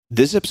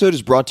This episode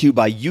is brought to you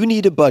by You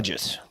Need a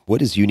Budget.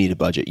 What is You Need a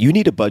Budget? You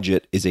Need a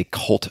Budget is a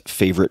cult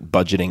favorite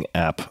budgeting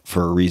app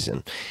for a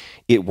reason.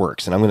 It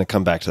works, and I'm going to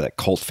come back to that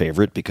cult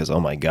favorite because, oh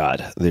my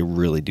God, they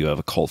really do have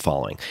a cult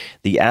following.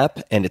 The app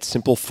and its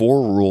simple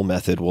 4-rule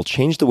method will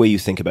change the way you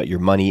think about your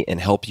money and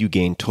help you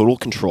gain total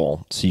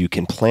control so you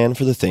can plan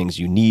for the things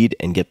you need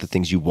and get the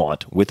things you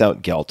want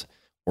without guilt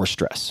or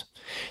stress.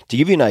 To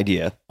give you an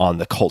idea, on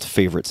the cult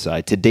favorite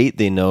side, to date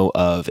they know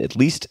of at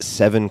least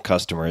 7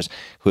 customers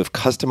who have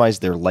customized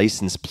their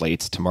license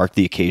plates to mark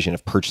the occasion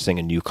of purchasing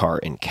a new car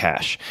in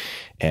cash.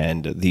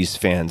 And these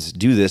fans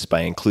do this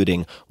by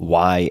including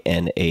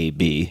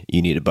YNAB,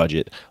 You Need a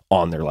Budget,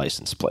 on their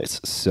license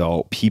plates.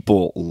 So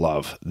people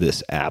love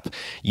this app.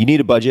 You Need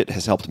a Budget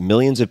has helped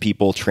millions of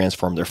people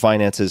transform their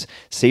finances,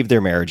 save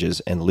their marriages,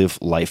 and live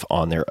life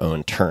on their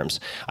own terms.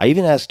 I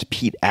even asked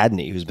Pete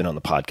Adney, who's been on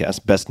the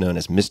podcast, best known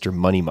as Mr.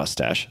 Money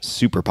Mustache,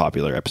 super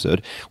popular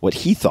episode, what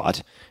he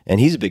thought,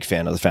 and he's a big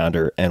fan of the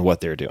founder and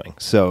what they're doing.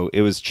 So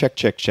it was check,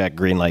 check, check,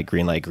 green light,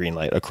 green light, green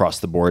light across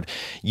the board.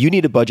 You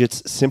Need a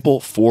Budget's simple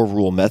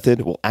 4-rule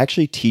method will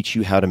actually teach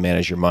you how to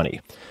manage your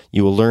money.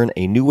 You will learn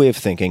a new way of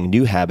thinking,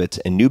 new habits,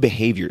 and new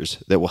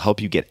behaviors that will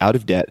help you get out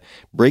of debt,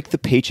 break the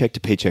paycheck to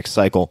paycheck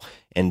cycle,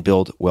 and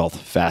build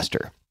wealth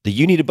faster. The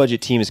You Need a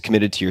Budget team is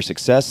committed to your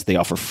success. They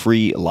offer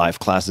free live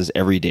classes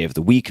every day of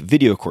the week,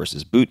 video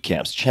courses, boot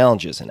camps,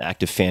 challenges, and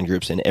active fan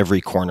groups in every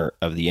corner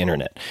of the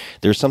internet.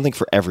 There's something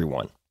for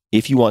everyone.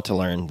 If you want to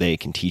learn, they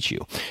can teach you.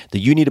 The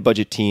You Need a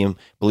Budget team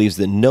believes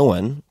that no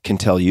one can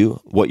tell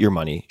you what your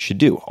money should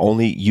do.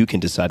 Only you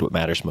can decide what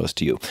matters most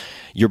to you.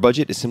 Your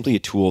budget is simply a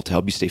tool to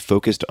help you stay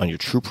focused on your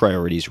true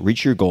priorities,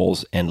 reach your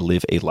goals, and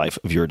live a life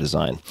of your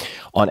design.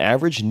 On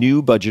average,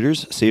 new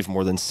budgeters save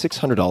more than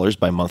 $600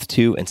 by month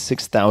 2 and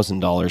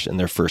 $6,000 in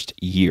their first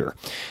year.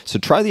 So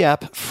try the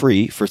app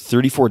free for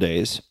 34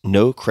 days,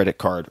 no credit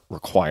card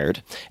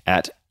required,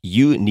 at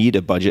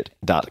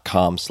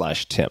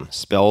youneedabudget.com/Tim,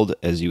 spelled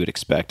as you would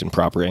expect in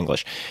proper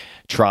English.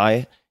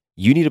 Try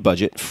You Need a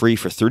Budget free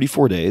for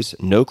 34 days,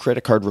 no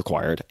credit card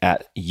required,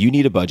 at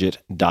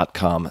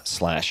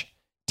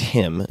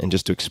youneedabudget.com/Tim. And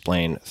just to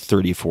explain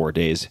 34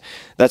 days,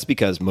 that's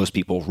because most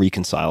people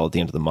reconcile at the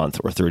end of the month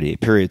or 30-day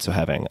period, so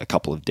having a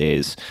couple of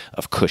days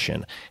of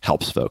cushion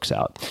helps folks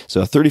out.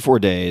 So 34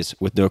 days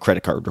with no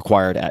credit card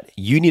required at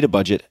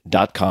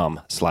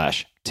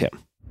youneedabudget.com/Tim.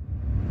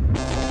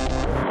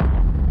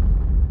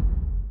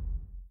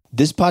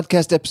 This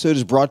podcast episode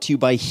is brought to you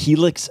by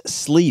Helix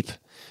Sleep.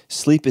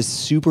 Sleep is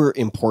super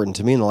important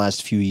to me. In the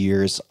last few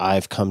years,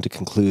 I've come to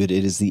conclude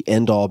it is the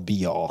end-all,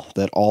 be-all,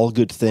 that all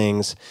good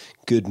things,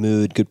 good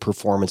mood, good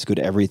performance, good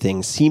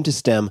everything, seem to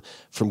stem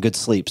from good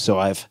sleep. So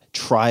I've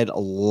tried a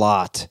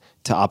lot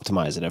to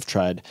optimize it. I've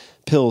tried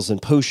pills and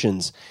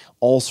potions,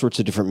 all sorts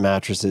of different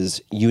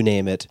mattresses, you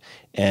name it.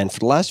 And for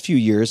the last few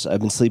years, I've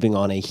been sleeping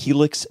on a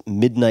Helix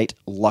Midnight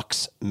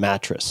Luxe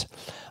mattress.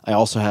 I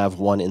also have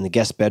one in the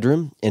guest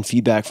bedroom, and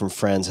feedback from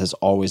friends has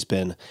always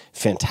been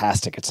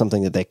fantastic. It's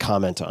something that they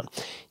comment on.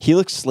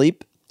 Helix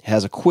Sleep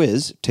has a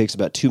quiz, takes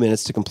about 2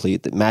 minutes to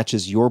complete, that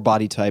matches your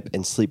body type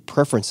and sleep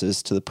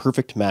preferences to the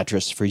perfect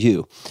mattress for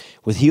you.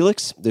 With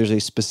Helix, there's a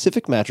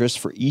specific mattress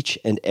for each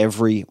and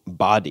every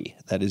body.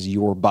 That is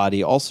your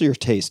body, also your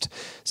taste.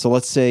 So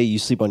let's say you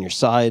sleep on your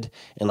side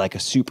and like a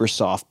super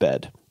soft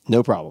bed.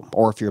 No problem.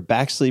 Or if you're a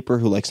back sleeper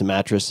who likes a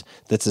mattress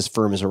that's as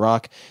firm as a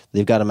rock,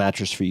 they've got a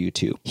mattress for you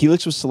too.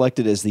 Helix was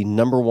selected as the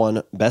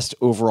 #1 best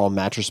overall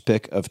mattress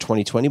pick of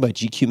 2020 by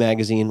GQ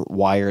Magazine,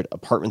 Wired,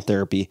 Apartment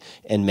Therapy,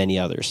 and many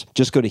others.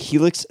 Just go to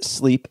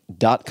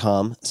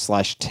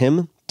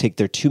helixsleep.com/Tim, take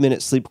their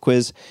 2-minute sleep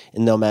quiz,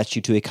 and they'll match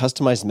you to a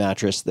customized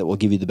mattress that will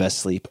give you the best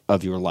sleep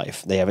of your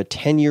life. They have a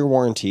 10-year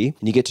warranty,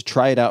 and you get to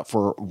try it out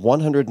for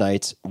 100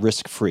 nights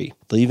risk-free.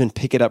 They'll even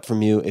pick it up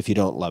from you if you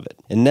don't love it.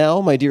 And now,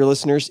 my dear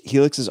listeners,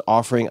 Helix is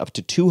offering up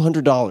to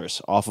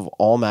 $200 off of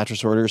all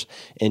mattress orders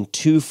and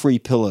 2 free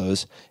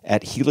pillows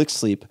at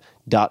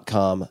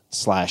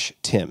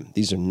helixsleep.com/Tim.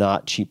 These are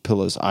not cheap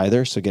pillows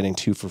either, so getting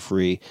 2 for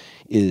free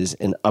is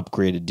an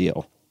upgraded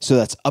deal. So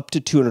that's up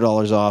to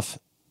 $200 off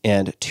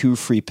and 2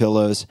 free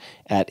pillows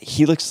at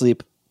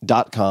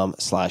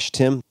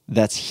helixsleep.com/Tim.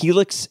 That's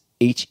Helix,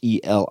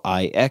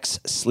 Helix,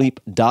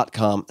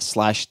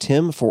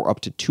 sleep.com/Tim for up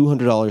to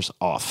 $200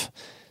 off.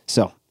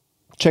 So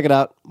check it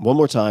out one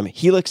more time.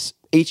 Helix,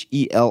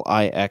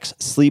 Helix,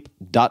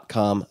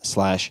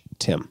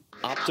 sleep.com/Tim.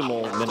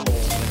 Optimal minimal.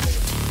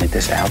 At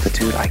this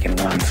altitude, I can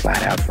run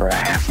flat out for a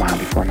half mile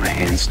before my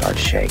hands start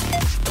shaking.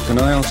 Can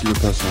I ask you a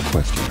personal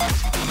question?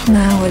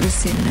 Now would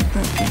seem an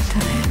appropriate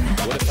time.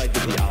 What if I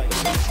did the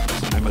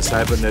opposite? I'm a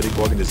cybernetic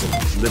organism,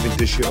 living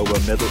tissue over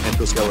metal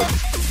endoskeleton.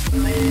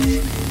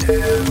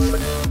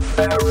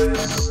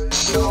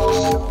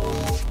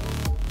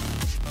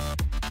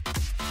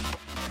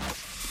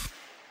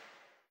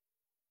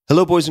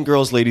 Hello, boys and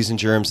girls, ladies and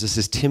germs. This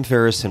is Tim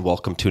Ferriss, and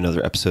welcome to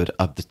another episode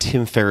of The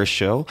Tim Ferriss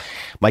Show.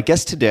 My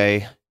guest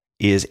today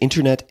is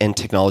internet and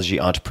technology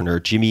entrepreneur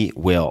Jimmy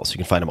Wales. You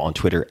can find him on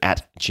Twitter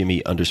at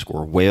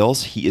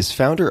Jimmy_Wales. He is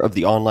founder of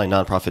the online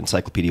nonprofit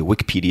encyclopedia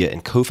Wikipedia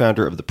and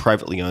co-founder of the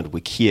privately owned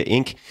Wikia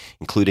Inc.,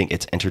 including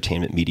its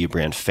entertainment media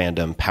brand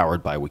Fandom,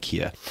 powered by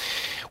Wikia.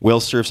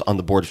 Wales serves on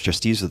the board of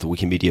trustees of the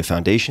Wikimedia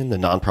Foundation, the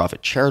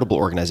nonprofit charitable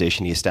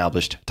organization he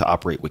established to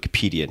operate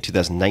Wikipedia. In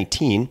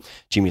 2019,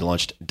 Jimmy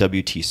launched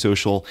WT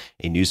Social,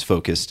 a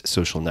news-focused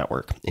social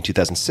network. In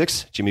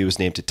 2006, Jimmy was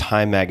named to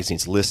Time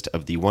magazine's list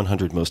of the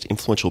 100 most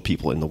influential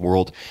people in the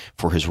world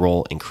for his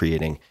role in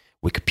creating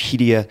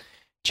Wikipedia.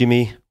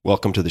 Jimmy,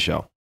 welcome to the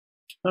show.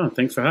 Oh,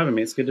 thanks for having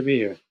me. It's good to be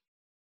here.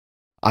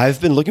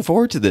 I've been looking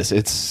forward to this.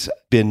 It's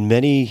been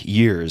many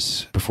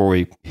years before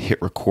we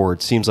hit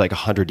record. Seems like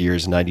 100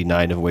 years,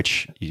 99 of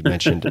which you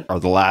mentioned are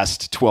the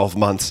last 12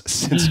 months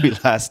since we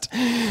last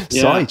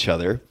saw each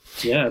other.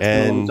 Yeah, it's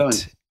been a long time.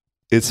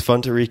 It's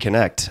fun to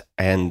reconnect.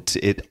 And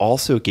it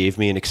also gave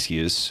me an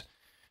excuse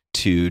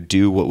to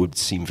do what would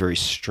seem very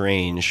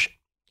strange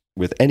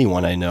with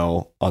anyone I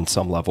know on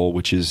some level,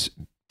 which is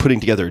putting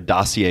together a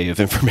dossier of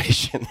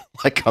information,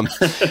 like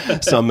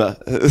some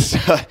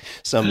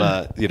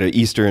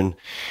Eastern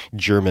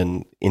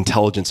German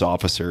intelligence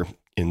officer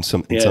in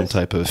some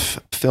type of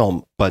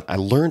film. But I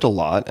learned a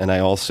lot, and I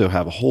also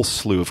have a whole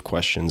slew of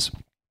questions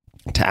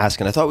to ask.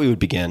 And I thought we would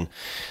begin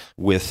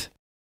with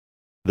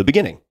the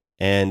beginning,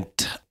 and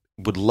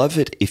would love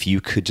it if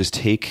you could just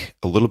take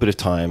a little bit of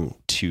time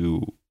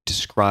to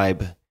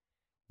describe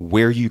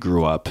where you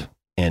grew up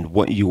and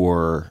what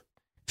your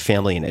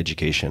family and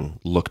education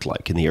looked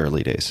like in the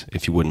early days,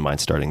 if you wouldn't mind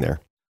starting there.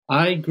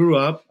 I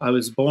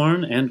was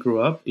born and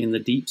grew up in the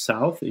deep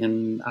South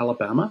in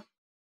Alabama,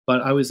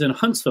 but I was in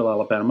Huntsville,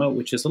 Alabama,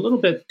 which is a little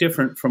bit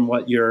different from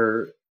what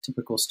your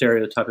typical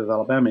stereotype of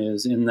Alabama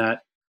is, in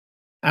that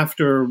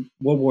after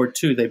World War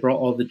II, they brought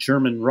all the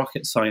German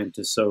rocket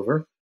scientists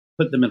over,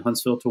 put them in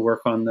Huntsville to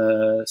work on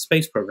the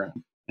space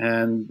program.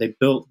 And they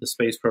built the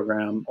space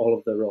program, all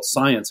of the real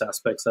science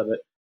aspects of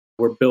it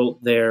were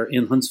built there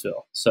in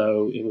Huntsville.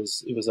 So it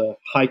was a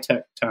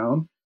high-tech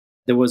town.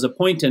 There was a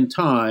point in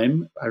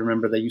time, I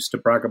remember they used to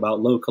brag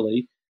about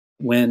locally,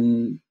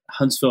 when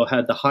Huntsville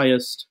had the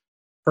highest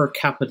per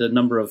capita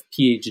number of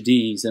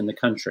PhDs in the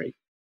country.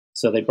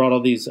 So they brought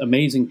all these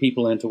amazing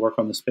people in to work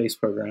on the space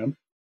program.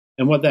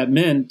 And what that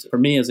meant for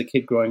me as a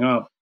kid growing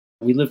up,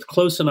 we lived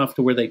close enough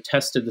to where they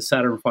tested the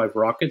Saturn V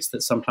rockets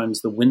that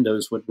sometimes the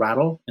windows would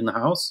rattle in the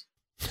house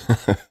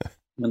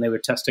when they were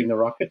testing the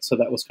rocket. So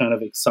that was kind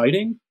of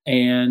exciting.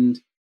 And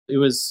it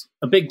was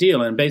a big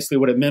deal. And basically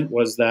what it meant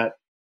was that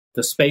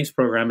the space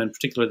program, in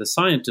particular the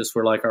scientists,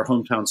 were like our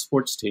hometown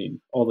sports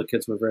team. All the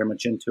kids were very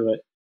much into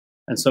it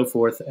and so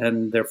forth.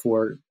 And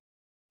therefore,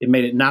 it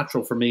made it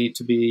natural for me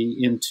to be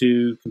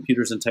into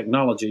computers and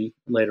technology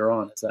later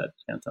on as that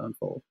began to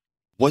unfold.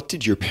 What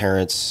did your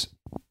parents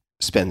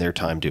spend their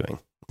time doing,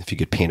 if you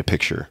could paint a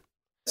picture?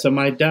 So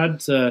my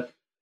dad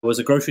was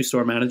a grocery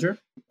store manager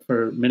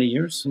for many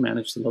years,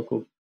 managed the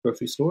local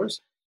grocery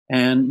stores.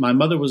 And my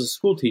mother was a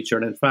school teacher.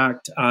 And in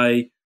fact,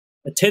 I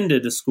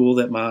attended a school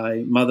that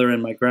my mother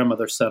and my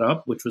grandmother set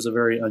up, which was a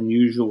very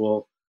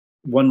unusual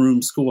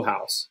one-room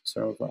schoolhouse.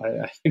 So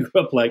I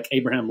grew up like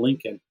Abraham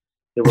Lincoln.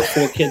 There were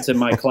 4 kids in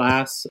my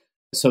class.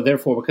 So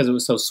therefore, because it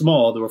was so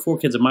small, there were 4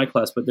 kids in my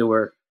class, but there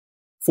were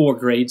 4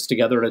 grades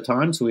together at a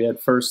time. So we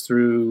had 1st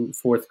through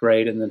 4th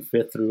grade and then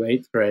 5th through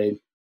 8th grade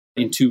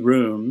in 2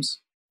 rooms.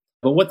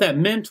 But what that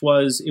meant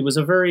was it was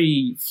a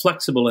very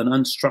flexible and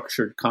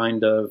unstructured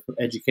kind of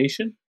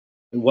education.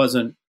 It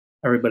wasn't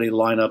everybody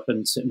line up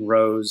and sit in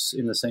rows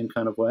in the same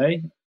kind of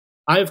way.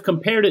 I've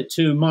compared it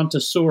to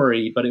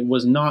Montessori, but it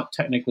was not,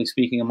 technically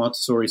speaking, a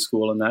Montessori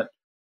school, and that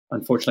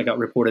unfortunately got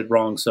reported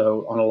wrong.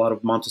 So on a lot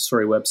of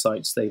Montessori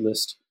websites, they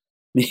list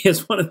me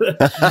as one of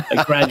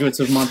the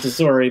graduates of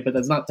Montessori, but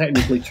that's not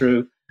technically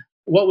true.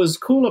 What was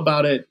cool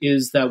about it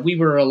is that we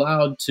were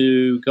allowed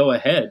to go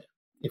ahead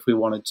if we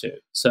wanted to.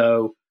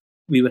 So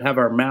we would have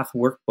our math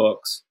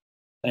workbooks,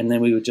 and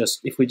then we would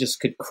if we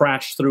could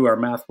crash through our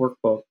math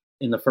workbook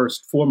in the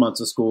first 4 months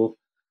of school,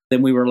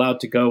 then we were allowed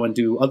to go and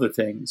do other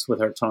things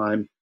with our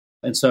time.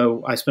 And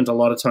so I spent a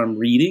lot of time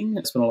reading.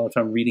 I spent a lot of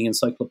time reading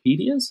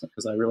encyclopedias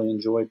because I really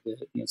enjoyed the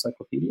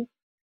encyclopedia.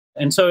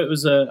 And so it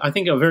was, I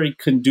think, a very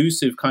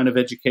conducive kind of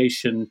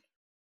education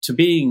to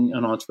being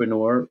an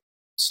entrepreneur,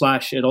 /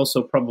 it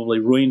also probably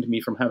ruined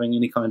me from having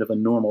any kind of a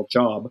normal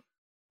job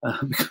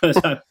because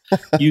I'm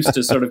used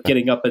to sort of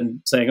getting up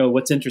and saying, oh,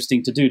 what's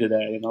interesting to do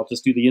today? And I'll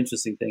just do the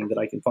interesting thing that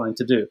I can find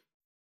to do.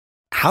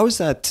 How has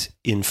that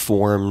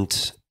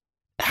informed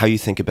how you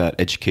think about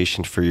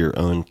education for your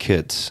own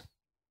kids?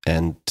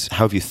 And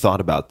how have you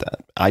thought about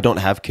that? I don't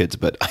have kids,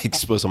 but I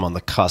suppose I'm on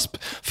the cusp,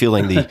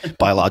 feeling the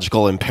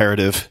biological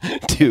imperative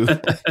to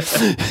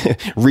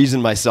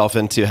reason myself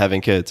into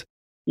having kids.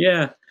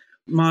 Yeah.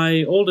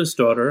 My oldest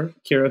daughter,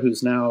 Kira,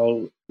 who's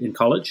now in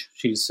college,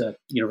 she's at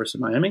the University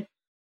of Miami.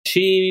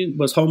 She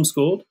was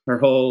homeschooled her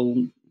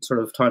whole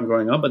sort of time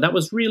growing up, but that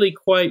was really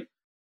quite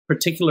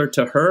particular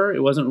to her.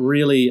 It wasn't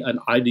really an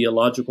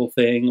ideological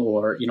thing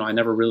or, I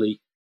never really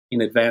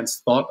in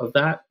advance thought of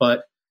that,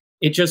 but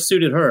it just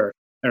suited her.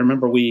 I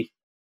remember we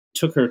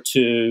took her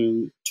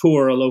to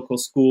tour a local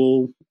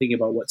school, thinking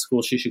about what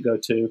school she should go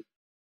to.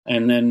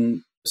 And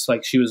then it's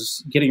like she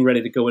was getting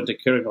ready to go into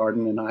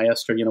kindergarten. And I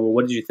asked her, well,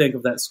 what did you think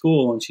of that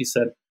school? And she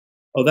said,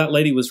 oh, that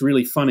lady was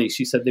really funny.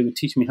 She said they would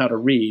teach me how to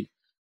read.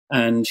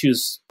 And she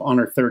was on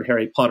her third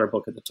Harry Potter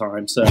book at the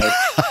time. So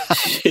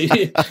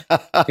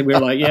we were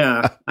like,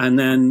 yeah. And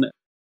then,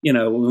 we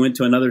went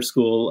to another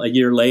school a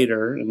year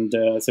later and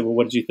I said, well,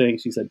 what did you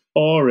think? She said,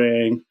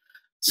 boring.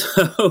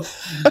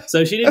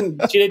 So she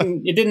didn't,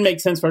 it didn't make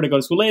sense for her to go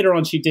to school. Later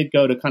on, she did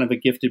go to kind of a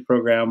gifted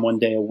program one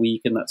day a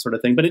week and that sort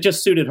of thing, but it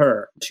just suited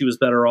her. She was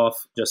better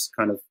off just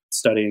kind of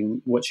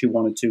studying what she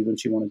wanted to when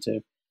she wanted to.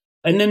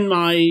 And then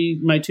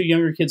my two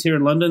younger kids here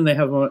in London, they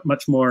have a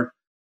much more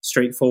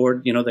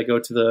straightforward, they go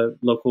to the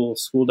local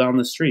school down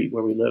the street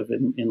where we live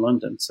in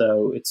London.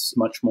 So it's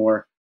much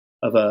more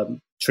of a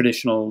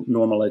traditional,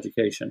 normal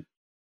education.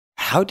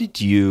 How did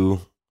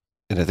you,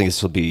 and I think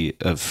this will be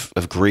of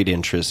great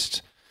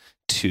interest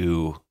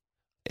to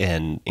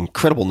an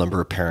incredible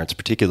number of parents,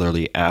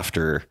 particularly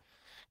after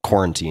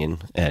quarantine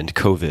and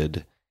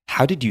COVID,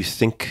 how did you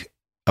think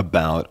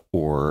about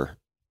or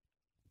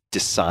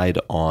decide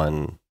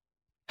on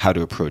how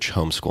to approach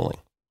homeschooling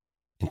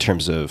in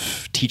terms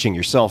of teaching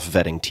yourself,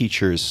 vetting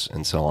teachers,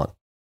 and so on?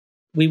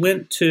 We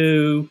went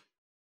to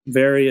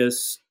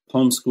various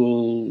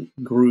homeschool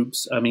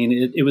groups. I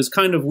mean, it was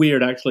kind of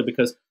weird, actually,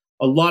 because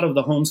a lot of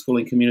the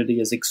homeschooling community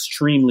is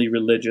extremely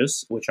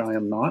religious, which I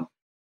am not.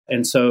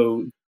 And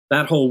so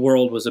that whole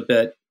world was a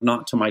bit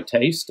not to my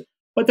taste.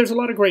 But there's a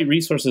lot of great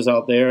resources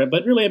out there.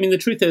 But really, I mean, the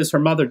truth is her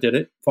mother did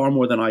it far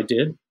more than I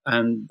did.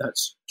 And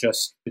that's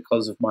just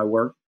because of my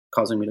work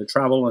causing me to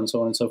travel and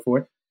so on and so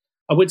forth.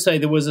 I would say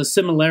there was a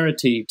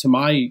similarity to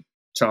my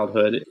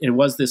childhood. It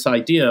was this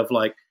idea of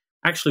like,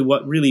 actually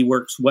what really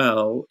works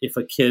well if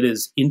a kid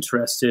is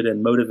interested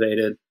and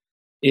motivated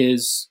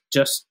is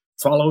just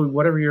follow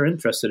whatever you're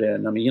interested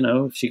in. I mean,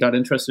 if she got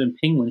interested in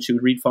penguins, she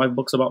would read 5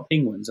 books about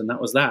penguins, and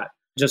that was that.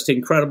 Just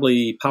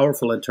incredibly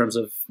powerful in terms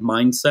of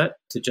mindset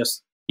to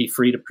just be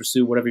free to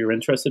pursue whatever you're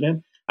interested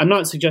in. I'm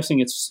not suggesting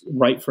it's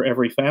right for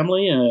every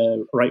family,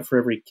 right for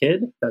every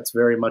kid. That's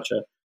very much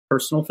a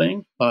personal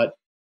thing. But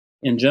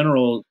in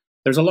general,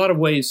 there's a lot of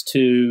ways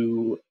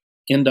to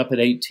end up at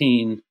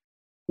 18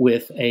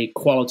 with a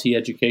quality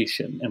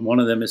education. And one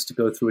of them is to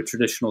go through a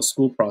traditional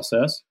school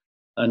process.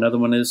 Another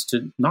one is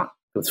to not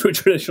go through a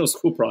traditional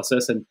school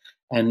process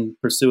and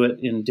pursue it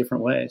in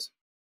different ways.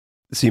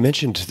 So you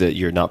mentioned that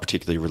you're not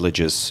particularly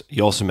religious.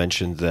 You also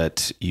mentioned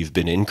that you've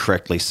been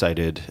incorrectly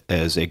cited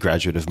as a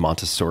graduate of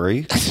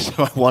Montessori.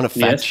 So I want to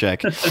fact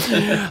check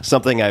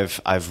something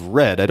I've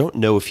read. I don't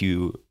know if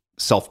you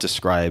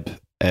self-describe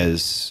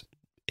as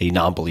a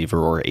non-believer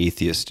or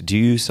atheist. Do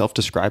you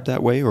self-describe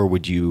that way, or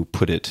would you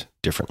put it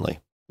differently?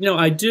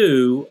 I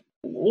do.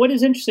 What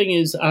is interesting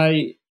is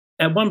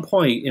at one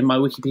point in my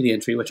Wikipedia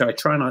entry, which I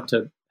try not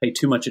to pay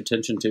too much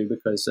attention to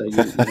because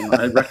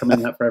I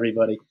recommend that for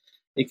everybody.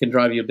 It can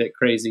drive you a bit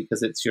crazy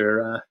because it's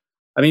your,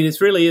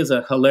 it really is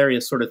a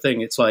hilarious sort of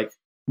thing. It's like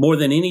more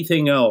than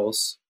anything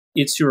else,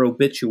 it's your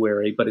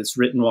obituary, but it's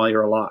written while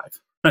you're alive.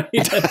 Right?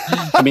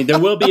 I mean, there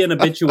will be an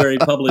obituary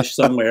published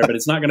somewhere, but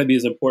it's not going to be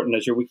as important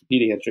as your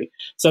Wikipedia entry.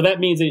 So that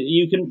means that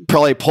you can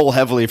probably pull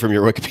heavily from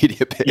your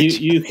Wikipedia page.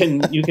 You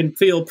can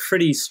feel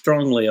pretty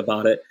strongly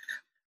about it.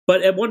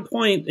 But at one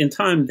point in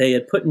time, they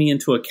had put me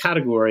into a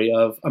category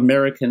of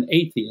American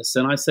atheists.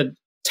 And I said,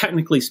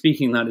 technically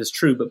speaking, that is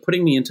true. But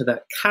putting me into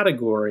that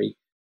category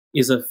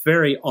is a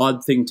very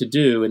odd thing to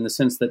do in the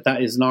sense that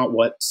that is not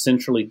what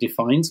centrally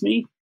defines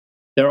me.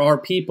 There are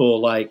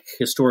people like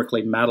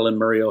historically Madalyn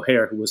Murray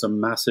O'Hair, who was a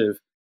massive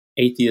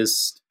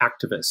atheist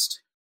activist.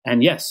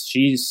 And yes,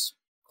 she's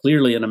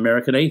clearly an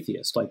American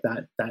atheist. Like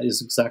that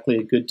is exactly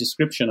a good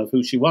description of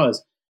who she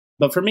was.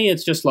 But for me,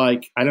 it's just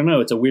like, I don't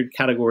know, it's a weird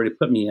category to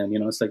put me in.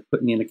 It's like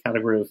putting me in a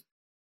category of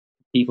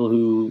people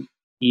who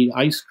eat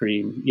ice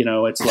cream.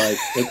 It's like,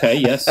 okay,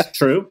 yes,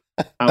 true.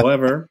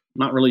 However,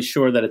 not really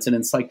sure that it's an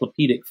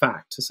encyclopedic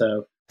fact.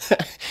 So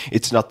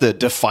it's not the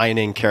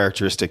defining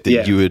characteristic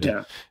that you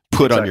would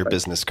put on your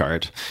business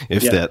card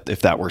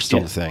if that were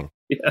still the thing.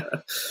 Yeah,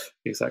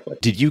 exactly.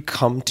 Did you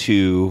come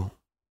to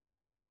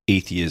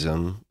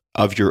atheism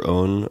of your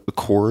own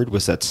accord?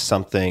 Was that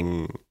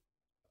something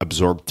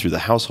absorbed through the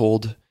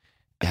household?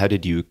 How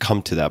did you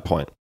come to that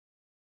point?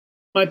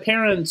 My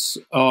parents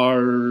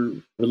are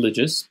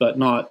religious, but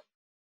not,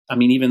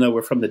 even though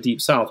we're from the Deep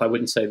South, I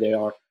wouldn't say they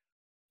are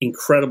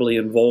incredibly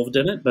involved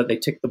in it, but they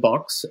tick the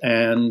box.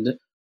 And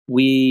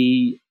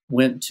we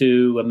went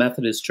to a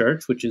Methodist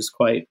church, which is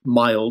quite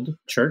mild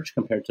church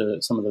compared to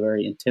some of the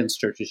very intense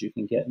churches you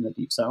can get in the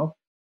Deep South.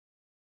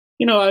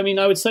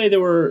 I would say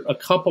there were a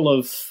couple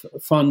of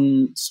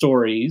fun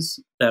stories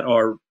that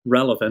are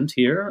relevant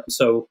here.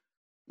 So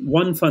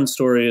one fun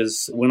story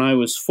is when I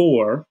was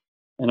 4,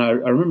 and I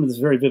remember this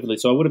very vividly.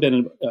 So I would have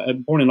been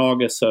born in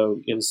August, so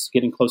it was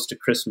getting close to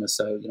Christmas,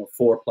 so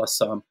 4 plus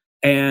some.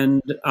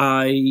 And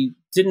I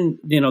didn't,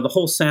 the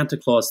whole Santa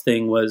Claus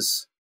thing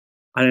was,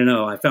 I don't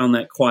know, I found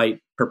that quite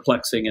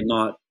perplexing and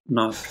not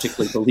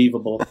particularly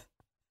believable.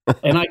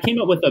 And I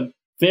came up with a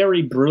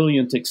very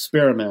brilliant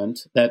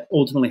experiment that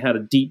ultimately had a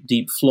deep,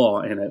 deep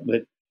flaw in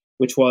it,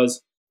 which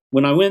was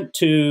when I went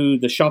to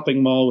the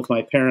shopping mall with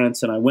my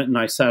parents and I went and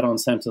I sat on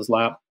Santa's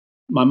lap,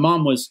 my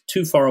mom was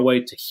too far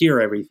away to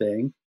hear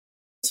everything.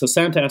 So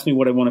Santa asked me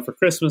what I wanted for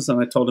Christmas, and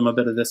I told him a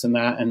bit of this and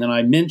that. And then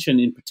I mentioned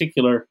in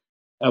particular,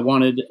 I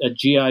wanted a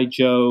G.I.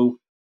 Joe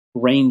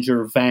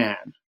Ranger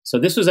van. So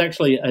this was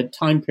actually a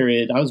time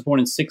period. I was born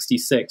in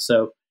 1966.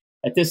 So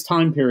at this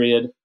time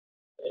period,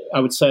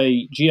 I would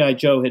say G.I.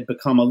 Joe had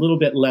become a little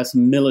bit less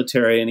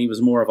military, and he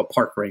was more of a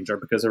park ranger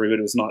because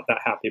everybody was not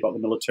that happy about the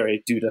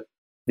military due to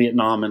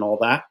Vietnam and all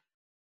that.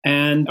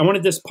 And I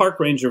wanted this park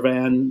ranger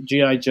van,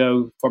 G.I.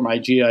 Joe, for my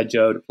G.I.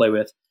 Joe to play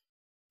with.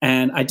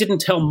 And I didn't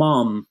tell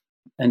Mom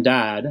and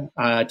Dad.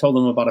 I told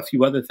them about a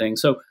few other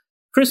things. So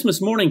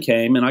Christmas morning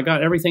came, and I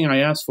got everything I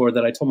asked for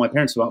that I told my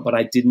parents about, but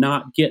I did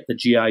not get the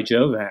G.I.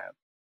 Joe van.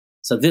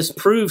 So this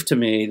proved to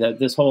me that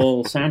this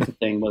whole Santa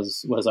thing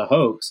was a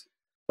hoax.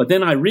 But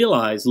then I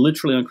realized,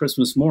 literally on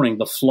Christmas morning,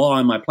 the flaw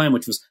in my plan,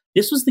 which was,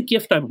 this was the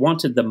gift I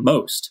wanted the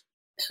most.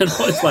 And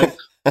I was like,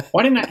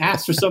 why didn't I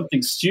ask for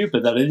something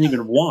stupid that I didn't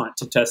even want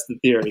to test the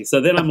theory?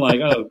 So then I'm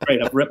like, oh,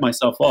 great, I've ripped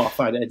myself off.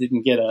 I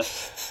didn't get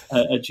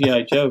a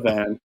G.I. Joe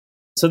van.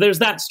 So there's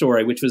that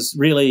story, which was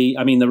really,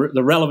 I mean,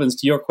 the relevance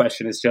to your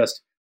question is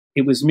just,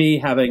 it was me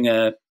having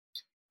a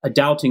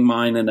doubting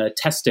mind and a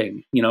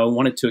testing. I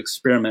wanted to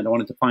experiment. I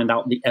wanted to find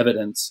out the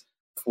evidence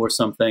for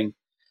something.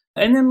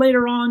 And then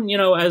later on,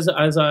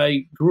 as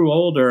I grew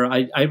older,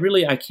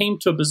 I came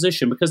to a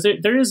position, because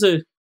there is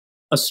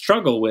a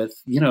struggle with,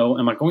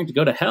 am I going to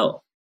go to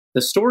hell?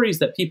 The stories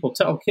that people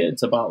tell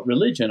kids about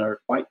religion are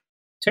quite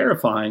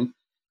terrifying.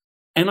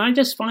 And I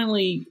just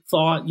finally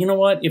thought, you know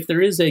what, if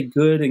there is a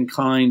good and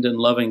kind and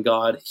loving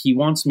God, he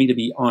wants me to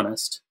be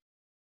honest.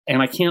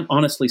 And I can't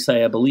honestly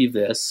say I believe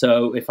this.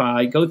 So if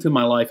I go through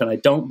my life and I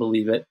don't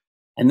believe it,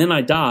 and then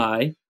I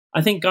die,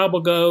 I think God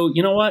will go,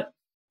 you know what,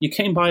 you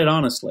came by it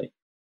honestly.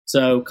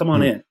 So come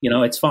on in,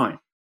 it's fine.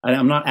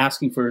 I'm not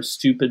asking for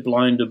stupid,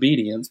 blind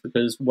obedience,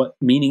 because what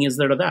meaning is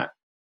there to that?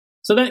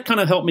 So that kind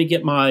of helped me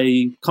get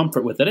my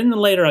comfort with it. And then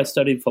later I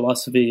studied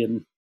philosophy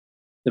and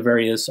the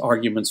various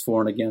arguments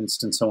for and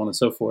against and so on and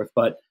so forth.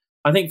 But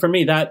I think for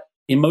me, that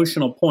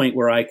emotional point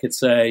where I could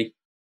say,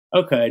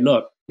 okay,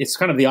 look, it's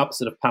kind of the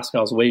opposite of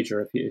Pascal's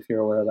wager, if you're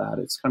aware of that.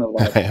 It's kind of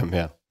like, I am,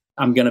 yeah.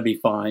 I'm going to be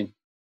fine.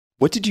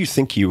 What did you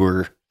think you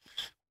were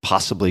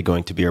possibly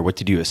going to be, or what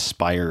did you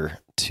aspire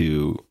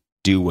to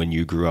do when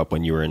you grew up,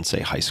 when you were in, say,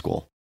 high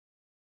school?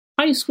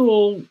 High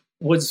school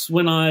was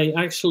when I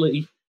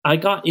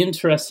got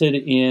interested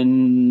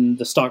in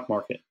the stock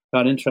market,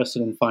 got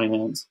interested in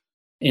finance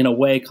in a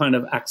way kind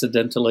of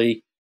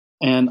accidentally.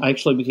 And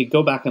actually, we could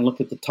go back and look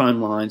at the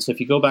timeline. So if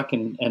you go back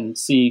and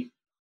see,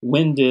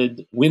 when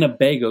did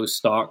Winnebago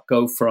stock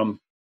go from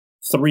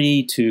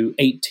 3 to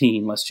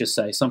 18, let's just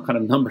say, some kind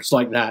of numbers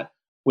like that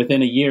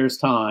within a year's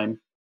time.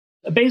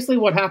 Basically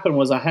what happened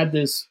was I had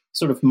this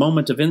sort of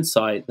moment of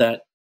insight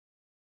that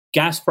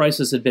gas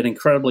prices had been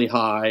incredibly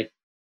high.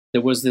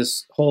 There was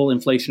this whole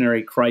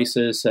inflationary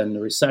crisis and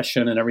the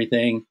recession and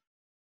everything.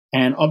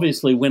 And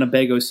obviously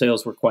Winnebago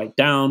sales were quite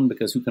down,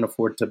 because who can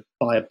afford to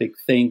buy a big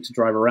thing to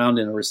drive around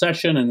in a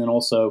recession? And then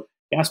also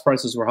gas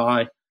prices were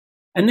high.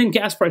 And then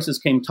gas prices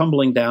came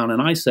tumbling down,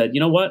 and I said, you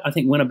know what? I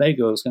think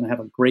Winnebago is going to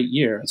have a great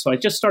year. And so I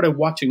just started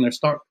watching their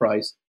stock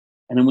price,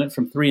 and it went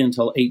from 3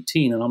 until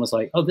 18, and I was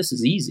like, oh, this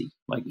is easy.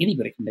 Like,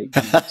 anybody can make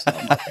money in the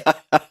stock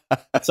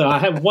market. So I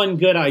have one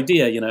good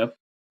idea,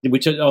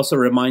 which also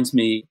reminds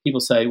me,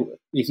 people say,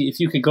 if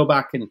you could go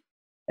back and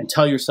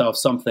tell yourself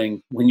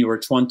something when you were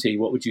 20,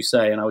 what would you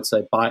say? And I would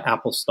say, buy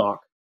Apple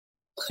stock.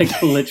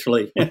 Like,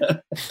 literally,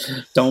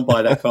 don't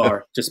buy that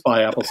car. Just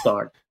buy Apple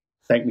stock.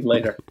 Thank me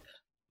later.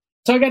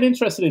 So I got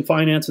interested in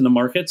finance and the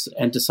markets,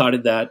 and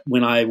decided that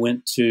when I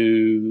went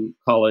to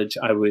college,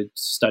 I would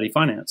study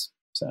finance.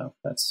 So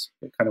that's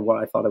kind of what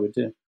I thought I would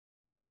do.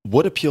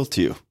 What appealed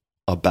to you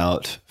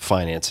about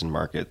finance and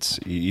markets?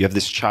 You have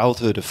this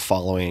childhood of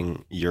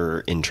following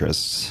your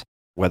interests,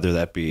 whether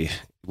that be,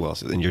 well,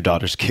 in your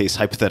daughter's case,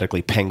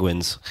 hypothetically,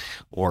 penguins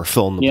or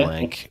fill in the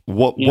blank.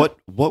 What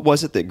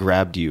was it that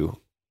grabbed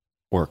you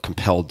or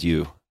compelled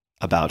you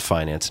about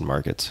finance and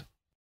markets?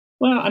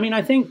 Well, I mean,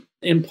 I think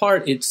in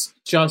part it's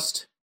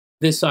just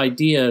this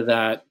idea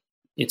that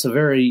it's a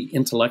very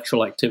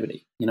intellectual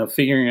activity,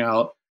 figuring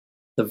out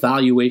the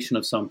valuation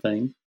of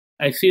something.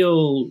 I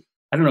feel,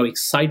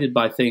 excited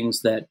by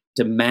things that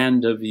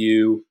demand of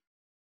you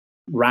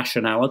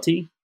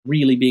rationality,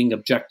 really being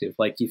objective.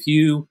 Like if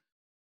you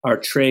are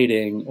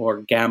trading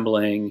or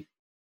gambling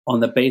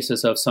on the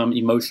basis of some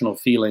emotional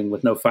feeling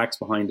with no facts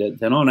behind it,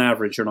 then on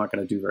average, you're not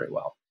going to do very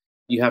well.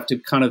 You have to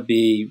kind of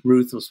be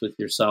ruthless with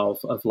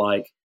yourself of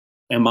like,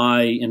 am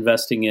I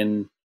investing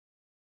in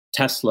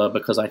Tesla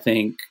because I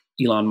think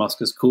Elon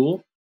Musk is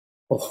cool?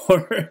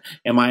 Or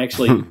am I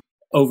actually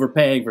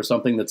overpaying for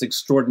something that's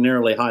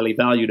extraordinarily highly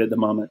valued at the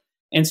moment?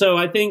 And so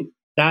I think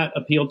that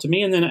appealed to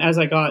me. And then as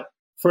I got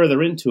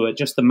further into it,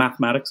 just the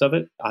mathematics of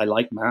it, I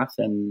like math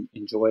and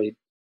enjoy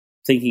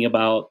thinking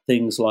about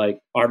things like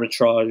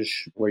arbitrage,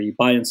 where you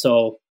buy and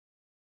sell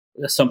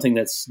something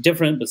that's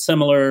different but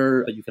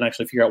similar. You can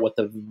actually figure out what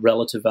the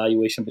relative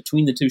valuation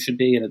between the two should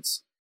be. And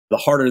it's the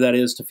harder that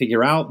is to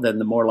figure out, then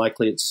the more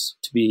likely it's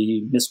to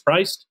be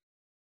mispriced.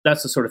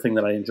 That's the sort of thing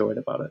that I enjoyed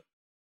about it.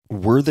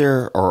 Were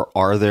there or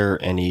are there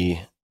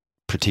any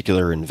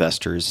particular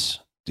investors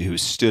who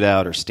stood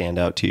out or stand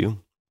out to you,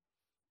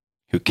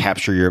 who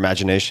capture your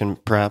imagination,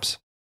 perhaps?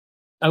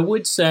 I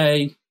would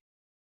say,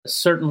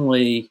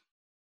 certainly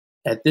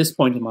at this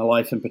point in my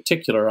life in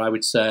particular, I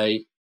would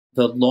say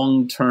the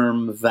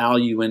long-term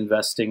value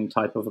investing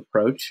type of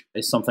approach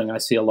is something I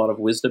see a lot of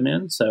wisdom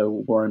in. So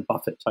Warren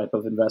Buffett type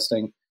of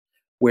investing,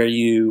 where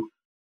you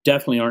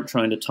definitely aren't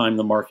trying to time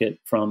the market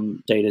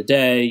from day to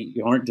day.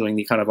 You aren't doing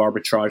the kind of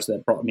arbitrage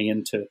that brought me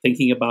into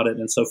thinking about it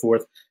and so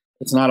forth.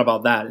 It's not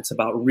about that. It's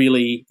about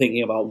really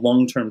thinking about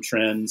long-term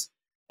trends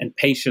and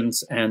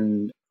patience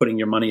and putting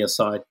your money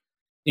aside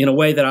in a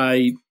way that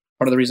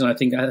part of the reason I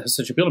think it has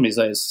such appeal to me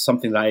is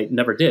something that I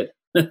never did.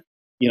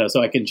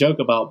 So I can joke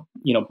about,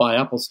 buy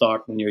Apple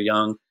stock when you're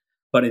young,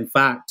 but in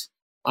fact,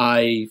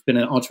 I've been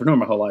an entrepreneur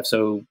my whole life.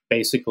 So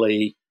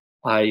basically,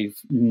 I've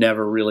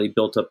never really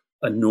built up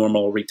a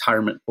normal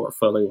retirement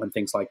portfolio and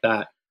things like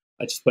that.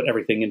 I just put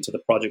everything into the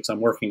projects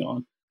I'm working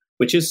on,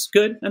 which is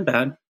good and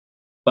bad.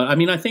 But I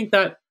mean, I think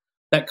that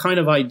kind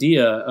of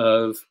idea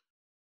of,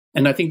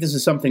 and I think this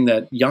is something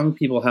that young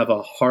people have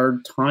a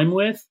hard time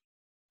with,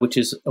 which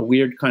is a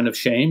weird kind of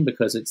shame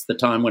because it's the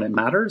time when it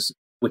matters,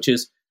 which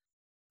is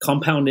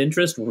compound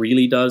interest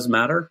really does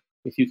matter.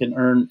 If you can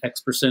earn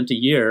X% a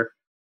year,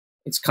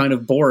 it's kind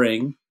of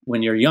boring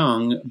when you're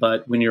young,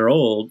 but when you're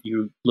old,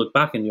 you look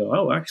back and you go,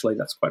 oh, actually,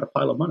 that's quite a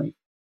pile of money.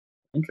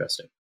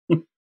 Interesting.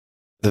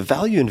 The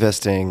value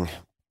investing,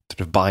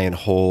 sort of buy and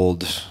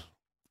hold,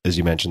 as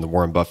you mentioned, the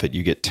Warren Buffett,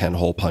 you get 10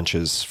 hole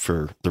punches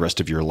for the rest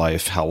of your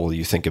life. How will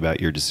you think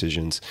about your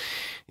decisions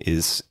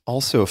is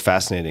also a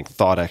fascinating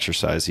thought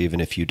exercise, even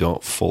if you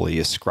don't fully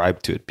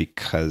ascribe to it,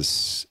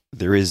 because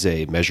there is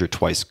a measure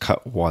twice,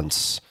 cut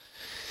once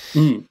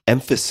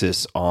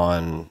emphasis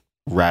on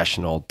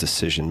rational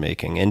decision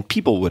making. And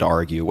people would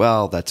argue,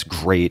 well, that's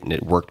great. And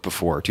it worked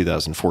before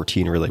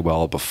 2014 really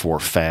well, before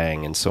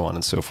FANG and so on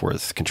and so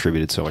forth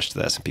contributed so much to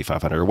the S&P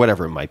 500 or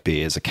whatever it might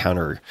be as a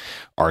counter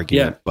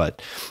argument. Yeah.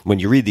 But when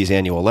you read these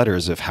annual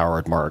letters of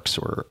Howard Marks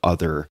or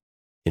other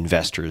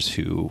investors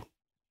who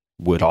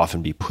would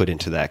often be put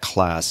into that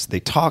class, they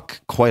talk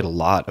quite a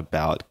lot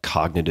about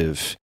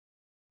cognitive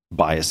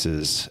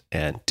biases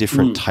and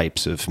different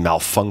types of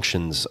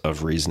malfunctions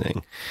of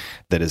reasoning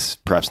that is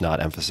perhaps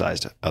not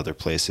emphasized other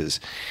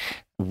places.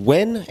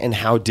 When and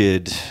how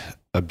did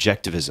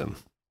objectivism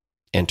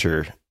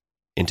enter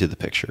into the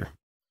picture?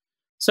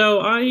 So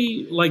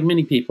I, like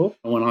many people,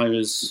 when I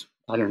was,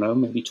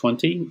 maybe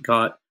 20,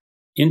 got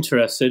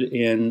interested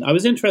in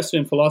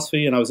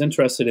philosophy and I was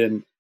interested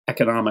in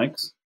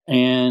economics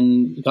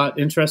and got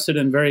interested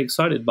and very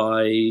excited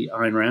by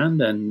Ayn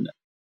Rand and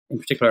in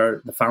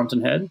particular, The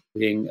Fountainhead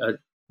being a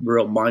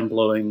real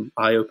mind-blowing,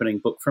 eye-opening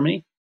book for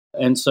me.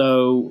 And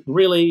so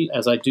really,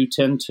 as I do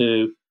tend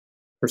to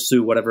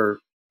pursue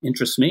whatever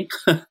interests me,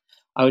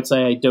 I would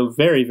say I dove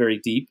very, very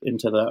deep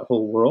into that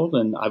whole world.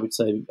 And I would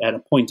say at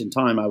a point in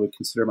time, I would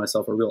consider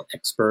myself a real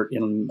expert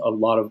in a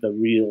lot of the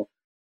real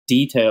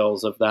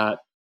details of that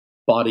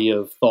body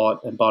of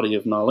thought and body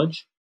of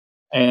knowledge.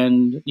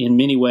 And in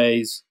many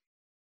ways,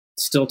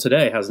 still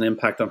today has an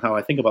impact on how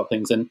I think about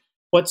things. And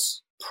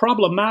what's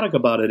problematic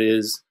about it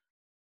is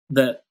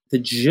that the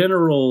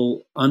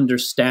general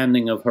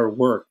understanding of her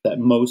work that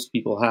most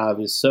people have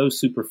is so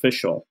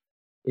superficial.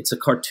 It's a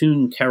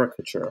cartoon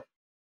caricature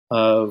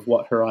of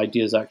what her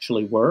ideas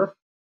actually were.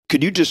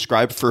 Could you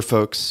describe for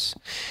folks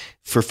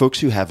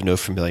who have no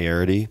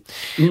familiarity,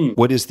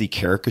 what is the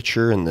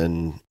caricature? And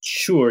then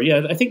Sure.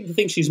 Yeah, I think the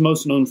thing she's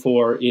most known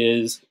for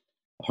is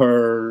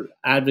her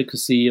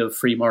advocacy of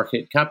free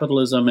market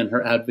capitalism and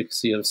her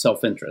advocacy of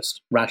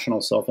self-interest,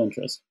 rational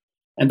self-interest.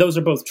 And those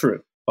are both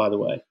true, by the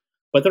way.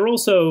 But they're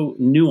also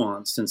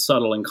nuanced and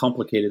subtle and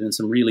complicated in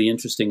some really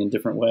interesting and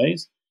different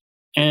ways.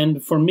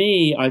 And for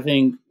me, I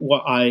think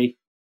what I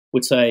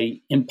would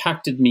say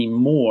impacted me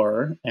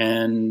more,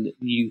 and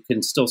you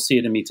can still see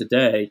it in me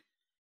today,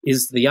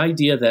 is the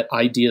idea that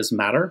ideas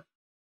matter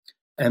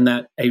and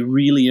that a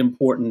really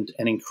important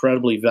and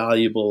incredibly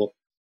valuable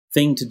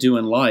thing to do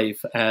in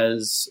life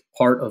as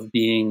part of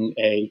being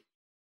a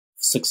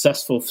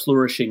successful,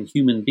 flourishing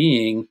human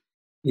being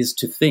is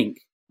to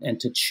think and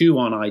to chew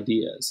on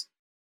ideas.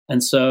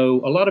 And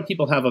so a lot of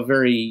people have a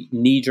very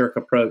knee-jerk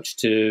approach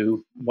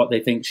to what they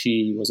think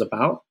she was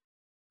about.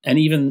 And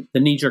even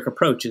the knee-jerk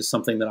approach is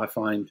something that I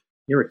find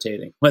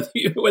irritating, whether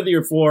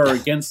you're for or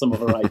against some of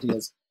her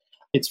ideas.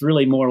 It's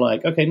really more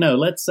like, okay, no,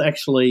 let's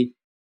actually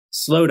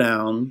slow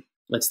down.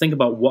 Let's think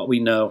about what we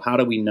know. How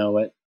do we know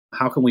it?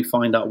 How can we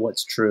find out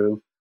what's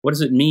true? What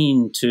does it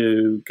mean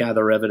to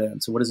gather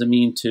evidence? What does it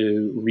mean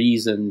to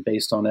reason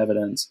based on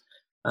evidence?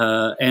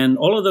 And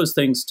all of those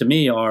things to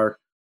me are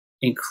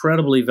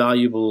incredibly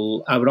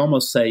valuable. I would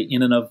almost say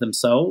in and of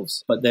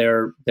themselves, but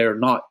they're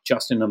not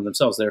just in and of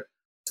themselves. They're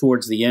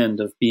towards the end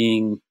of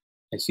being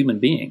a human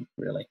being,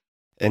 really.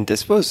 And I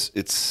suppose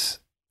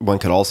one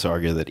could also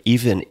argue that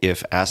even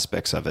if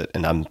aspects of it,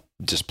 and I'm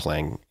just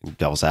playing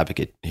devil's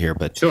advocate here,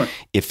 but sure,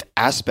 if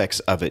aspects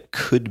of it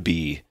could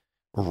be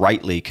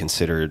rightly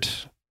considered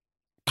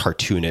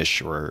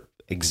cartoonish or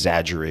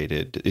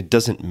exaggerated, it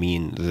doesn't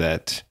mean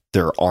that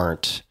there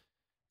aren't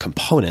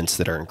components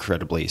that are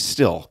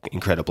still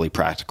incredibly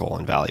practical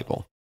and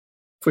valuable.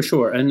 For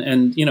sure. And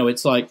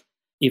it's like,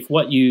 if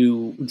what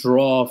you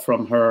draw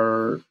from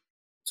her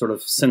sort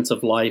of sense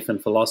of life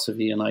and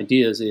philosophy and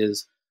ideas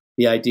is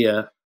the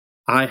idea,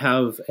 I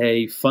have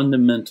a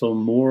fundamental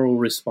moral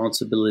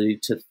responsibility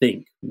to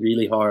think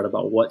really hard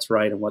about what's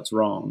right and what's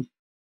wrong.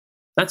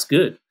 That's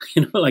good.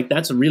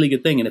 That's a really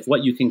good thing. And if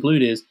what you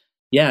conclude is,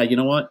 yeah, you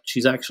know what,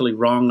 she's actually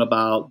wrong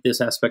about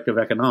this aspect of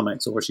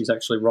economics, or she's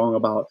actually wrong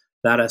about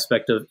that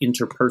aspect of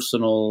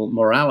interpersonal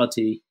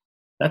morality,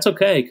 that's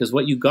okay, because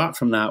what you got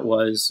from that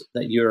was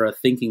that you're a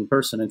thinking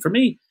person. And for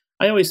me,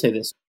 I always say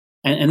this,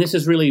 and this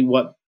is really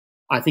what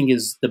I think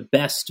is the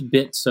best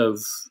bits of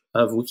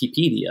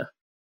Wikipedia,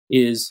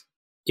 is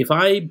if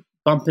I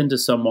bump into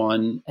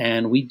someone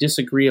and we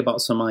disagree about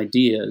some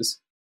ideas,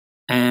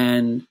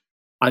 and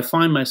I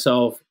find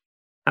myself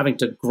having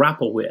to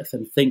grapple with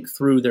and think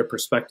through their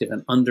perspective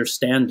and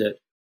understand it,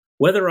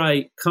 whether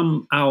I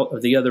come out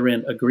of the other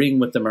end agreeing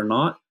with them or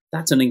not,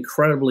 that's an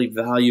incredibly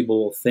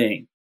valuable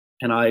thing.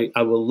 And I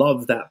will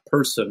love that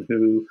person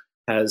who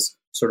has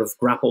sort of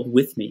grappled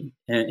with me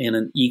in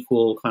an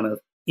equal kind of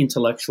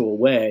intellectual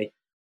way.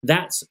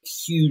 That's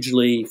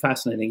hugely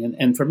fascinating.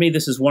 And for me,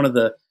 this is one of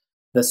the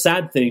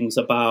sad things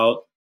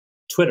about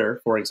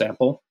Twitter, for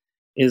example,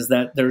 is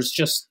that there's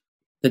just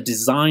the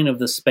design of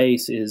the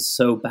space is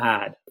so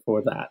bad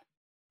for that.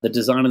 The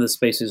design of the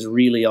space is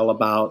really all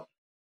about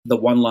the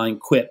one-line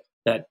quip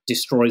that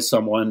destroys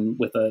someone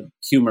with a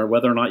humor,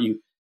 whether or not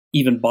you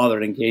even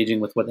bothered engaging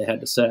with what they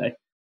had to say.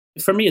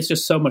 For me, it's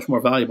just so much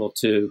more valuable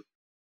to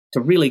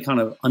really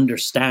kind of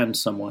understand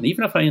someone,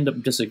 even if I end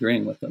up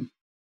disagreeing with them.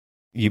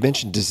 You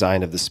mentioned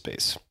design of the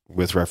space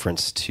with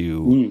reference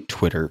to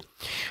Twitter.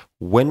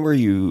 When were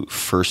you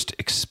first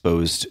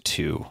exposed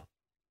to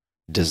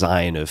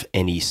design of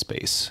any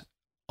space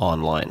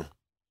online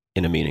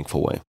in a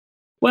meaningful way?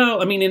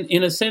 Well, I mean,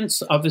 in a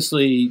sense,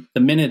 obviously,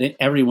 the minute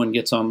everyone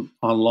gets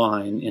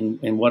online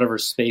in whatever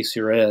space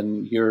you're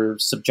in, you're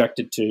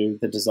subjected to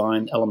the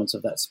design elements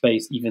of that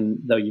space, even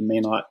though you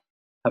may not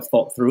have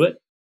thought through it.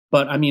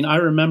 But I mean, I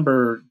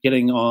remember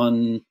getting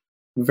on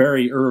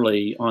very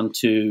early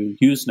onto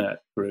Usenet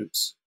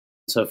groups.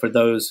 So for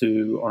those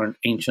who aren't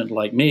ancient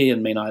like me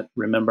and may not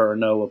remember or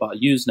know about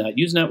Usenet,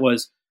 Usenet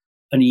was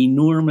an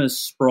enormous,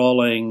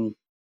 sprawling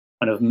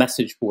kind of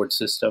message board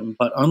system.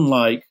 But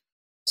unlike,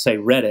 say,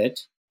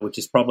 Reddit, which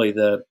is probably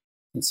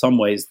in some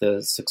ways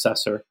the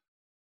successor,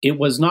 it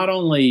was not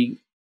only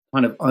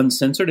kind of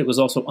uncensored, it was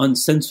also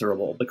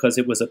uncensorable because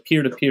it was a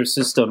peer-to-peer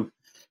system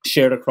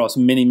shared across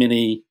many,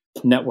 many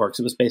networks.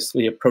 It was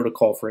basically a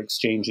protocol for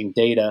exchanging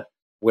data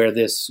where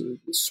this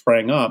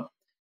sprang up.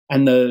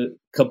 And the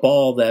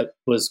cabal that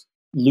was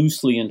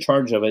loosely in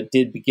charge of it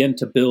did begin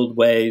to build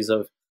ways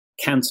of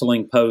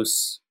canceling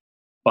posts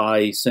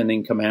by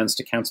sending commands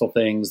to cancel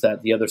things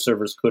that the other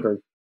servers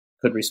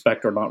could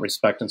respect or not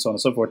respect, and so on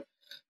and so forth,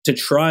 to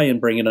try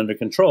and bring it under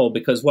control.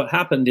 Because what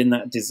happened in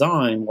that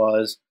design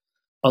was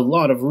a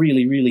lot of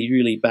really, really,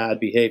 really bad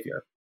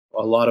behavior,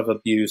 a lot of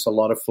abuse, a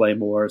lot of flame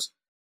wars.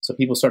 So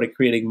people started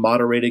creating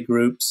moderated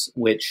groups,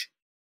 which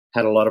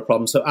had a lot of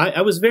problems. So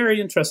I was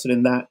very interested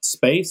in that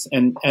space.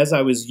 And as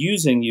I was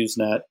using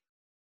Usenet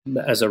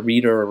as a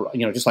reader,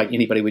 just like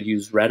anybody would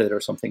use Reddit or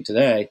something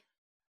today,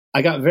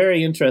 I got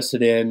very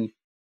interested in,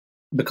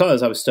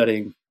 because I was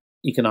studying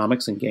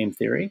economics and game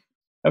theory,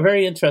 I'm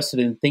very interested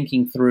in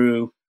thinking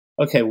through,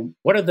 okay,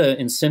 what are the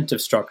incentive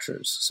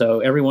structures? So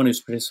everyone who's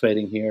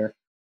participating here,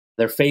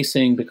 they're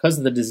facing, because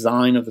of the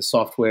design of the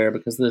software,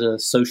 because of the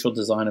social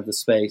design of the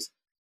space,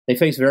 they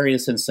face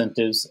various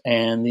incentives.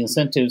 And the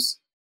incentives,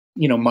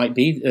 might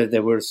be,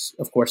 there was,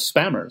 of course,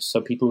 spammers. So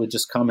people would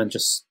just come and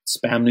just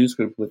spam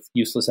newsgroup with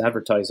useless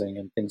advertising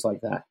and things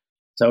like that.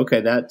 So,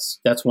 okay, that's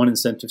one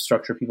incentive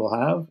structure people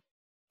have.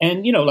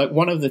 And, like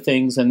one of the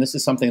things, and this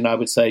is something that I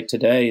would say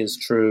today is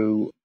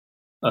true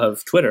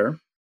of Twitter,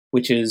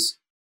 which is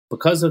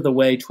because of the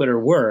way Twitter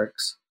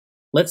works,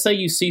 let's say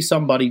you see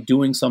somebody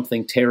doing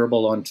something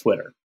terrible on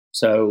Twitter.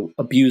 So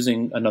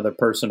abusing another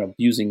person,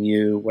 abusing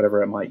you,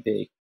 whatever it might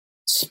be,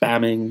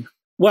 spamming.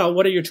 Well,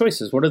 what are your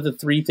choices? What are the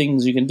three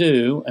things you can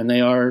do? And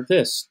they are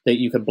this, that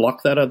you could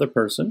block that other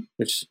person,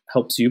 which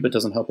helps you but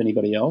doesn't help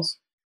anybody else.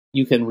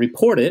 You can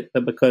report it,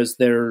 but because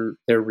their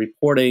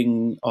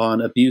reporting on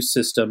abuse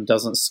system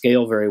doesn't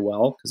scale very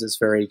well because it's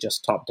very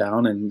just top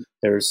down, and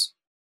there's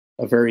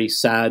a very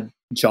sad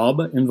job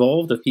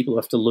involved of people who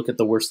have to look at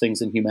the worst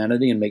things in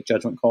humanity and make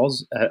judgment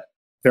calls at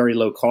very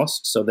low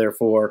cost. So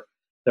therefore,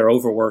 they're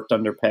overworked,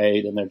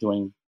 underpaid, and they're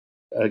doing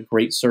a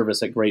great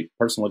service at great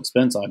personal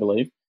expense, I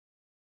believe.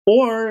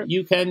 Or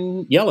you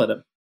can yell at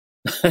them.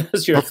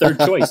 That's your third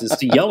choice, is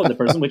to yell at the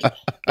person, which,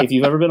 if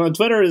you've ever been on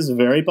Twitter, is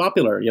very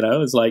popular.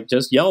 It's like,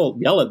 just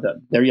yell at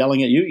them. They're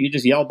yelling at you. You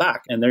just yell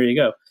back, and there you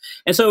go.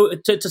 And so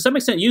to some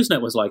extent,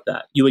 Usenet was like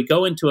that. You would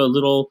go into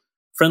a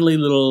friendly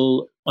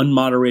little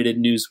unmoderated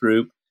news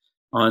group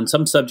on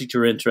some subject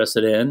you're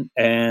interested in,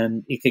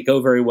 and it could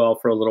go very well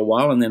for a little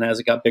while. And then as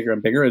it got bigger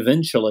and bigger,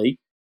 eventually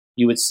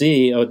you would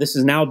see, oh, this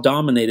is now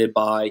dominated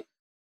by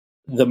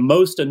the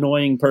most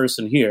annoying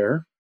person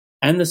here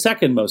and the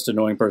second most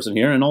annoying person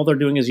here, and all they're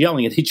doing is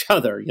yelling at each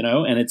other,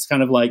 and it's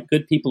kind of like,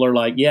 good people are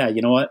like, yeah,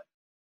 you know what?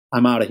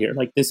 I'm out of here.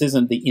 Like, this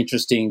isn't the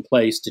interesting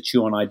place to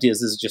chew on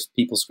ideas. This is just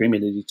people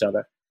screaming at each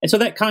other. And so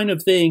that kind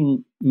of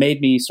thing made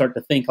me start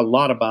to think a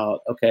lot about,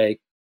 okay,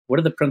 what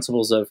are the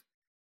principles of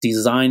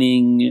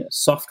designing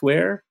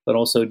software, but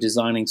also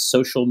designing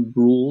social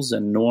rules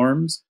and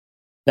norms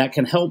that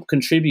can help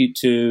contribute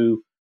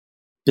to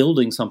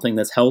building something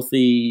that's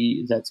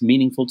healthy, that's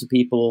meaningful to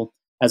people,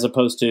 as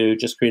opposed to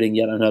just creating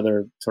yet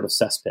another sort of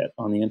cesspit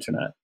on the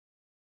internet.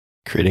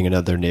 Creating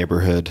another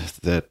neighborhood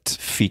that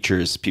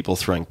features people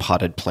throwing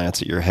potted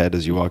plants at your head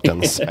as you walk down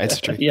the side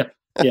street.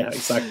 Yeah,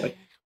 exactly.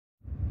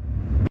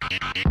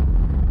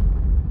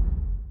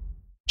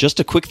 Just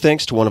a quick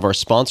thanks to one of our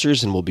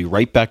sponsors, and we'll be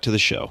right back to the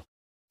show.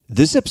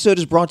 This episode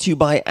is brought to you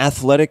by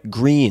Athletic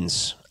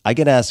Greens. I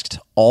get asked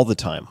all the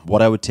time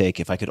what I would take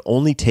if I could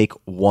only take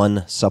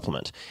one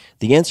supplement.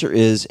 The answer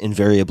is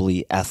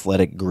invariably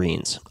Athletic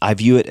Greens. I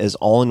view it as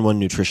all-in-one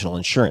nutritional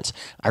insurance.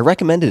 I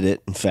recommended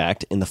it, in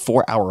fact, in the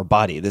 4-Hour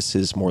Body. This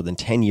is more than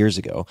 10 years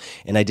ago,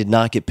 and I did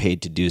not get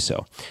paid to do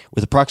so.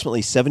 With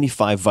approximately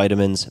 75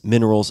 vitamins,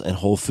 minerals, and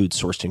whole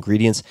food-sourced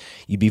ingredients,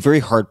 you'd be very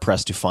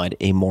hard-pressed to find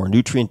a more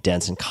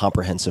nutrient-dense and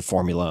comprehensive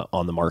formula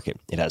on the market.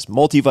 It has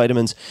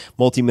multivitamins,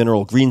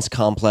 multi-mineral greens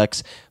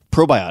complex,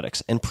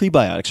 probiotics and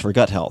prebiotics for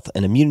gut health,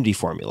 an immunity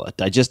formula,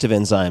 digestive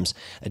enzymes,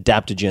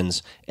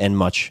 adaptogens, and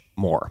much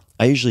more.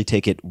 I usually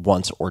take it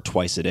once or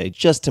twice a day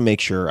just to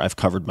make sure I've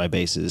covered my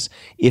bases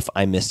if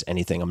I missed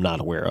anything I'm not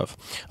aware of.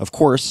 Of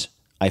course,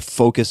 I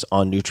focus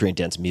on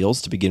nutrient-dense meals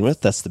to begin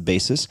with. That's the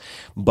basis.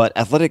 But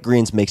Athletic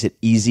Greens makes it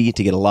easy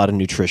to get a lot of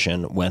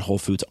nutrition when whole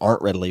foods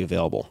aren't readily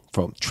available.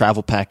 From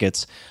travel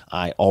packets,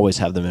 I always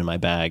have them in my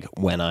bag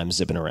when I'm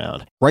zipping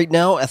around. Right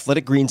now,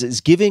 Athletic Greens is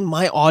giving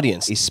my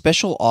audience a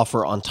special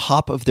offer on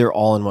top of their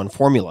all-in-one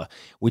formula,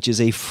 which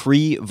is a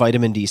free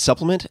vitamin D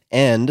supplement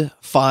and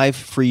 5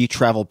 free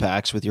travel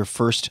packs with your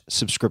first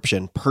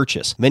subscription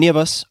purchase. Many of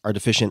us are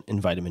deficient in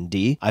vitamin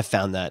D. I've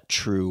found that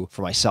true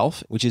for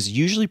myself, which is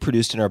usually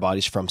produced in our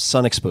bodies from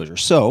sun exposure.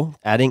 So,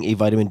 adding a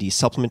vitamin D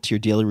supplement to your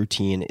daily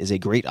routine is a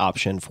great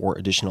option for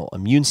additional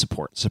immune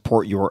support.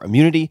 Support your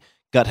immunity,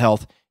 gut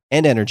health,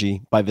 and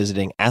energy by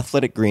visiting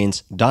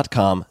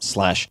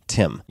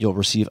athleticgreens.com/Tim. You'll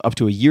receive up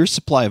to a year's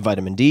supply of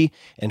vitamin D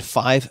and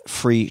 5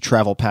 free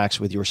travel packs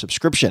with your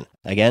subscription.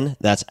 Again,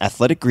 that's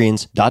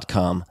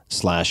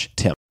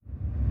athleticgreens.com/Tim.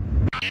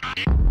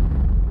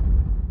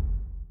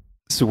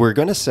 So we're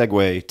going to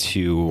segue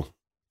to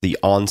the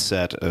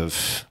onset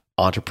of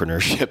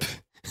entrepreneurship,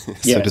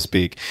 so to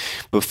speak.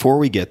 Before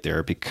we get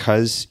there,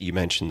 because you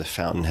mentioned the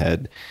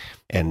Fountainhead,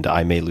 and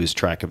I may lose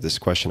track of this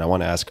question, I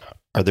want to ask,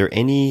 are there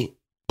any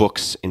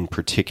books in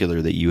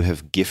particular that you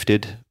have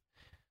gifted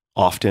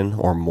often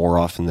or more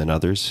often than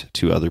others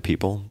to other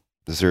people?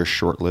 Is there a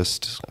short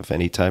list of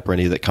any type or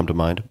any that come to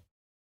mind?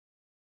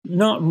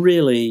 Not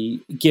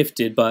really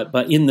gifted, but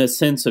in the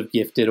sense of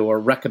gifted or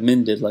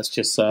recommended, let's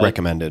just say.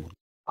 Recommended.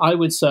 I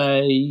would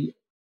say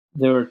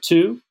there are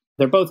 2.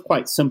 They're both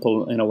quite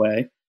simple in a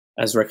way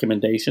as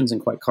recommendations and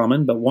quite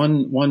common, but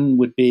one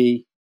would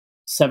be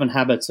 7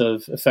 Habits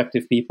of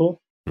Effective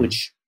People,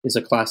 which is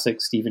a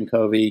classic Stephen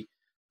Covey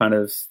kind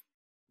of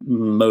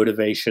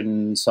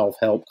motivation,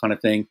 self-help kind of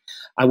thing.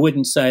 I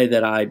wouldn't say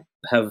that I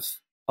have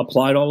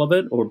applied all of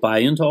it or buy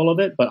into all of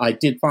it, but I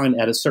did find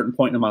at a certain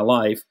point in my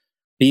life,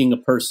 being a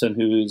person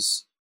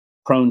who's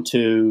prone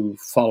to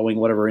following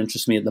whatever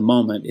interests me at the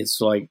moment, it's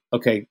like,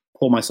 okay,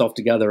 pull myself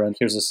together and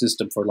here's a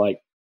system for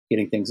like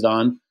getting things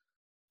done.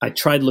 I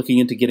tried looking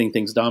into Getting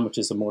Things Done, which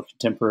is a more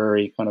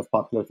contemporary kind of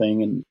popular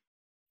thing, and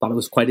thought it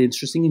was quite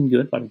interesting and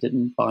good, but I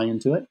didn't buy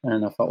into it.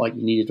 And I felt like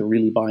you needed to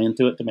really buy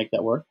into it to make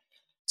that work.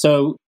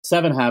 So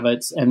 7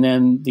 Habits. And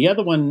then the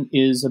other one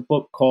is a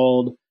book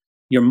called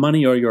Your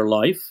Money or Your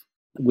Life,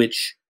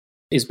 which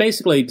is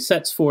basically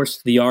sets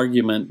forth the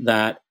argument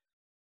that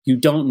you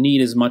don't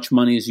need as much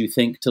money as you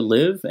think to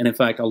live. And in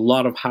fact, a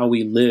lot of how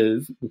we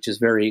live, which is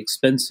very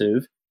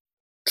expensive,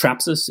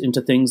 traps us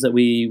into things that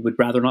we would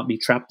rather not be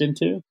trapped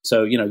into.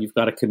 So, you've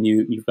got to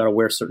commute, you've got to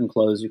wear certain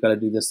clothes, you've got to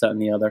do this, that,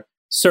 and the other.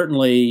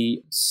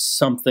 Certainly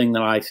something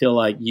that I feel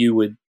like you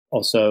would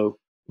also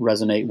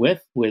resonate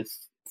with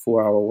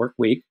 4-Hour Work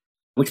Week,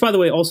 which, by the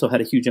way, also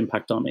had a huge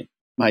impact on me.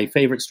 My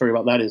favorite story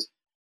about that is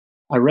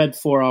I read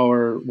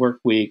 4-Hour Work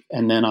Week,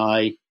 and then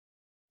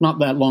not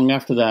that long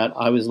after that,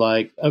 I was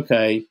like,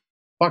 okay,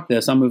 fuck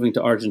this, I'm moving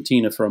to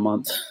Argentina for a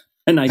month.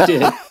 And I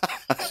did.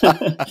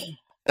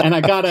 And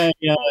I got a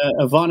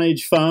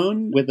Vonage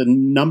phone with a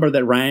number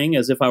that rang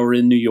as if I were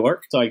in New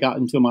York. So I got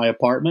into my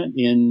apartment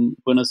in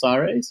Buenos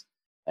Aires.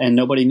 and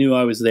nobody knew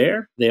I was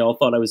there. They all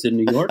thought I was in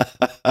New York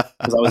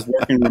because I was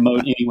working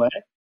remote anyway.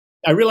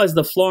 I realized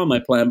the flaw in my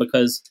plan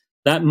because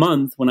that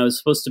month when I was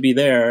supposed to be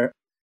there,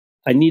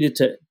 I needed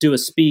to do a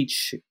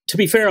speech. To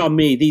be fair on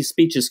me, these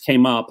speeches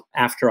came up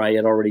after I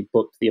had already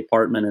booked the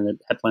apartment and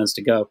had plans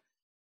to go.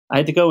 I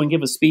had to go and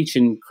give a speech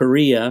in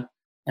Korea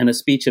and a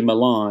speech in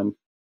Milan.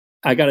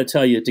 I got to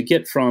tell you, to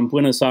get from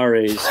Buenos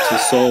Aires to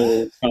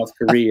Seoul, South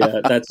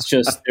Korea, that's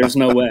just, there's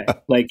no way.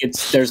 Like,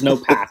 there's no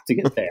path to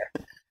get there.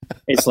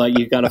 It's like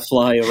you've got to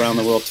fly around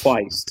the world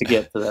twice to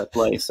get to that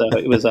place. So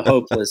it was a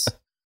hopeless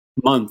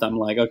month. I'm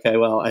like, okay,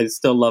 well, I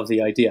still love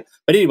the idea.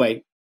 But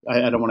anyway,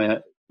 I don't want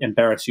to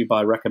embarrass you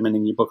by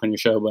recommending your book on your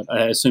show, but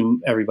I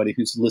assume everybody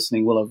who's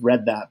listening will have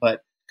read that.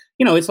 But,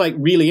 it's like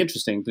really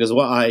interesting because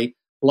what I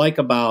like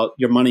about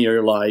Your Money or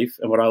Your Life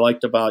and what I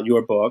liked about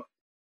your book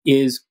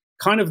is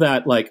kind of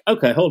that, like,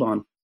 okay, hold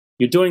on.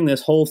 You're doing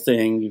this whole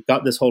thing. You've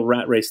got this whole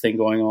rat race thing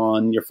going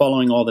on. You're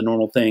following all the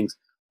normal things.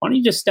 Why don't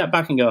you just step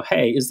back and go,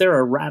 hey, is there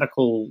a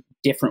radical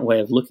different way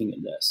of looking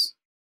at this?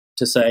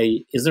 To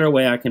say, is there a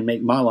way I can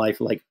make my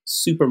life like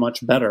super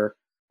much better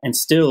and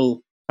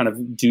still kind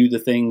of do the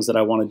things that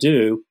I want to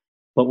do,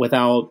 but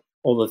without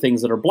all the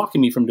things that are blocking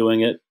me from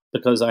doing it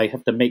because I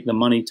have to make the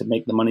money to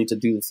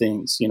do the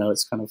things.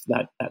 It's kind of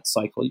that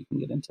cycle you can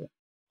get into.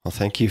 Well,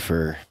 thank you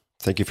for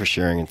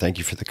sharing, and thank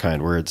you for the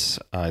kind words.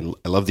 I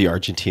love the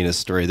Argentina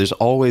story. There's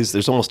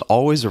almost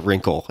always a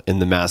wrinkle in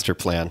the master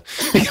plan.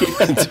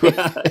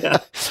 Yeah.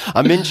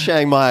 I'm in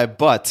Chiang Mai,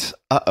 but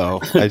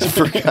I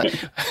forgot.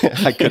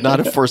 I could not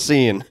have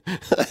foreseen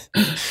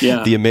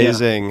the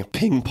amazing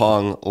ping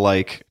pong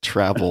like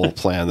travel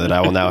plan that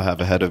I will now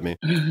have ahead of me.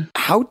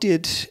 How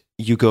did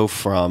you go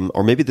from,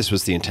 or maybe this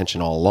was the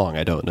intention all along,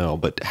 I don't know,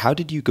 but how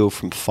did you go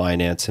from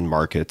finance and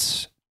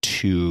markets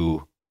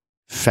to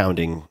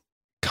founding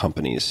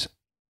companies?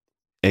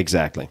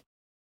 Exactly.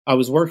 I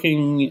was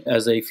working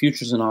as a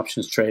futures and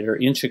options trader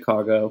in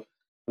Chicago.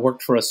 I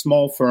worked for a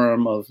small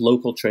firm of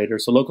local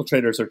traders. So local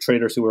traders are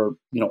traders who are,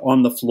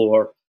 on the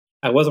floor.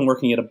 I wasn't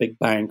working at a big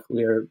bank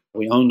where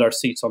we owned our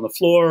seats on the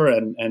floor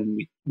and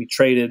we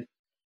traded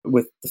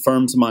with the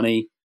firm's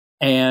money.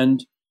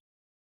 And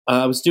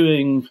I was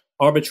doing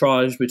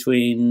arbitrage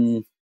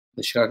between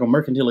the Chicago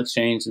Mercantile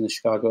Exchange and the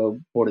Chicago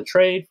Board of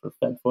Trade for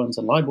Fed funds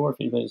and LIBOR, if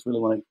anybody's really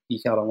want to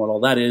geek out on what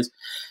all that is.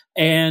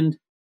 And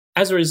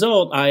as a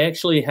result, I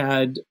actually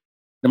had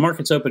the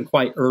markets open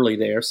quite early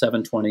there,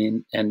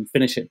 7:20, and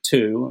finish at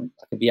 2.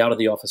 I could be out of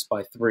the office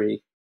by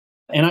 3.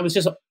 And I was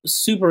just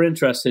super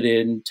interested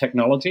in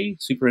technology,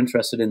 super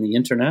interested in the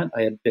internet.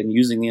 I had been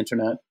using the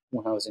internet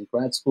when I was in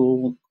grad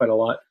school quite a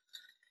lot.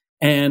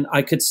 And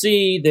I could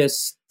see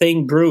this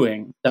thing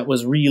brewing that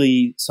was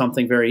really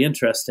something very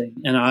interesting.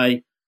 And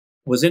I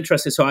was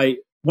interested. So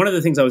one of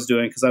the things I was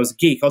doing, because I was a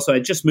geek, also I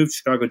had just moved to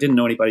Chicago, didn't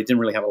know anybody, didn't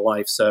really have a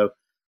life. So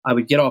I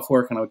would get off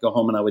work and I would go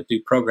home and I would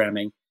do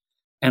programming.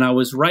 And I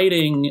was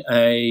writing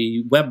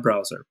a web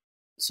browser.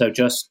 So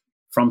just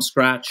from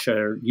scratch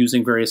or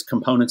using various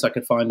components I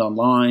could find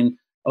online,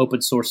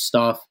 open source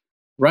stuff,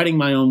 writing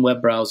my own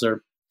web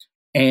browser.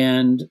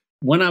 And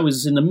when I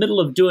was in the middle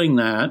of doing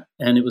that,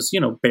 and it was,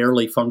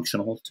 barely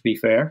functional, to be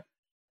fair,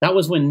 that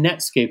was when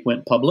Netscape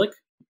went public.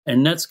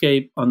 And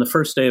Netscape on the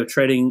first day of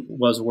trading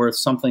was worth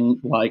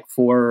something like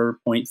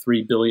 $4.3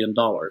 billion.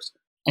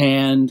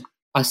 And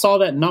I saw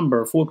that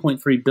number,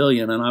 4.3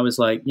 billion, and I was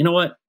like, you know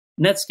what?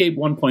 Netscape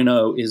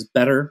 1.0 is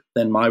better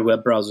than my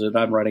web browser that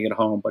I'm writing at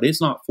home, but it's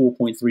not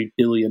 $4.3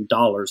 billion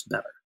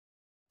better.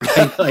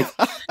 Right? Like,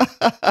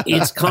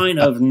 it's kind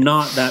of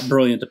not that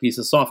brilliant a piece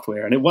of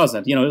software. And it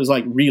wasn't, it was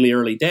like really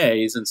early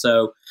days. And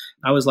so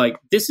I was like,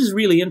 this is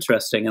really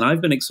interesting. And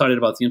I've been excited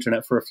about the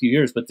internet for a few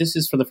years, but this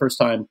is for the first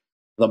time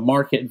the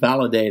market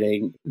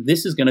validating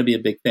this is going to be a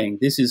big thing.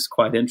 This is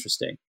quite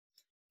interesting.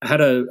 I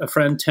had a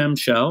friend, Tim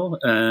Shell,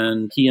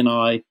 and he and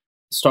I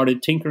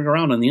started tinkering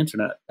around on the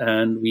internet.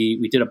 And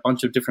we did a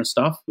bunch of different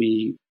stuff.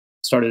 We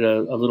started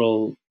a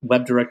little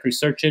web directory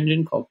search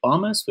engine called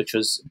Bombus, which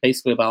was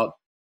basically about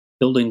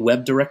building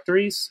web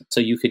directories. So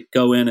you could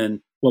go in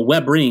and,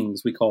 web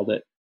rings, we called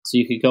it. So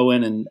you could go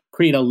in and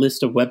create a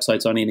list of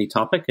websites on any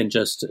topic and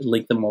just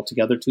link them all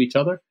together to each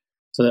other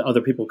so that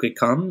other people could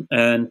come.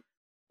 And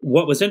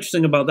what was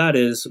interesting about that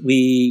is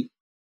the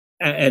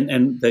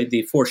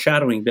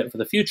foreshadowing bit for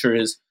the future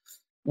is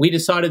we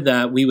decided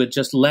that we would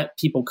just let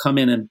people come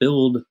in and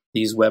build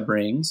these web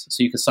rings.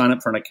 So you could sign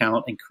up for an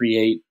account and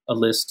create a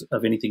list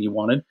of anything you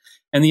wanted.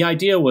 And the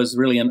idea was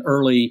really an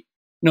early,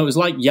 it was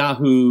like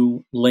Yahoo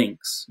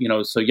links,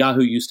 so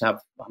Yahoo used to have,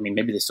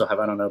 maybe they still have,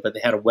 I don't know, but they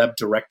had a web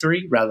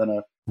directory rather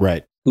than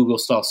a Google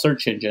style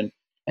search engine.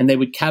 And they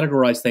would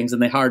categorize things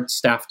and they hired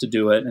staff to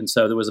do it. And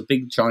so there was a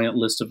big giant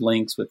list of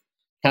links with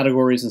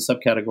categories and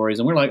subcategories.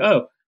 And we're like,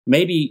 oh,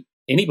 maybe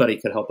anybody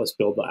could help us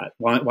build that.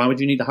 Why would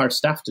you need to hire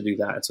staff to do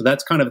that? And so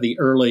that's kind of the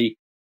early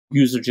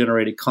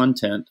user-generated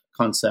content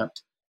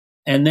concept.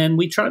 And then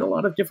we tried a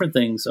lot of different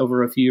things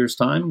over a few years'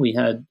 time. We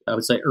had, I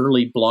would say,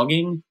 early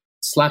blogging.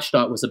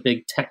 Slashdot was a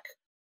big tech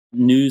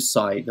news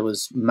site that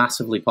was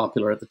massively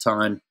popular at the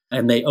time.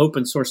 And they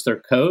open sourced their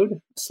code,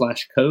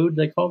 /code,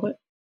 they called it.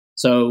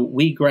 So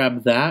we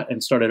grabbed that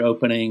and started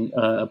opening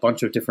a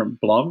bunch of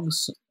different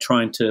blogs,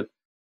 trying to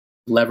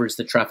leverage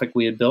the traffic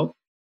we had built.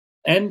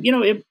 And,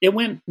 it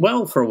went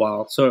well for a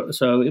while. So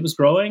it was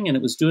growing and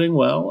it was doing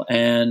well.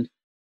 And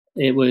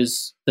it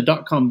was the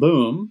dot-com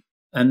boom.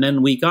 And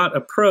then we got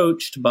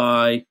approached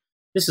by,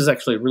 this is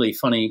actually a really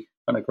funny,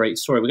 kind of great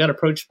story. We got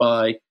approached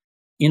by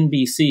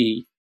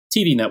NBC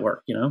TV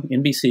network,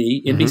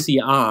 NBC,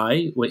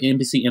 NBCI,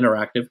 NBC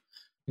Interactive.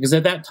 Because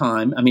at that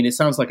time, I mean, it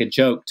sounds like a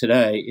joke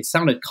today. It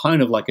sounded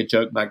kind of like a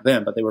joke back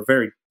then, but they were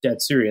very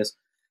dead serious.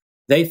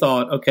 They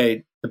thought,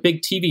 okay, the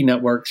big TV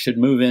networks should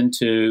move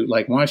into,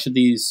 why should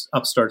these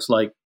upstarts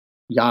like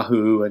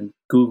Yahoo and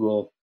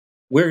Google,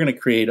 we're going to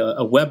create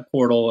a web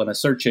portal and a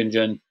search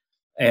engine,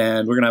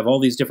 and we're going to have all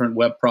these different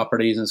web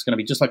properties, and it's going to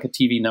be just like a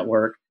TV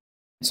network.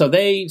 So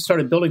they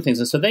started building things.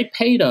 And so they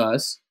paid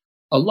us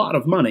a lot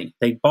of money.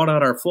 They bought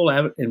out our full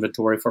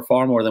inventory for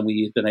far more than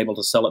we had been able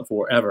to sell it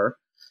for ever.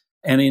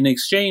 And in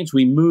exchange,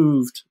 we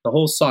moved the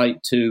whole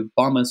site to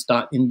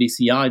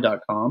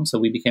bombas.nbci.com. So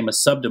we became a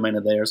subdomain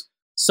of theirs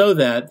so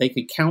that they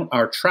could count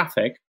our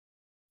traffic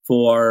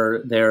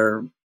for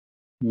their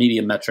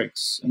media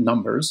metrics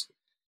numbers.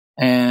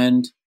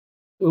 And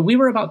we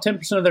were about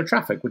 10% of their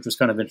traffic, which was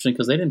kind of interesting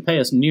because they didn't pay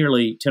us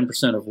nearly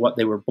 10% of what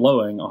they were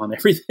blowing on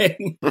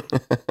everything.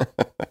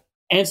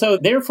 And so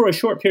there for a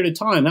short period of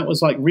time, that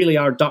was really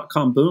our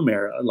dot-com boom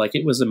era.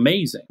 It was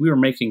amazing. We were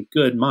making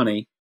good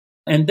money.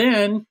 And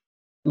then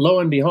lo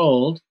and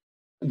behold,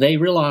 they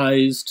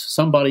realized,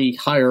 somebody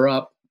higher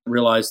up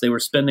realized they were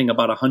spending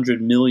about $100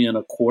 million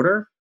a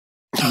quarter,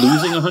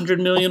 losing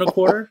 $100 million a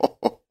quarter.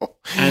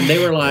 And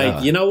they were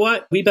like, You know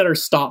what? We better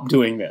stop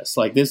doing this.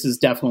 This is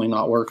definitely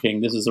not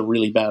working. This is a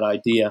really bad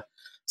idea.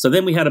 So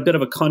then we had a bit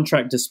of a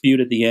contract dispute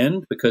at the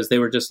end because they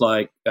were just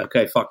like,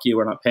 okay, fuck you.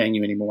 We're not paying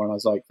you anymore. And I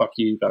was like, fuck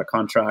you. You've got a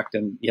contract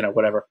and,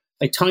 whatever.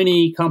 A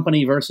tiny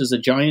company versus a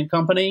giant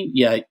company.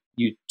 Yeah,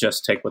 you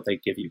just take what they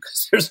give you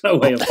because there's no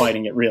way of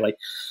fighting it, really.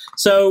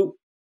 So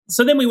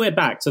then we went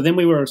back. So then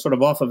we were sort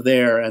of off of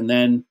there. And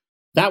then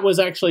that was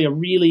actually a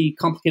really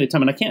complicated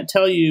time. And I can't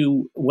tell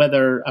you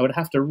whether I would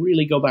have to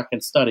really go back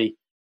and study.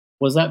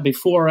 Was that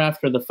before or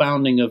after the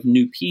founding of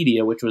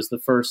Newpedia, which was the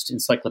first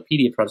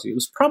encyclopedia project? It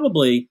was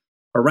probably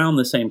around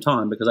the same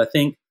time because I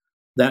think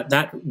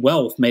that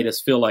wealth made us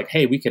feel like,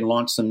 hey, we can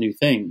launch some new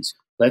things.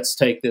 Let's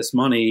take this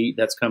money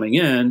that's coming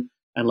in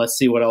and let's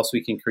see what else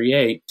we can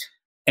create.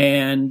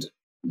 And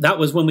that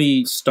was when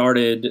we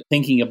started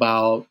thinking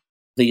about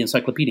the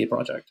encyclopedia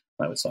project,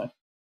 I would say. A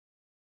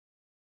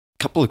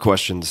couple of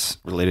questions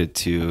related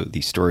to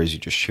the stories you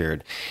just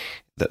shared.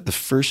 The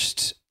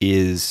first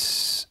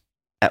is,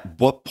 at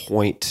what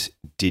point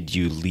did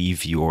you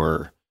leave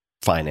your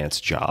finance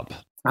job?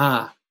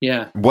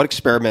 Yeah. What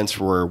experiments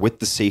were with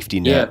the safety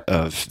net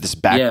of this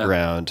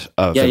background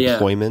of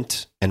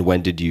employment, and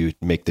when did you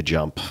make the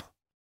jump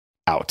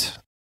out?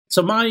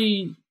 So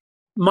my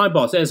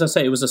boss, as I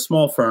say, it was a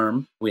small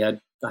firm. We had,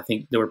 I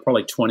think there were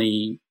probably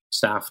 20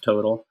 staff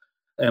total.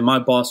 And my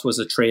boss was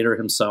a trader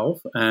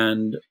himself.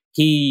 And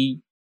he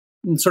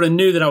sort of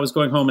knew that I was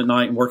going home at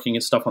night and working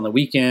at stuff on the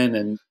weekend,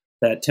 and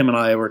that Tim and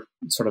I were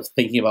sort of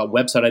thinking about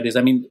website ideas.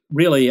 I mean,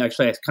 really,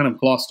 actually, I kind of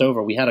glossed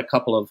over. We had a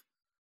couple of,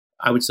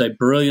 I would say,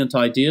 brilliant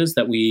ideas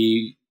that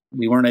we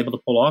weren't able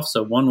to pull off.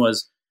 So one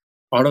was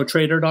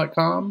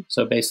autotrader.com.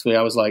 So basically,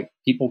 I was like,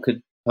 people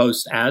could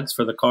post ads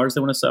for the cars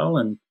they want to sell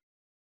and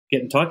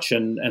get in touch.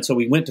 And so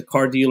we went to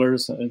car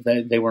dealers.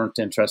 They weren't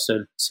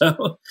interested.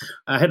 So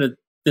I had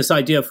this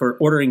idea for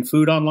ordering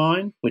food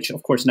online, which,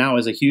 of course, now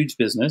is a huge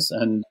business.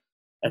 And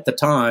at the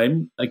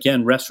time,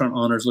 again, restaurant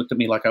owners looked at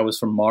me like I was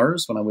from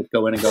Mars when I would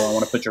go in and go, I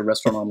want to put your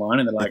restaurant online.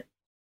 And they're like,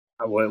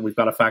 we've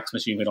got a fax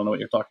machine. We don't know what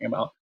you're talking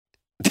about.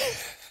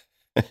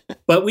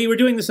 But we were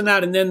doing this and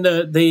that. And then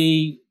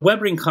the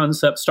WebRing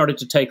concept started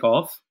to take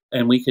off.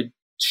 And we could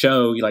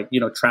show,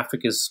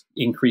 traffic is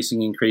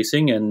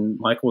increasing. And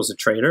Michael was a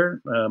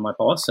trader, my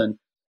boss, and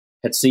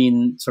had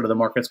seen sort of the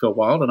markets go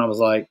wild. And I was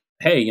like,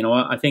 hey, you know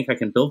what? I think I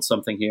can build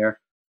something here.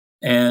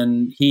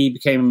 And he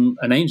became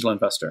an angel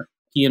investor.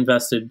 He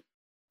invested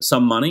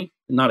some money,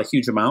 not a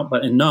huge amount,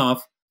 but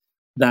enough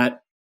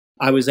that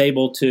I was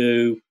able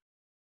to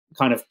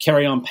kind of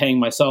carry on paying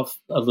myself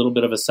a little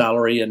bit of a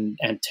salary and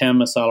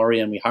Tim a salary.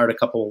 And we hired a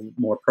couple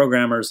more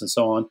programmers and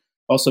so on.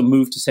 Also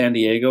moved to San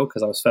Diego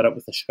because I was fed up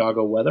with the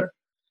Chicago weather.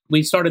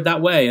 We started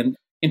that way. And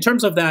in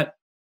terms of that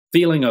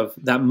feeling of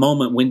that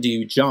moment, when do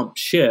you jump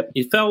ship?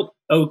 It felt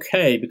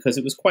okay because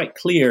it was quite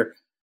clear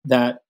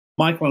that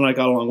Michael and I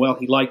got along well.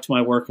 He liked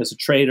my work as a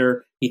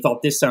trader. He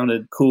thought this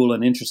sounded cool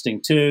and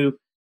interesting too.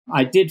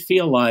 I did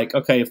feel like,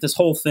 okay, if this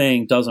whole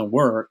thing doesn't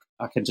work,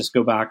 I can just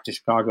go back to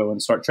Chicago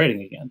and start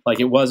trading again.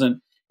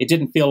 It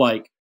didn't feel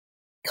like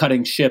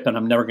cutting ship and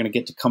I'm never going to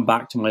get to come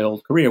back to my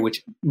old career,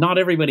 which not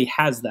everybody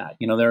has that.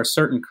 There are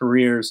certain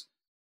careers,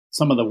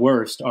 some of the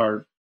worst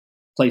are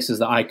places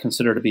that I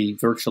consider to be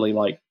virtually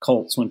like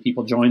cults when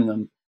people join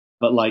them.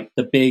 But like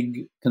the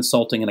big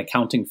consulting and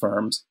accounting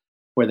firms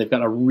where they've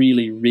got a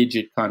really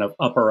rigid kind of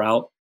up or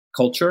out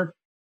culture,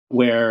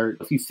 where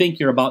if you think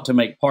you're about to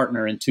make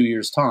partner in 2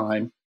 years'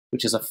 time,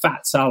 which is a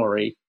fat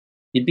salary,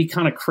 it'd be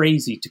kind of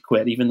crazy to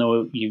quit, even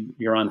though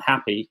you're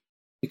unhappy,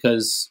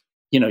 because,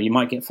 you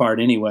might get fired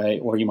anyway,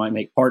 or you might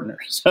make partner.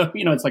 So,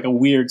 it's like a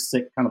weird,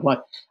 sick kind of life.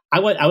 I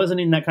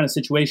wasn't in that kind of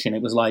situation.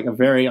 It was like a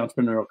very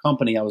entrepreneurial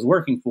company I was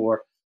working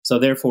for. So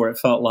therefore it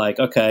felt like,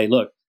 okay,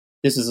 look,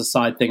 this is a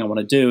side thing I want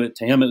to do.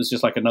 To him, it was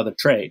just like another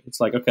trade. It's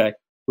like, okay,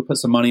 we'll put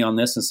some money on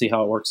this and see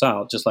how it works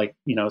out. Just like,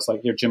 it's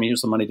like, here, Jimmy,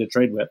 here's some money to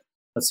trade with.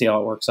 Let's see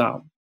how it works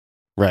out.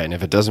 Right. And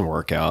if it doesn't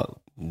work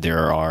out,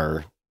 there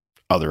are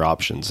other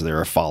options. There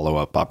are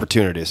follow-up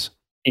opportunities.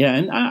 Yeah.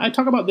 And I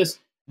talk about this.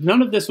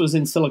 None of this was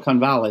in Silicon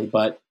Valley,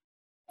 but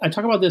I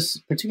talk about this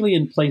particularly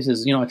in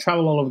places, I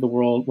travel all over the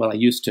world. Well, I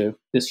used to.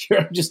 This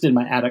year, I'm just in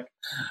my attic.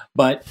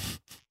 But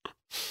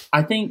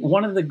I think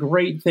one of the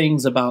great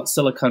things about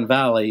Silicon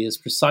Valley is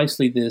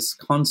precisely this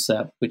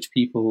concept, which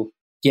people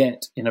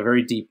get in a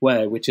very deep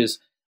way, which is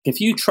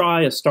if you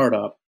try a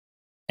startup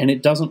and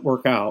it doesn't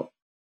work out,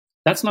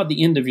 that's not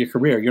the end of your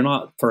career. You're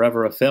not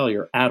forever a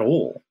failure at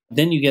all.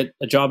 Then you get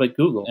a job at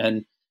Google.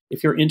 And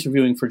if you're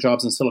interviewing for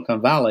jobs in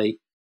Silicon Valley,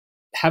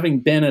 having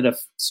been at a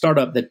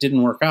startup that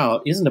didn't work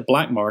out isn't a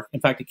black mark. In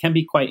fact, it can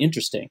be quite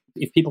interesting.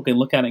 If people can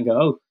look at it and go,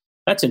 oh,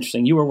 that's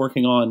interesting. You were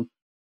working on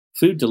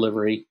food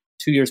delivery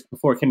 2 years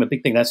before it became a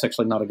big thing. That's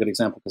actually not a good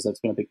example because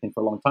that's been a big thing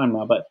for a long time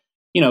now. But,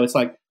 it's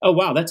like, oh,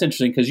 wow, that's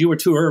interesting because you were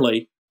too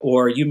early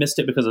or you missed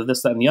it because of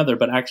this, that, and the other.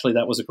 But actually,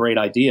 that was a great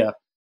idea.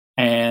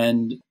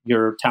 And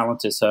your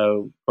talent is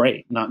so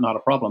great, not a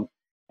problem.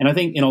 And I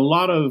think in a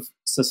lot of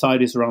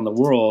societies around the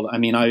world,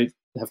 I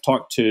have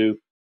talked to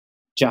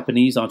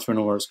Japanese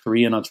entrepreneurs,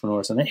 Korean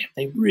entrepreneurs, and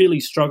they really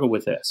struggle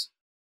with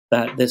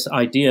this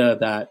idea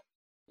that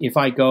if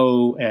I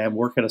go and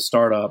work at a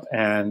startup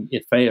and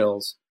it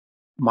fails,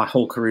 my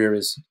whole career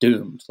is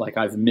doomed. Like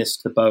I've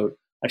missed the boat.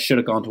 I should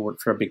have gone to work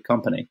for a big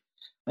company.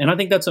 And I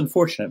think that's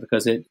unfortunate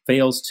because it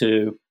fails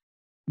to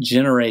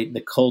generate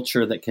the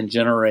culture that can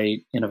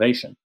generate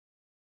innovation.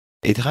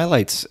 It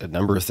highlights a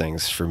number of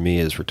things for me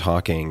as we're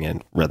talking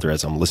and rather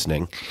as I'm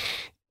listening.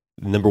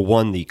 Number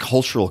one, the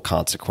cultural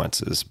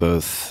consequences,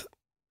 both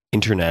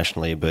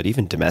internationally, but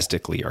even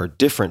domestically, are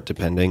different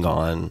depending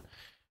on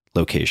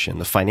location.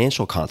 The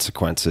financial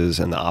consequences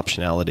and the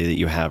optionality that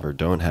you have or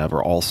don't have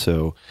are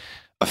also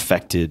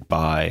affected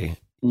by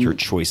your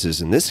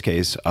choices in this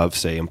case of,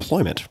 say,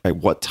 employment. Right?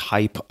 What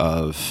type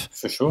of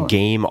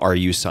game are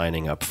you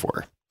signing up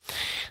for?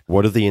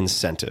 What are the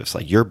incentives?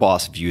 Like your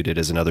boss viewed it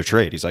as another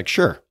trade. He's like,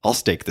 sure, I'll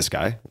stake this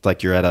guy. It's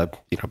like you're at a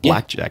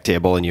blackjack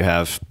table and you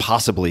have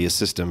possibly a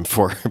system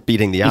for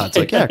beating the odds.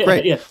 Like, yeah,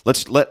 great.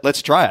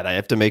 Let's try it. I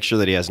have to make sure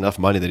that he has enough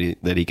money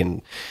that he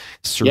can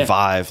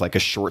survive like a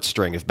short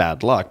string of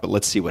bad luck. But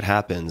let's see what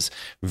happens.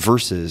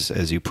 Versus,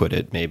 as you put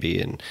it,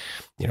 maybe in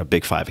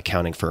Big Five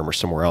accounting firm or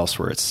somewhere else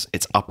where it's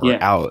up or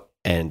out,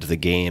 and the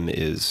game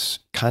is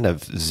kind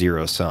of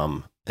zero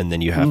sum, and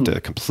then you have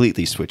to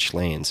completely switch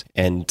lanes.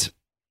 And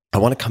I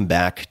want to come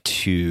back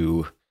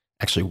to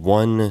actually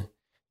one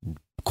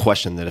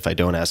question that if I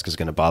don't ask is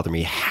going to bother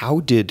me. How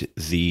did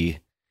the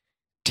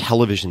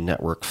television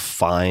network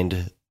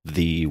find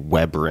the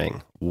web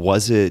ring?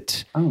 Was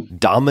it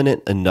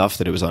dominant enough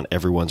that it was on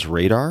everyone's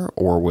radar,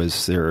 or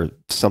was there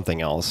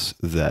something else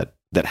that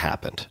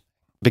happened?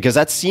 Because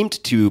that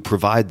seemed to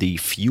provide the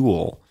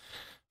fuel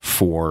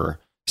for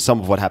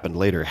some of what happened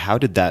later. How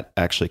did that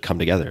actually come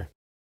together?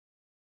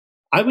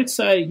 I would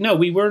say no.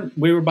 We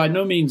were by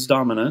no means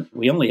dominant.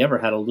 We only ever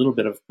had a little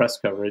bit of press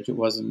coverage. It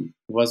wasn't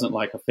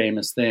like a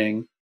famous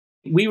thing.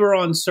 We were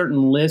on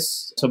certain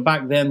lists. So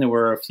back then there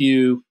were a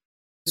few.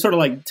 Sort of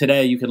like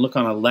today, you can look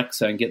on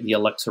Alexa and get the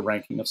Alexa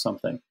ranking of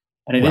something,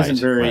 and it isn't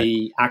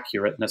very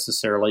accurate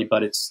necessarily,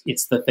 but it's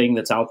the thing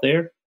that's out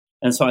there.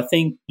 And so I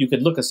think you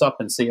could look us up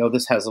and see, oh,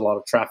 this has a lot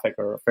of traffic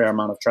or a fair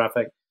amount of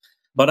traffic.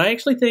 But I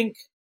actually think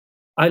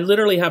I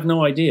literally have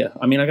no idea.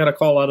 I got a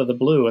call out of the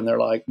blue and they're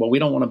like, well, we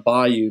don't want to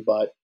buy you,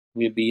 but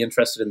we'd be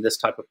interested in this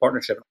type of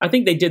partnership. I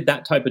think they did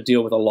that type of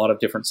deal with a lot of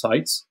different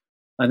sites.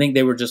 I think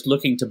they were just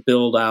looking to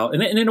build out.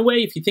 And in a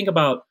way, if you think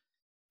about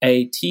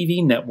a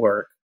TV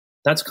network,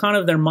 that's kind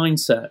of their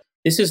mindset.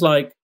 This is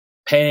like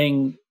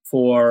paying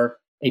for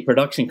a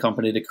production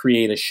company to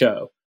create a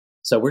show.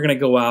 So we're going to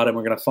go out and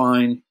we're going to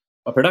find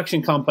a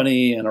production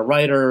company and a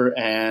writer,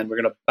 and we're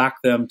going to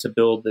back them to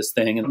build this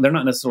thing. And they're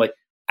not necessarily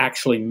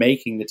actually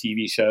making the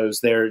TV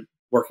shows. They're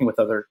working with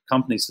other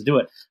companies to do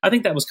it. I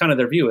think that was kind of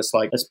their view. It's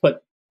like, let's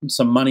put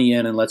some money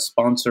in and let's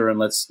sponsor and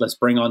let's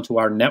bring onto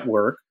our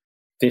network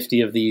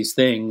 50 of these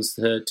things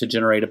to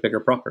generate a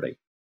bigger property.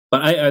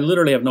 But I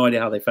literally have no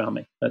idea how they found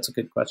me. That's a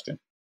good question.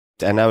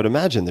 And I would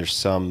imagine there's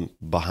some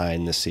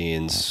behind the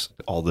scenes,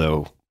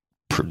 although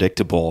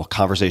predictable,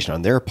 conversation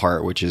on their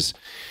part, which is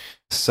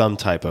some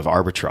type of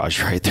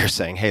arbitrage, right? They're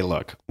saying, hey,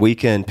 look, we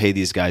can pay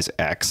these guys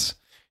X,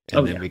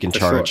 and then we can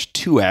charge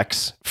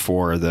 2X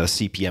for the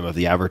CPM of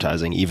the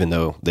advertising, even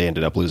though they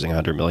ended up losing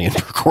 $100 million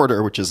per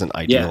quarter, which isn't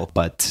ideal. Yeah.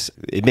 But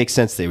it makes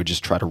sense they would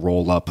just try to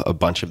roll up a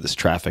bunch of this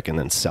traffic and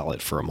then sell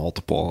it for a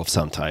multiple of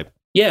some type.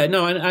 Yeah,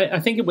 no, and I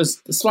think it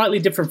was slightly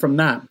different from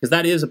that, because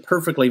that is a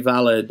perfectly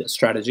valid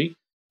strategy.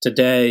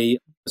 Today,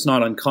 it's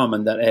not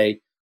uncommon that a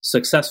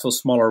successful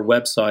smaller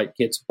website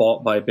gets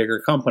bought by a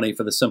bigger company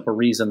for the simple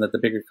reason that the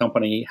bigger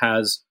company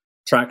has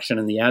traction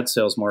in the ad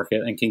sales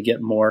market and can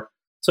get more.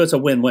 So it's a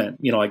win-win.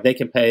 Like they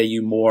can pay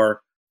you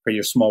more for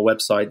your small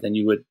website than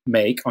you would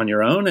make on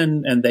your own,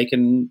 and they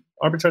can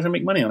arbitrage and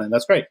make money on it.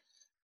 That's great.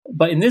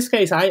 But in this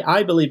case,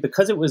 I believe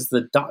because it was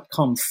the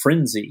dot-com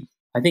frenzy,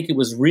 I think it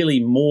was really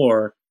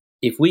more,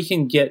 if we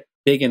can get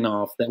big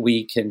enough that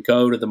we can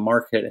go to the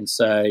market and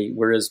say,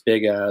 we're as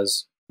big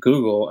as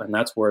Google, and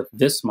that's worth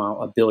this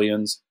amount of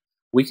billions,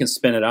 we can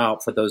spin it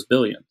out for those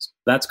billions.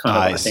 That's kind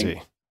of, I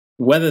think,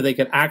 whether they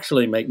could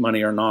actually make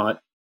money or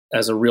not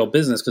as a real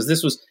business, because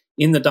this was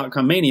in the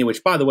dot-com mania,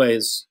 which, by the way,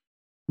 is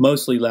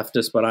mostly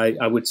leftist, but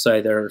I would say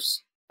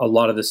there's a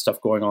lot of this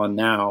stuff going on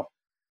now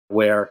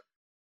where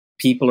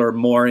people are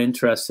more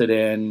interested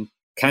in,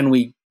 can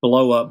we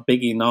blow up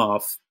big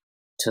enough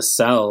to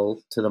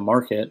sell to the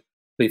market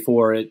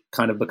before it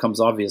kind of becomes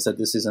obvious that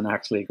this isn't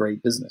actually a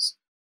great business.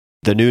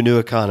 The new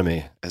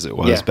economy, as it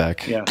was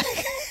back in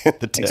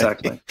the day.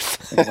 Exactly.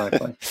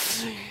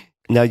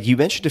 Now, you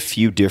mentioned a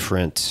few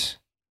different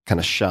kind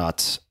of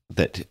shots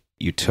that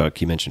you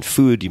took. You mentioned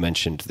food. You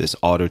mentioned this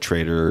auto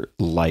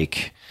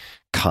trader-like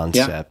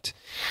concept.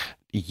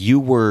 Yeah. You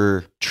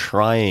were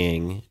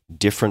trying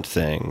different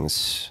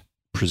things,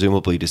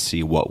 presumably to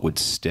see what would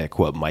stick,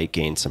 what might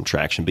gain some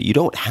traction, but you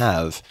don't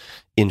have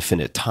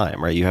infinite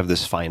time, right? You have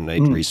this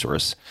finite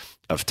resource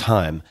of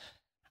time,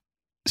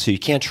 so you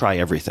can't try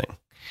everything.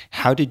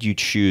 How did you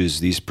choose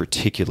these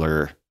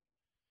particular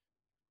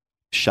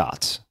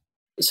shots?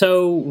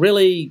 So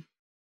really,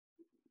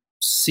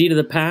 seat of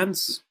the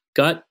pants,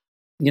 gut,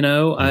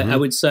 I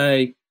would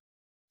say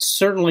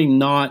certainly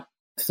not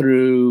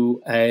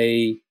through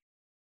a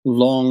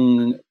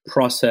long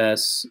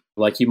process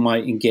like you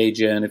might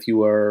engage in if you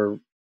were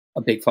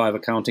a big five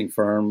accounting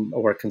firm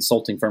or a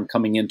consulting firm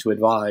coming in to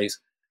advise,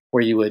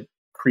 where you would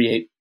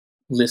create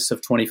lists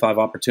of 25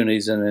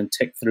 opportunities and then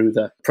tick through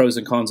the pros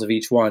and cons of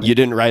each one. You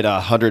didn't write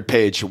a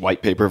 100-page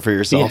white paper for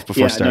yourself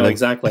before starting? No,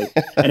 exactly.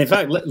 And in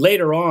fact,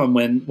 later on,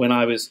 when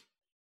I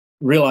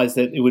realized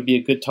that it would be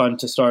a good time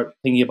to start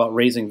thinking about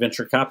raising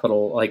venture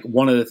capital, like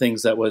one of the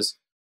things that was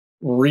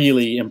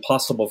really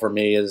impossible for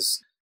me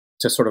is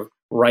to sort of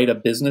write a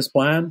business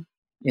plan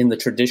in the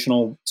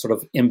traditional sort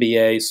of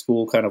MBA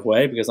school kind of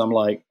way, because I'm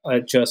like,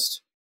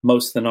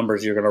 most of the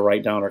numbers you're going to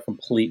write down are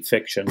complete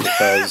fiction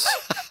because,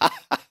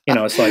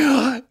 it's like,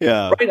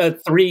 write a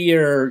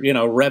 3-year,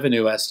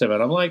 revenue estimate.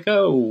 I'm like,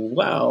 oh,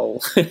 well,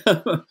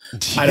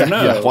 I don't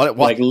know. Yeah.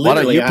 Why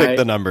don't you pick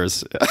the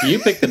numbers? You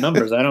pick the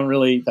numbers.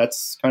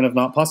 That's kind of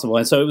not possible.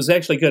 And so it was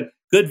actually good.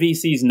 Good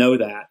VCs know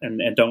that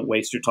and don't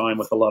waste your time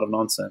with a lot of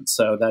nonsense.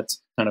 So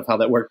that's kind of how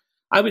that worked.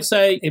 I would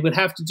say it would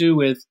have to do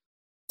with,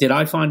 did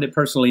I find it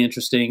personally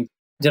interesting?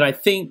 Did I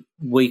think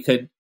we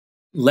could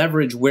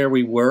leverage where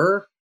we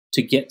were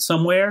to get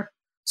somewhere?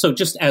 So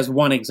just as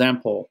one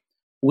example,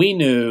 we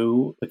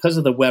knew because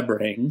of the web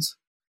rings,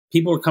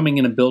 people were coming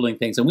in and building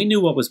things. And we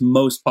knew what was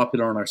most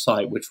popular on our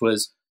site, which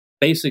was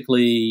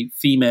basically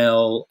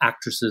female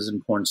actresses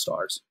and porn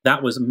stars.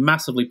 That was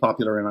massively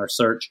popular in our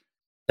search.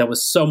 That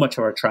was so much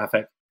of our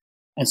traffic.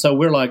 And so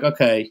we're like,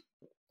 okay,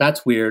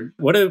 that's weird.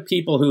 What do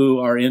people who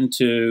are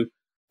into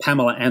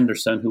Pamela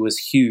Anderson, who was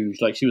huge,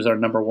 like she was our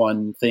number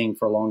one thing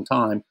for a long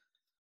time,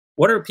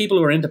 what are people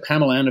who are into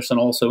Pamela Anderson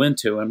also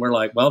into? And we're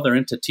like, well, they're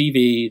into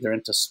TV, they're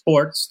into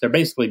sports, they're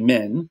basically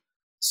men.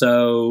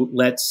 So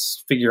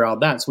let's figure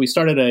out that. So we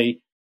started a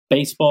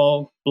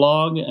baseball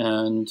blog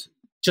and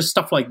just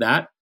stuff like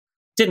that.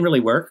 Didn't really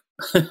work.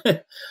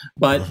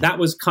 But that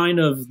was kind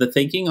of the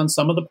thinking on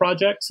some of the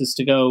projects, is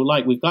to go,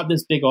 like, we've got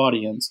this big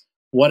audience.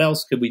 What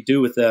else could we do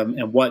with them,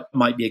 and what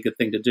might be a good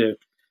thing to do?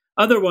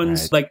 Other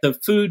ones, like the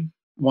food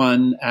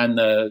one and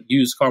the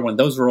used car one,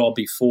 those were all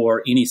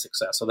before any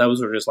success. So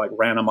those were just like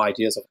random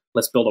ideas of,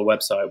 let's build a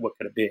website. What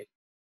could it be?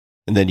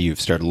 And then you've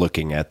started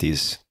looking at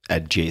these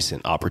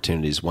adjacent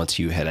opportunities once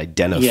you had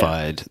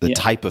identified the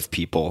type of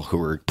people who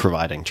were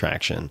providing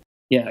traction.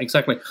 Yeah,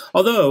 exactly.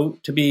 Although,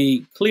 to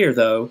be clear,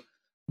 though,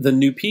 the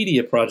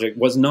Nupedia project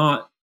was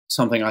not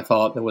something I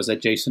thought there was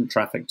adjacent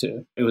traffic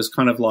to. It was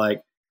kind of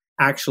like,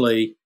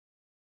 actually,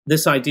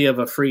 this idea of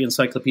a free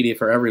encyclopedia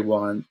for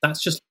everyone,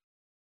 that's just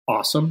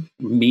awesome,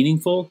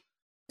 meaningful.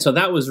 So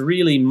that was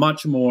really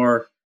much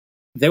more,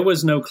 there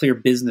was no clear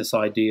business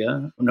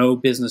idea, no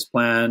business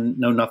plan,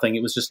 no nothing.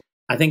 It was just,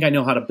 I think I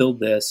know how to build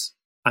this.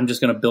 I'm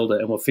just going to build it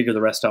and we'll figure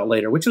the rest out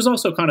later, which was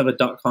also kind of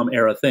a .com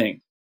era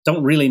thing.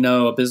 Don't really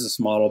know a business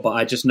model, but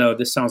I just know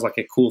this sounds like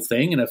a cool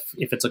thing. And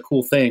if it's a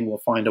cool thing, we'll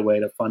find a way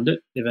to fund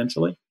it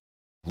eventually.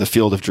 The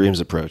field of dreams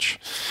approach.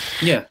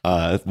 Yeah.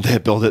 They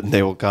build it and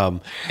they will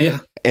come. Yeah.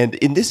 And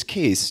in this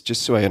case,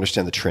 just so I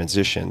understand the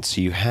transition,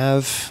 so you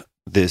have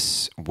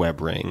this web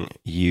ring,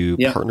 you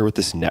partner with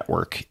this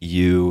network,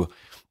 you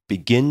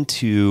begin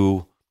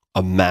to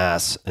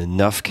amass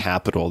enough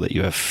capital that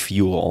you have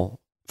fuel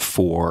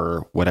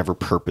for whatever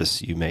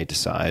purpose you may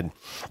decide.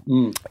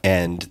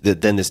 And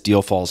then this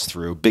deal falls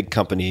through. Big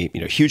company,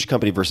 huge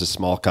company versus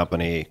small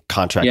company,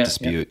 contract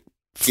dispute.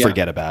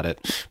 forget about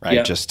it, right?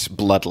 Yeah. Just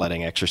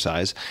bloodletting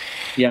exercise.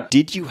 Yeah.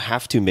 Did you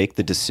have to make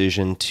the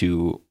decision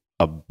to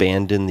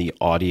abandon the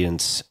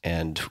audience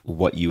and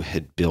what you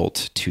had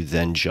built to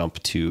then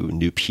jump to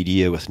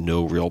Newpedia with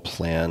no real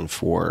plan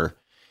for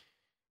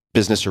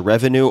business or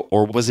revenue,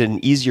 or was it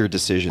an easier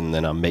decision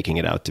than I'm making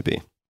it out to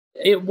be?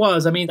 It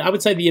was. I mean, I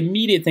would say the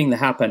immediate thing that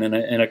happened,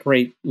 and a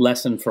great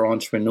lesson for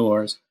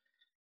entrepreneurs,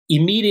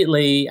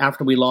 immediately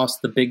after we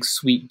lost the big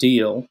sweet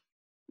deal,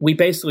 we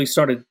basically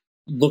started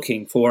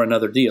looking for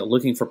another deal,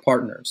 looking for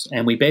partners,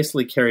 and we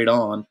basically carried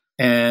on.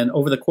 And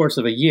over the course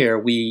of a year,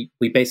 we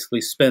basically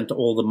spent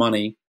all the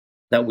money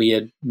that we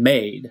had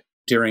made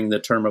during the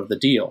term of the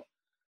deal.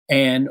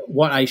 And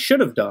what I should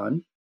have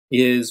done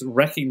is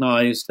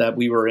recognize that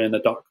we were in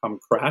a dot-com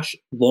crash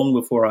long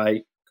before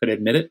I could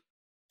admit it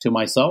to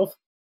myself,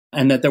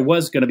 and that there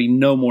was going to be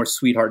no more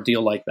sweetheart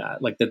deal like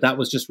that. Like that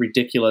was just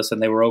ridiculous,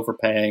 and they were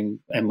overpaying,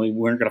 and we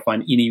weren't going to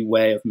find any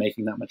way of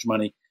making that much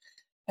money.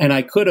 And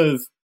I could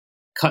have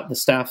cut the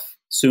staff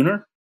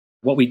sooner.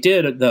 What we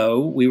did,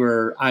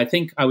 though, I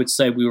think I would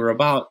say we were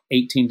about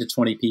 18 to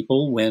 20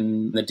 people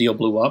when the deal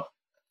blew up.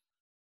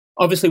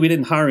 Obviously, we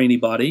didn't hire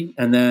anybody,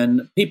 and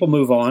then people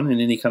move on in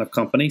any kind of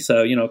company.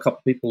 So, a couple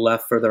of people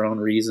left for their own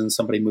reasons.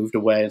 Somebody moved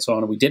away and so on,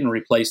 and we didn't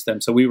replace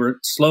them. So we were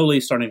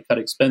slowly starting to cut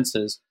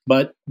expenses.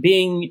 But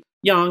being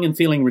young and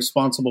feeling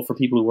responsible for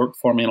people who worked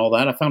for me and all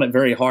that, I found it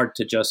very hard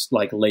to just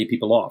lay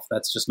people off.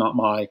 That's just not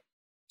my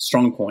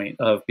strong point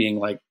of being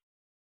kind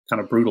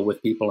of brutal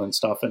with people and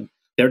stuff. And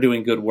they're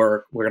doing good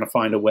work. We're going to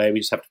find a way. We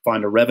just have to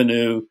find a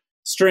revenue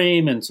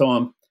stream and so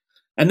on.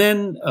 And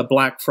then a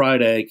Black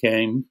Friday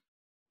came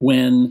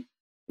when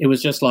it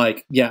was just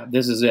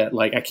this is it.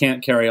 I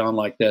can't carry on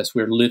like this.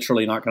 We're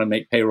literally not going to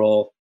make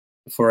payroll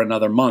for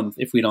another month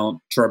if we don't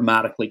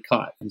dramatically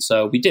cut. And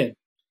so we did.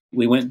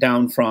 We went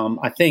down from,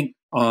 I think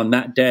on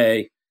that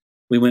day,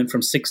 we went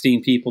from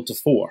 16 people to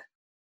 4.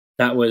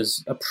 That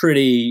was a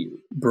pretty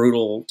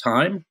brutal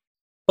time.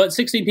 But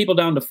 16 people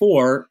down to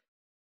 4,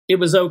 it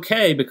was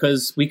okay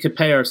because we could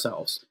pay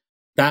ourselves.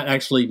 That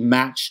actually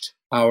matched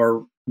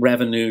our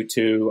revenue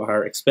to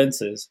our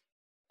expenses.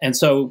 And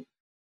so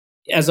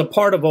as a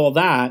part of all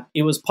that,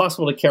 it was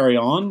possible to carry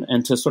on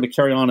and to sort of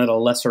carry on at a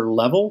lesser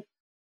level.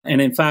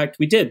 And in fact,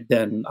 we did.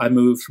 Then I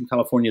moved from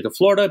California to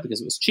Florida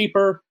because it was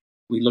cheaper.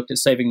 We looked at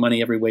saving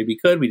money every way we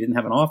could. We didn't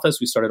have an office.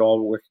 We started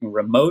all working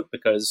remote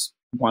because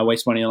why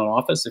waste money on an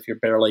office if you're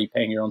barely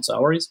paying your own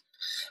salaries?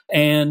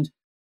 And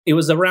it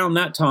was around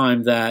that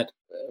time that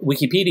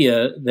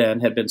Wikipedia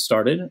then had been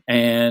started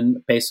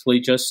and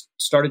basically just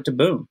started to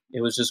boom.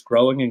 It was just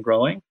growing and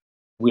growing.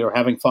 We were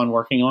having fun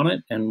working on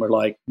it. And we're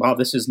like, wow,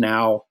 this is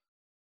now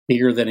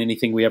bigger than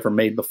anything we ever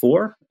made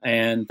before.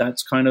 And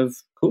that's kind of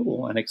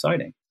cool and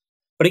exciting.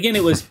 But again,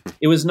 it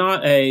was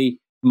not a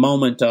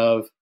moment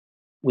of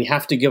we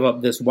have to give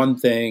up this one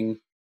thing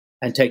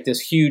and take this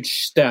huge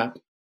step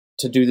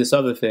to do this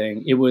other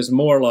thing. It was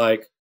more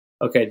like,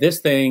 okay, this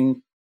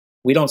thing,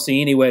 we don't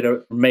see any way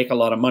to make a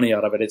lot of money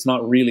out of it. It's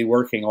not really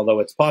working, although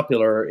it's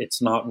popular.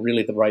 It's not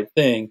really the right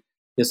thing.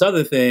 This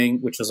other thing,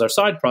 which was our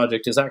side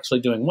project, is actually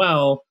doing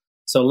well.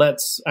 So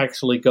let's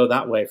actually go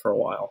that way for a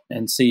while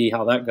and see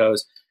how that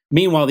goes.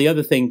 Meanwhile, the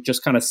other thing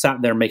just kind of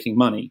sat there making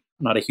money.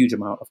 Not a huge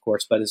amount, of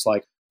course, but it's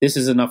like, this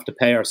is enough to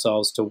pay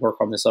ourselves to work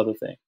on this other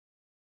thing.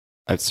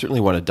 I certainly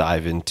want to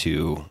dive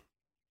into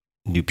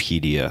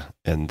Newpedia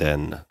and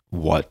then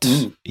what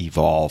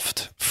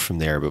evolved from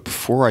there. But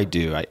before I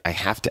do, I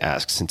have to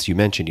ask, since you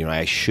mentioned,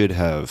 I should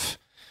have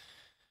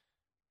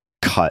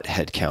cut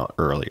headcount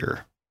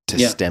earlier to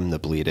stem the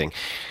bleeding.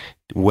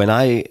 When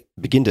I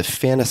begin to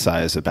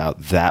fantasize about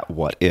that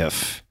what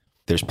if,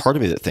 there's part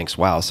of me that thinks,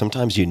 wow,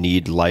 sometimes you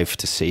need life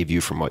to save you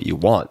from what you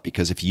want.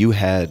 Because if you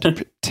had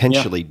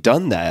potentially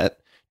done that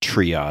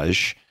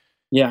triage,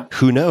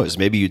 who knows?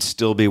 Maybe you'd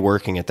still be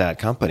working at that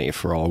company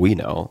for all we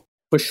know.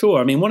 For sure.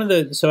 I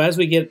mean, so as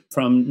we get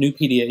from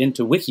Newpedia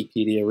into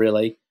Wikipedia,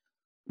 really,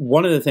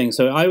 one of the things,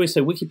 so I always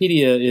say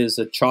Wikipedia is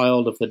a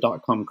child of the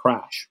dot-com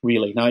crash,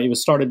 really. Now, it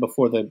was started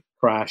before the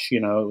crash,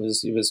 it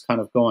was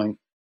kind of going.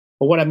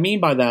 But what I mean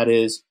by that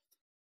is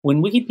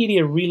when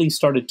Wikipedia really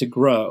started to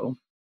grow,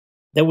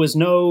 there was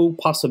no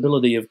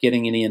possibility of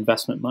getting any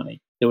investment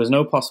money. There was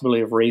no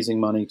possibility of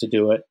raising money to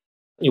do it.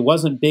 It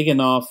wasn't big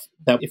enough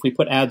that if we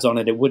put ads on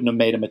it, it wouldn't have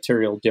made a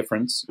material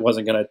difference. It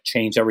wasn't going to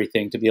change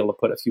everything to be able to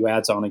put a few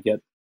ads on and get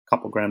a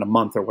couple grand a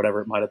month or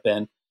whatever it might have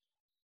been.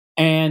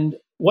 And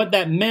what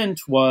that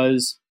meant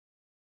was,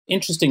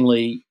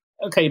 interestingly,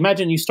 okay,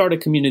 imagine you start a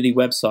community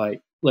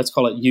website, let's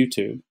call it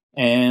YouTube,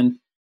 and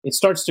it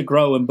starts to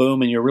grow and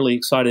boom, and you're really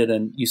excited,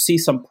 and you see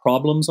some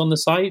problems on the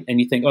site,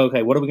 and you think,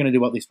 okay, what are we going to do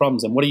about these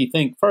problems? And what do you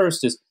think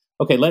first is,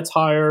 okay, let's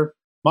hire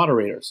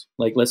moderators.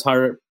 Let's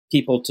hire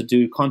people to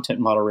do content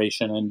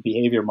moderation and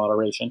behavior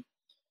moderation.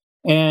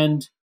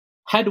 And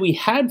had we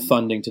had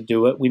funding to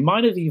do it, we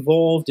might have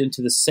evolved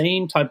into the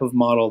same type of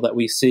model that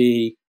we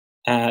see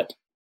at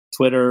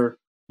Twitter,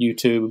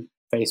 YouTube,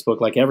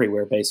 Facebook,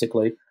 everywhere,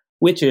 basically,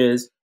 which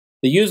is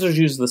the users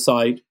use the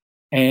site,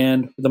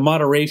 and the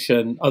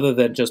moderation, other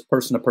than just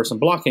person-to-person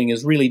blocking,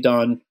 is really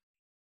done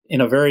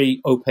in a very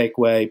opaque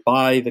way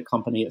by the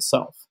company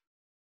itself.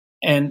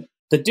 And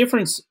the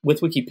difference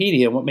with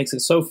Wikipedia, what makes it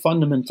so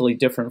fundamentally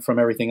different from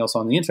everything else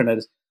on the internet,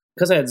 is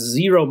because I had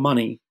zero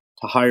money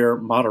to hire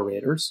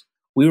moderators,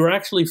 we were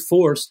actually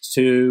forced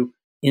to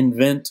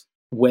invent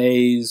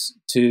ways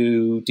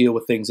to deal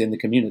with things in the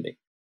community.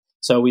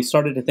 So we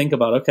started to think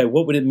about, okay,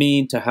 what would it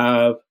mean to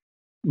have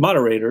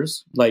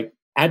moderators, like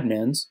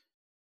admins,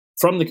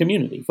 from the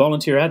community,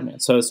 volunteer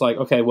admins? So it's like,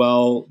 okay,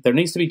 well, there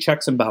needs to be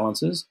checks and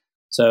balances.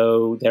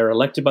 So they're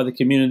elected by the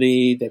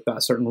community. They've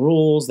got certain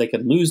rules. They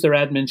can lose their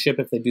adminship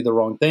if they do the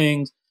wrong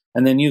things.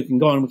 And then you can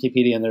go on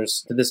Wikipedia, and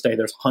to this day,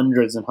 there's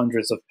hundreds and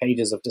hundreds of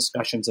pages of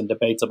discussions and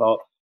debates about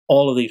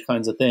all of these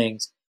kinds of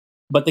things.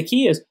 But the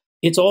key is,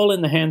 it's all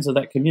in the hands of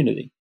that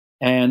community.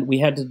 And we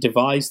had to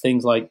devise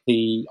things like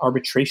the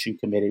arbitration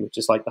committee, which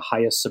is like the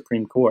highest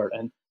Supreme Court.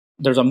 And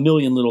there's a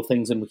million little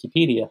things in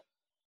Wikipedia.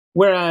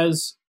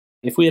 Whereas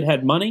if we had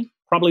had money,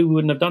 probably we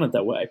wouldn't have done it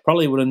that way.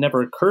 Probably would have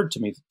never occurred to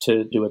me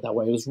to do it that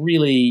way. It was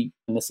really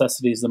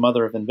necessity is the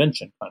mother of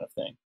invention kind of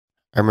thing.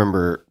 I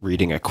remember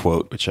reading a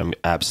quote, which I'm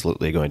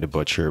absolutely going to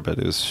butcher, but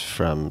it was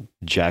from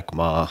Jack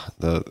Ma,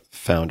 the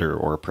founder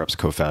or perhaps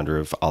co-founder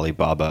of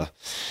Alibaba.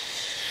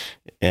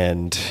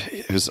 And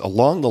it was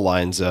along the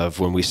lines of,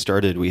 when we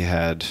started, we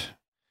had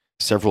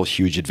several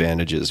huge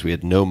advantages. We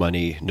had no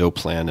money, no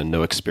plan, and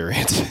no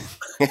experience.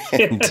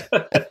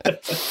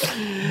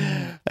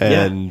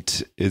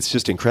 and it's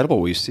just incredible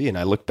what you see. And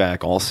I look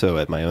back also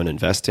at my own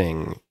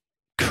investing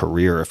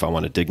career, if I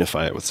want to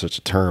dignify it with such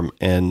a term,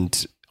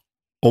 and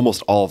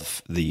almost all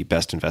of the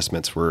best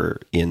investments were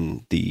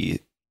in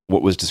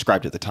what was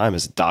described at the time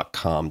as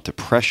dot-com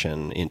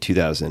depression in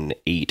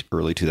 2008,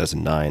 early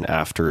 2009,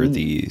 after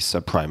the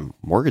subprime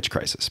mortgage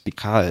crisis,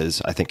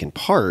 because I think in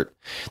part,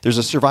 there's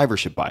a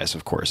survivorship bias,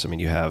 of course. I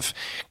mean, you have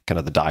kind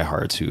of the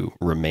diehards who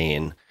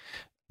remain,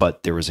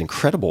 but there was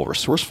incredible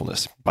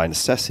resourcefulness by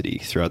necessity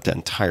throughout that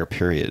entire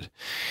period.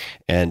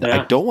 And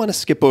I don't want to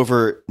skip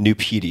over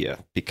Nupedia,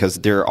 because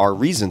there are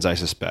reasons, I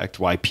suspect,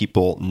 why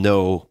people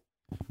know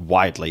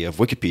widely of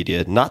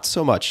Wikipedia, not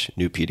so much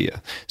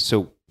Nupedia.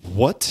 So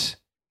what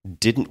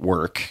didn't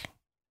work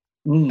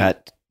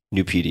at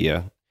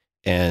Nupedia,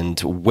 and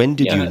when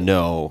did you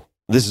know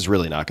this is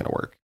really not going to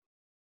work?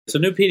 So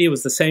Nupedia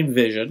was the same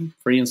vision,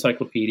 free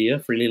encyclopedia,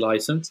 freely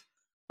licensed,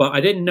 but I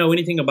didn't know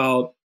anything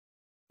about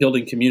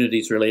building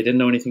communities, really. I didn't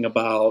know anything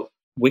about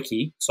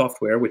wiki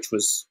software, which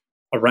was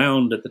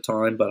around at the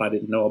time, but I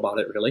didn't know about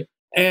it really.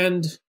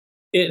 And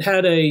it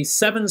had a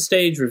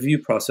 7-stage review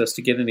process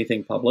to get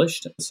anything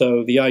published.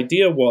 So the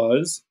idea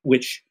was,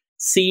 which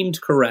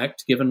seemed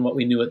correct given what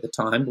we knew at the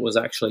time, but was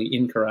actually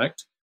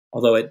incorrect,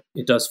 although it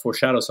does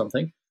foreshadow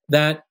something,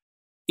 that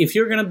if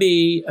you're going to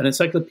be an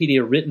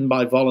encyclopedia written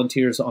by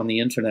volunteers on the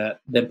internet,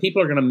 then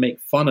people are going to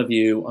make fun of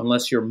you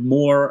unless you're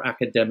more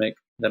academic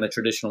than a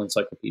traditional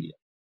encyclopedia.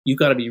 You've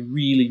got to be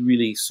really,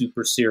 really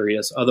super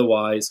serious.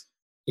 Otherwise,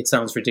 it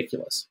sounds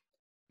ridiculous.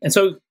 And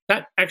so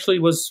that actually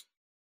was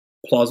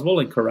plausible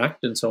and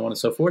correct and so on and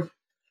so forth.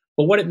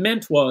 But what it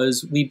meant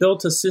was we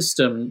built a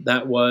system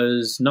that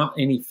was not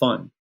any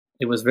fun.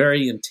 It was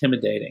very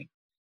intimidating.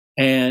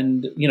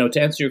 And,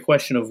 to answer your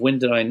question of when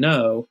did I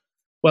know,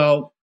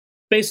 well,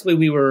 basically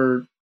we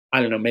were,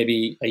 I don't know,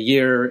 maybe a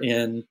year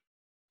in,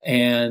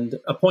 and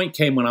a point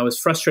came when I was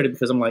frustrated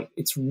because I'm like,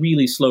 it's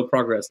really slow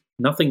progress.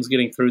 Nothing's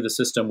getting through the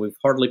system. We've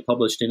hardly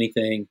published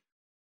anything.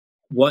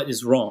 What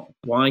is wrong?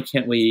 Why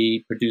can't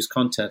we produce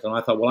content? And I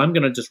thought, well, I'm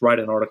going to just write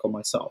an article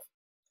myself.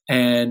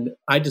 And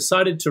I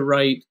decided to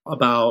write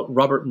about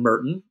Robert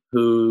Merton,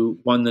 who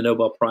won the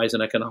Nobel Prize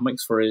in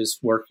economics for his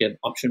work in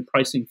option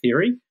pricing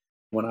theory.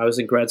 When I was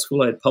in grad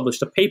school, I had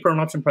published a paper on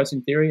option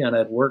pricing theory, and I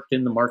had worked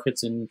in the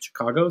markets in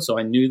Chicago, so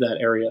I knew that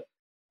area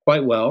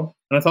quite well.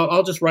 And I thought,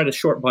 I'll just write a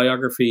short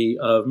biography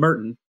of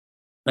Merton.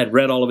 I'd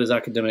read all of his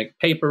academic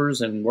papers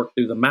and worked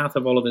through the math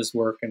of all of his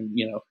work,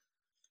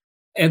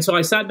 and so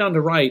I sat down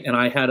to write, and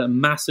I had a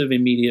massive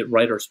immediate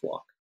writer's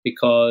block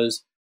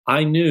because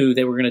I knew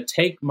they were going to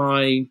take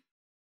my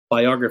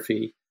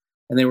biography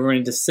and they were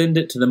going to send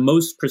it to the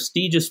most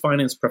prestigious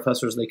finance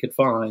professors they could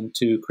find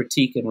to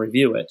critique and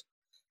review it.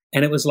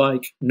 And it was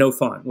like, no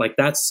fun. Like,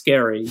 that's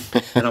scary.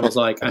 And I was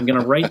like, I'm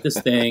going to write this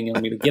thing and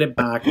I'm going to get it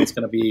back. And it's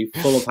going to be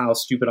full of how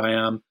stupid I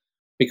am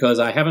because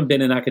I haven't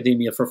been in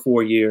academia for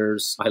 4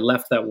 years. I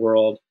left that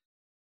world.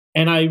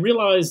 And I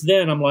realized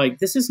then, I'm like,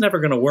 this is never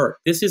going to work.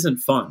 This isn't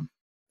fun.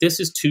 This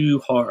is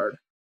too hard.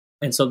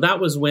 And so that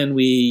was when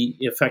we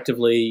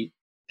effectively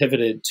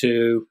pivoted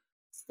to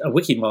a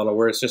wiki model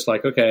where it's just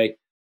like, okay,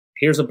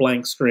 here's a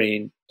blank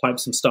screen, type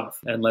some stuff,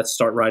 and let's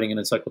start writing an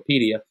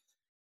encyclopedia.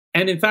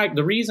 And in fact,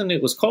 the reason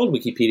it was called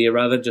Wikipedia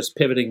rather than just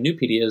pivoting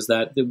Nupedia is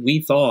that we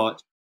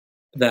thought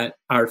that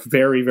our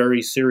very,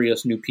 very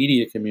serious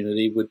Nupedia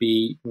community would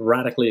be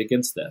radically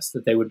against this,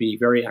 that they would be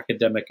very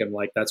academic and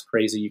like, that's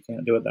crazy, you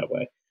can't do it that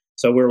way.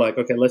 So we're like,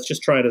 okay, let's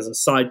just try it as a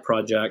side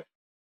project.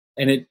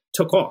 And it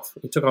took off.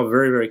 It took off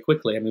very, very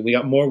quickly. I mean, we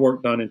got more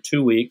work done in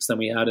 2 weeks than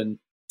we had in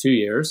 2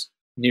 years,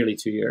 nearly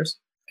 2 years.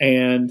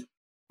 And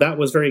that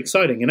was very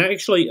exciting. And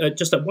actually,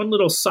 just one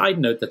little side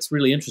note that's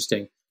really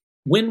interesting.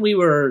 when we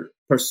were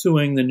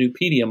pursuing the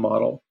Nupedia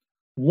model,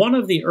 one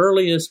of the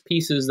earliest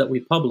pieces that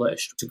we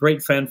published, to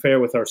great fanfare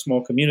with our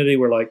small community,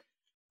 we're like,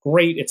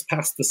 great, it's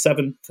past the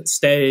 7th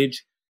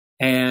stage,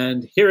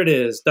 and here it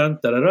is, dun,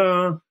 da, da,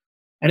 da.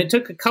 And it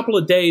took a couple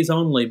of days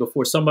only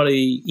before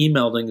somebody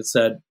emailed and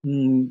said,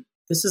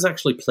 this is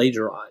actually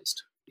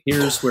plagiarized.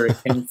 Here's where it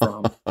came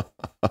from.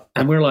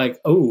 And we're like,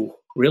 oh,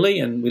 really?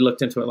 And we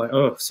looked into it like,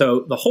 oh.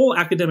 So the whole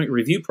academic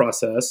review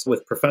process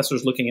with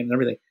professors looking at it and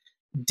everything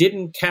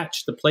didn't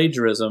catch the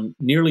plagiarism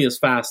nearly as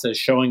fast as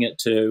showing it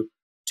to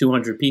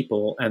 200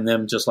 people and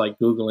them just like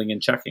Googling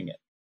and checking it.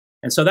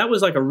 And so that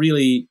was like a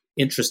really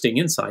interesting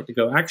insight to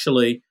go,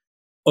 actually,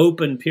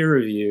 open peer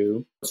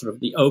review, sort of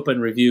the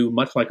open review,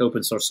 much like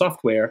open source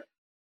software,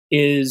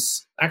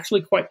 is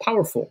actually quite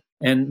powerful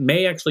and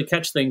may actually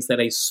catch things that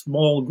a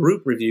small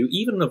group review,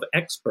 even of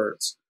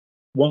experts,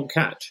 won't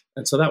catch.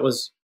 And so that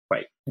was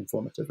quite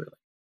informative, really.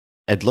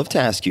 I'd love to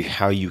ask you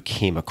how you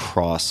came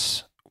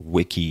across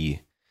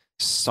Wiki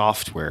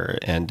software.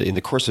 And in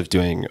the course of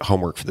doing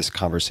homework for this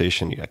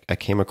conversation, I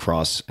came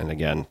across, and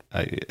again,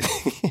 I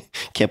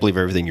can't believe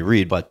everything you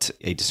read, but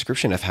a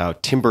description of how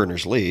Tim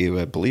Berners-Lee, who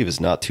I believe is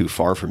not too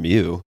far from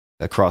you,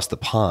 across the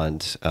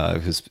pond,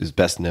 who's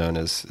best known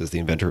as the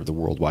inventor of the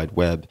World Wide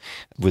Web,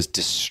 was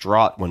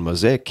distraught when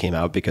Mosaic came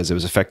out because it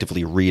was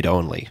effectively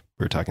read-only.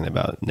 We were talking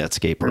about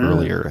Netscape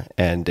earlier,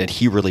 and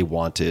he really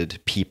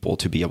wanted people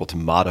to be able to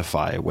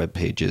modify web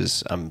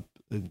pages. I'm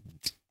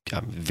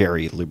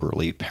very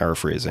liberally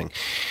paraphrasing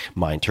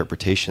my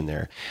interpretation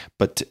there.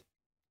 But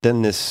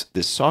then this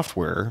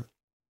software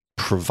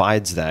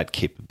provides that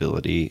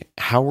capability.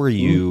 How were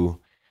you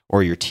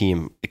or your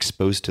team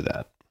exposed to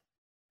that?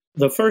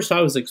 The first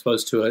I was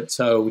exposed to it,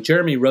 so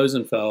Jeremy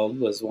Rosenfeld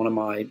was one of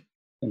my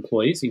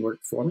employees. He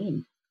worked for me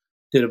and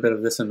did a bit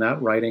of this and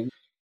that writing.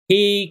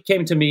 He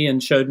came to me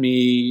and showed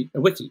me a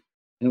wiki,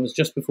 and it was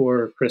just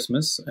before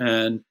Christmas,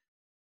 and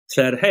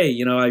said,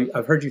 hey,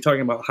 I've heard you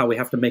talking about how we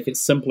have to make it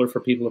simpler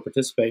for people to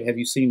participate. Have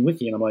you seen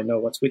Wiki? And I'm like, no,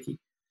 what's Wiki?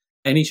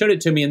 And he showed it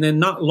to me, and then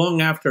not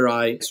long after,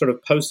 I sort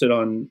of posted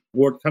on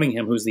Ward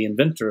Cunningham, who's the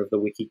inventor of the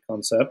Wiki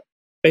concept.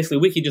 Basically,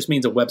 Wiki just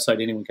means a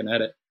website anyone can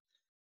edit.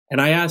 And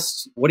I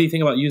asked, what do you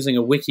think about using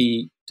a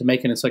wiki to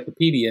make an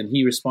encyclopedia? And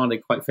he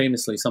responded quite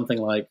famously, something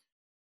like,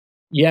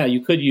 yeah,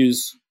 you could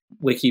use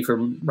Wiki for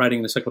writing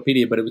an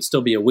encyclopedia, but it would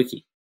still be a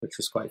wiki, which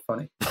was quite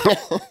funny.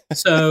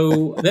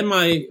 So then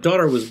my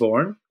daughter was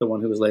born, the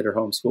one who was later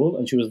homeschooled,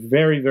 and she was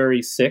very,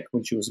 very sick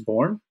when she was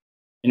born.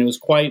 And it was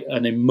quite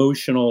an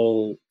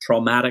emotional,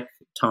 traumatic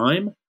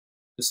time.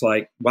 It's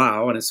like,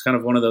 wow. And it's kind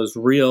of one of those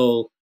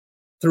real,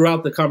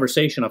 throughout the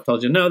conversation, I've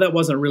told you, no, that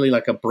wasn't really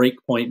like a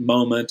breakpoint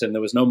moment. And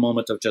there was no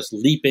moment of just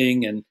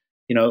leaping. And,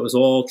 it was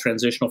all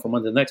transitional from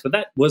one to the next. But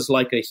that was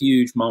like a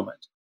huge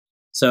moment.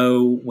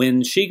 So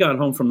when she got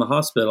home from the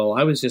hospital,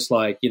 I was just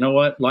like, you know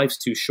what? Life's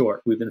too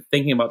short. We've been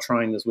thinking about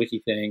trying this wiki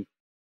thing.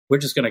 We're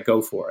just going to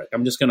go for it.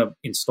 I'm just going to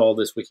install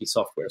this wiki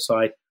software. So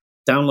I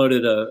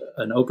downloaded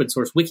an open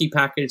source wiki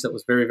package that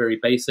was very, very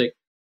basic,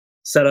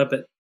 set up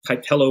it,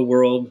 typed hello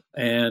world,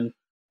 and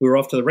we were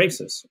off to the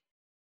races.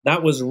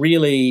 That was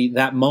really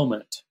that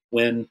moment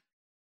when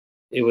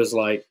it was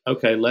like,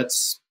 okay,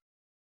 let's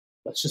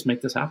just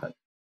make this happen.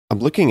 I'm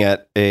looking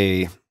at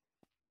a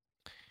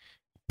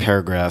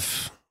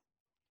paragraph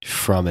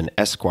from an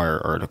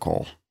Esquire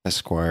article,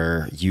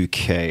 Esquire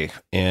UK,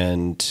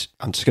 and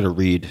I'm just going to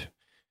read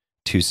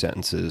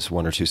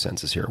one or two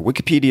sentences here.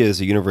 Wikipedia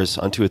is a universe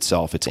unto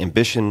itself, its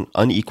ambition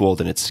unequaled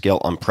and its scale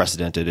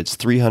unprecedented. Its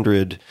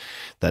 300,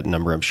 that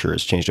number I'm sure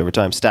has changed over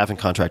time. Staff and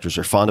contractors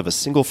are fond of a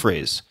single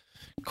phrase,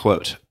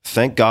 quote,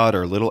 thank God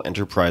our little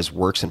enterprise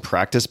works in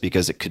practice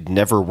because it could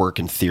never work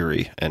in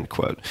theory, end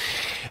quote.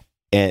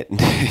 And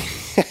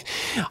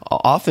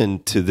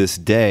often to this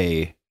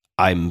day,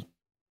 I'm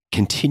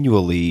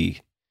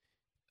continually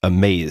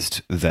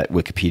amazed that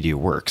Wikipedia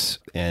works.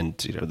 And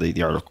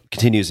the article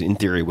continues, in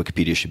theory,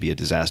 Wikipedia should be a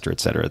disaster, et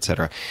cetera, et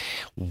cetera.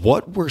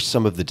 What were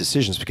some of the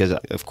decisions? Because,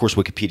 of course,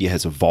 Wikipedia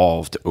has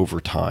evolved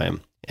over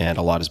time, and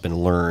a lot has been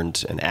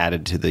learned and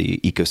added to the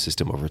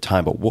ecosystem over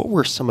time. But what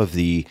were some of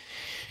the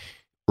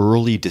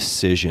early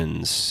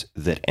decisions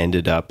that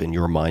ended up, in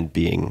your mind,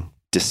 being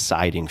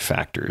deciding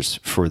factors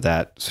for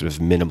that sort of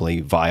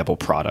minimally viable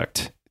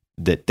product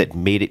that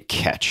made it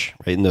catch,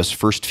 right, in those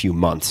first few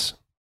months?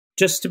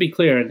 Just to be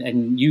clear,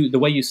 and the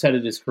way you said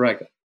it is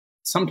correct.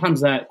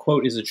 Sometimes that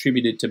quote is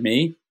attributed to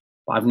me.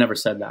 Well, I've never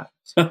said that.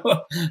 So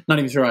not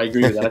even sure I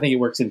agree with that. I think it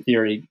works in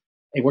theory.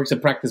 It works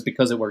in practice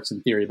because it works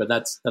in theory, but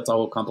that's a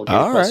whole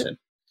complicated question.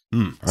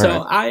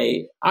 So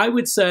I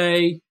would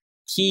say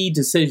key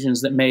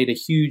decisions that made a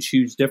huge,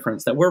 huge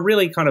difference that were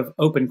really kind of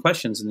open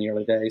questions in the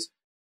early days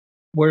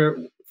were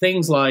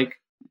things like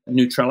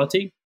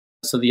neutrality.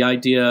 So the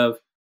idea of,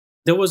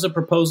 there was a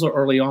proposal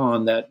early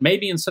on that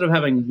maybe instead of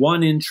having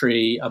one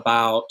entry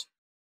about,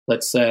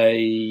 let's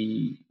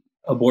say,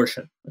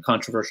 abortion, a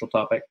controversial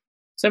topic,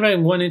 instead of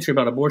having one entry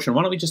about abortion,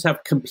 why don't we just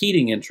have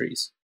competing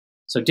entries?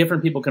 So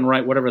different people can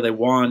write whatever they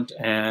want,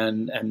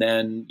 and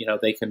then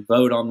they can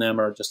vote on them,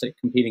 or just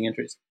competing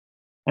entries.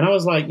 And I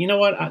was like, you know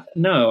what?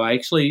 No,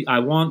 I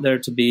want there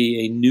to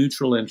be a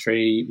neutral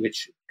entry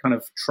which kind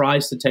of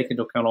tries to take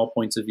into account all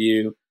points of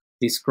view,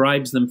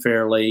 describes them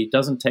fairly,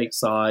 doesn't take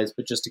sides,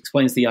 but just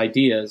explains the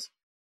ideas.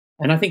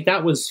 And I think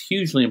that was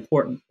hugely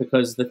important,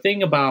 because the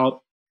thing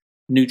about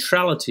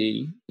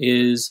neutrality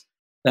is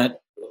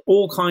that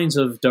all kinds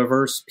of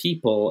diverse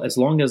people, as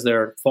long as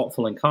they're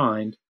thoughtful and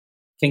kind,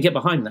 can get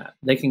behind that.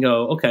 They can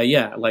go, okay,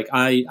 yeah, like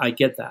I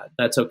get that.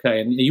 That's okay.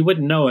 And you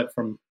wouldn't know it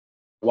from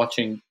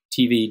watching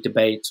TV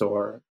debates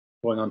or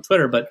going on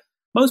Twitter, but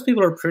most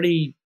people are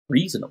pretty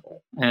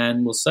reasonable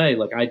and will say,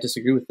 like, I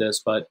disagree with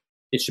this, but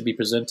it should be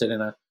presented in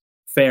a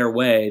fair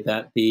way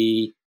that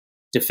the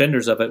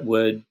defenders of it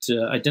would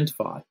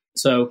identify.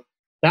 So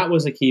that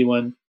was a key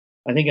one.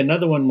 I think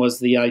another one was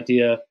the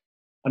idea,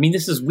 I mean,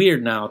 this is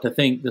weird now to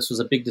think this was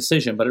a big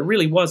decision, but it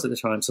really was at the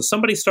time. So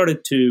somebody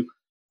started to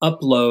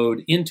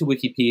upload into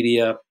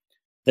Wikipedia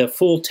the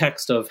full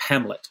text of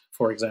Hamlet,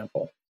 for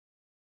example.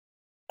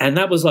 And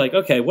that was like,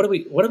 okay, what do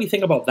we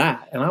think about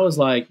that? And I was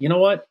like, you know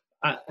what?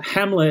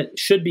 Hamlet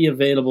should be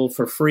available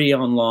for free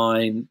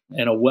online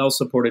in a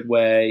well-supported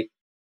way,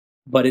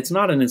 but it's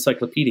not an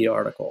encyclopedia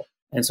article.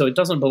 And so it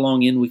doesn't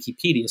belong in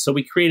Wikipedia. So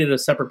we created a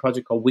separate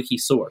project called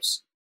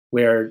Wikisource,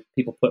 where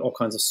people put all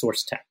kinds of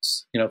source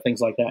texts, things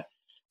like that.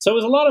 So it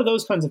was a lot of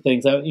those kinds of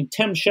things.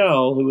 Tim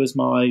Schell, who was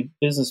my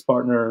business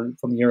partner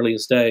from the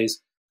earliest days,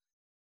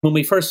 when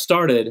we first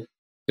started,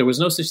 there was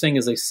no such thing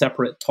as a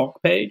separate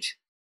talk page.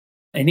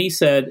 And he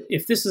said,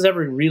 if this is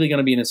ever really going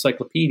to be an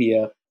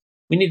encyclopedia,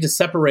 we need to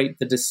separate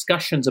the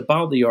discussions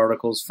about the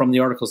articles from the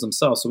articles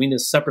themselves. So we need a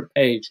separate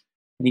page.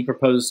 And he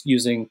proposed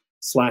using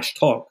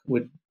 /talk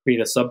would create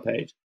a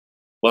subpage.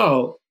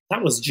 Well,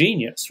 that was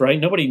genius, right?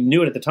 Nobody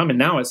knew it at the time. And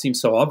now it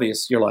seems so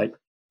obvious. You're like,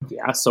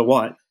 yeah, so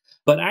what?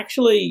 But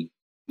actually,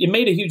 it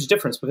made a huge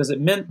difference, because it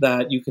meant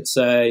that you could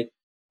say,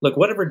 look,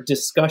 whatever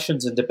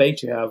discussions and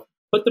debates you have,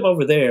 put them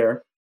over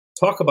there,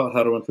 talk about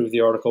how to improve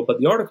the article. But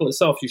the article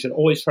itself, you should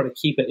always try to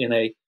keep it in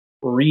a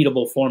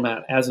readable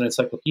format as an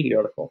encyclopedia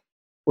article.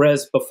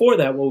 Whereas before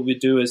that, what we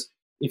would do is,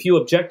 if you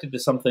objected to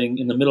something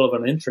in the middle of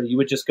an entry, you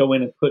would just go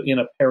in and put in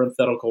a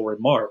parenthetical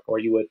remark, or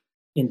you would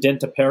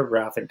indent a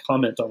paragraph and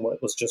comment on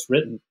what was just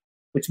written,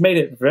 which made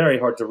it very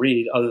hard to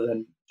read, other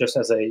than just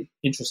as a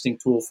interesting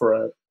tool for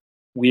a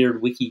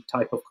weird wiki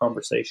type of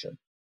conversation.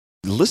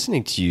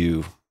 Listening to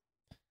you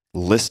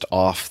list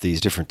off these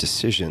different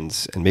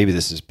decisions, and maybe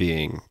this is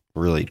being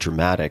really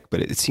dramatic, but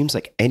it seems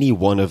like any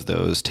one of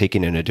those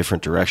taken in a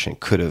different direction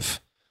could have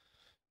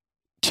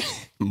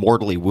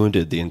mortally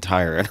wounded the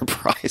entire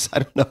enterprise. I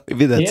don't know,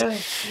 maybe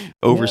that's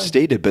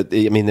overstated, but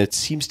I mean, that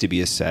seems to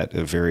be a set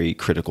of very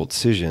critical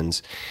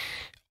decisions.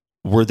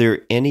 Were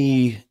there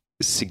any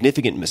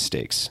significant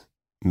mistakes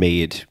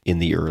made in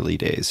the early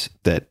days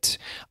that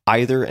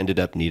either ended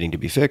up needing to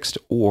be fixed,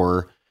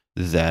 or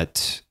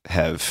that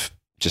have,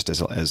 just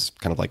as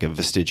kind of like a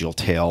vestigial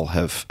tale,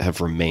 have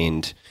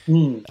remained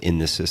in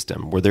the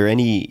system? Were there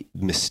any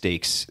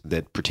mistakes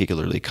that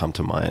particularly come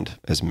to mind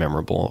as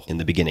memorable in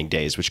the beginning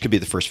days, which could be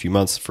the first few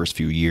months, first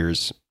few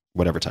years,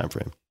 whatever time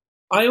frame?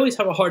 I always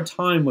have a hard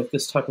time with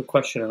this type of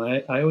question, and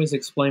I always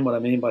explain what I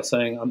mean by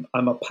saying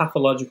I'm a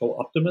pathological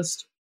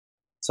optimist.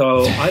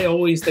 So I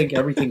always think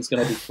everything's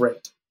going to be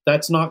great.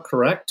 That's not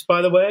correct,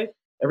 by the way.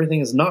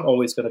 Everything is not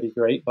always going to be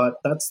great, but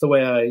that's the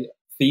way I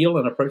feel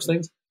and approach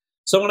things.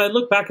 So when I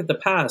look back at the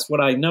past,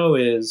 what I know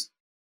is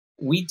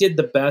we did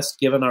the best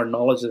given our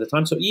knowledge at the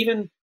time. So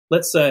even,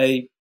 let's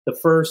say, the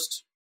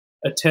first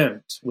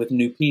attempt with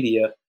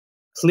Nupedia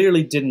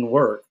clearly didn't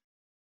work.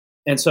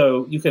 And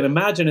so you can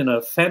imagine, in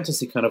a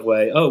fantasy kind of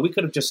way, we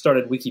could have just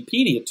started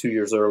Wikipedia 2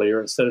 years earlier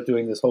instead of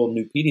doing this whole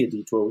Nupedia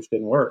detour, which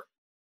didn't work.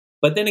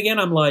 But then again,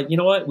 I'm like, you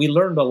know what? We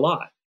learned a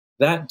lot.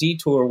 That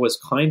detour was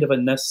kind of a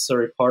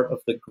necessary part of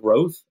the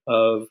growth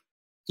of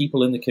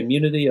people in the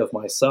community, of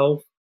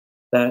myself,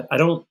 that I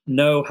don't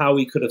know how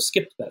we could have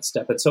skipped that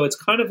step. And so it's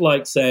kind of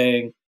like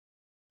saying,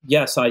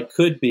 yes, I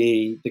could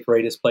be the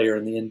greatest player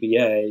in the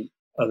NBA,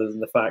 other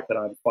than the fact that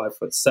I'm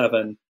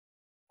 5'7"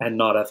 and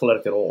not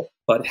athletic at all.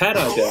 But had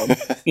I been,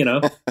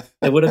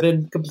 it would have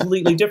been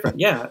completely different.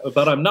 Yeah,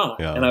 but I'm not.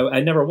 Yeah. And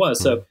I never was.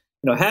 So,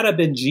 had I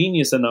been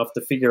genius enough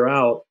to figure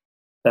out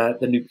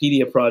that the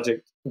Nupedia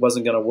project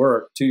wasn't going to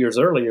work 2 years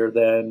earlier,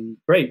 then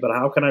great. But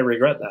how can I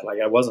regret that? Like,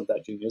 I wasn't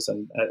that genius,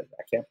 and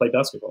I can't play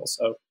basketball.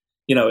 So,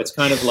 it's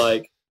kind of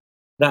like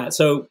that.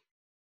 So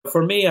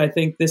for me, I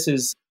think this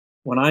is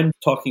when I'm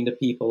talking to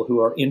people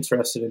who are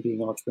interested in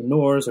being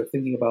entrepreneurs or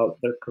thinking about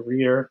their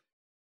career,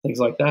 things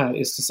like that,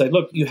 is to say,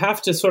 look, you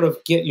have to sort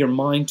of get your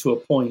mind to a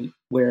point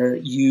where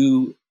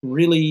you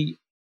really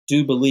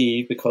do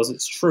believe, because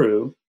it's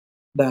true,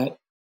 that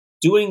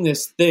doing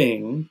this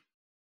thing,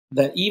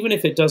 that even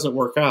if it doesn't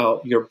work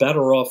out, you're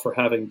better off for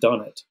having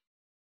done it.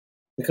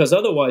 Because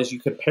otherwise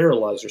you could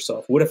paralyze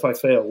yourself. What if I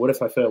fail? What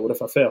if I fail? What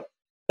if I fail?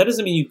 That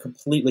doesn't mean you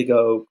completely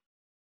go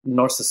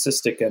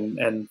narcissistic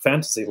and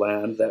fantasy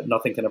land that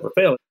nothing can ever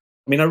fail.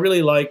 I mean, I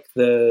really like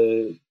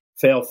the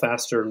fail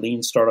faster,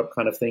 lean startup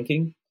kind of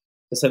thinking.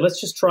 To say,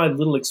 let's just try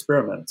little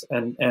experiments.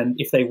 And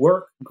if they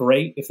work,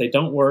 great. If they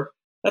don't work,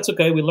 that's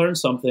okay. We learned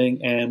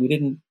something, and we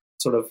didn't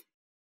sort of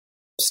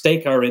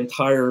stake our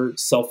entire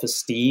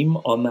self-esteem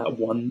on that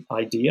one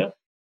idea,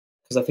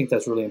 because I think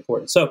that's really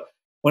important. So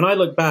when I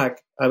look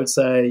back, I would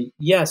say,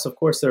 yes, of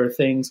course, there are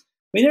things.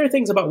 I mean, there are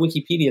things about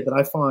Wikipedia that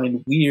I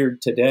find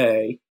weird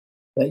today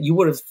that you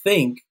would have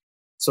think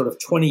sort of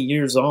 20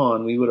 years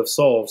on we would have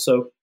solved.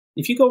 So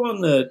if you go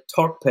on the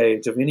talk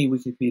page of any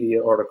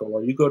Wikipedia article,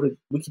 or you go to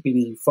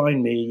Wikipedia, you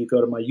find me, you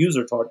go to my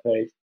user talk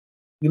page,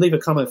 you leave a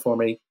comment for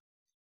me.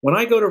 When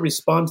I go to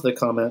respond to the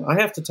comment,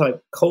 I have to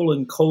type :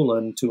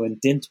 to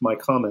indent my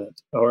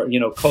comment, or,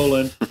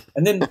 colon.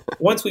 And then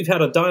once we've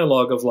had a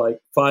dialogue of like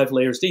 5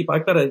 layers deep,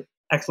 I've got to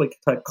actually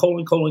type :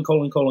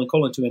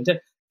 to indent.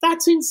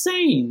 That's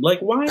insane. Like,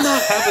 why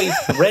not have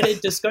a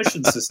threaded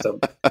discussion system?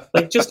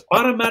 Like, just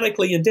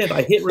automatically indent.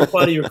 I hit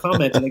reply to your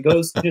comment, and it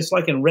goes just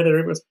like in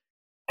Reddit.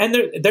 And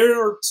there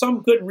are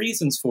some good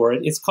reasons for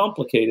it. It's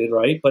complicated,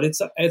 right? But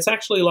it's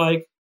actually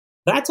like,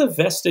 that's a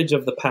vestige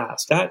of the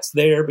past. That's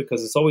there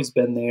because it's always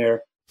been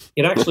there.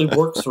 It actually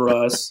works for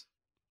us.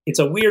 It's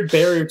a weird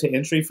barrier to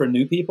entry for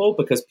new people,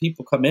 because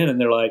people come in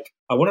and they're like,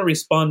 I want to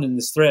respond in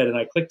this thread, and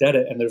I clicked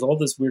edit, and there's all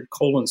this weird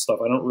colon stuff.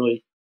 I don't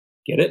really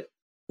get it.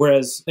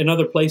 Whereas in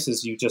other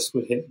places, you just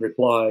would hit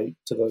reply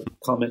to the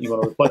comment you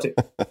want to reply to.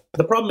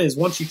 The problem is,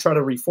 once you try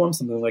to reform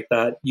something like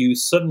that, you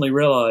suddenly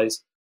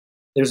realize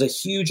there's a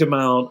huge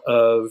amount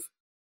of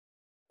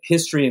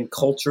history and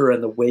culture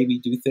and the way we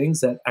do things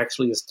that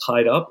actually is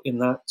tied up in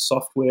that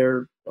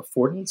software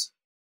affordance.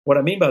 What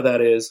I mean by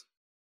that is,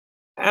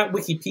 at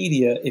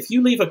Wikipedia, if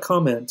you leave a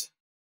comment,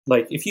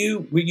 like if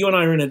you and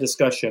I are in a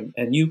discussion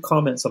and you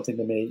comment something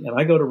to me and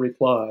I go to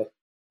reply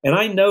and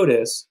I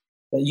notice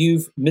that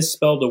you've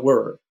misspelled a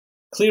word,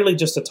 clearly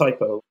just a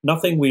typo,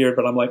 nothing weird,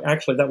 but I'm like,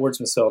 actually, that word's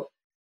misspelled.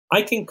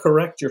 I can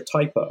correct your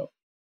typo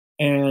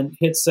and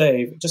hit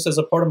save just as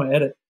a part of my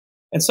edit.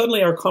 And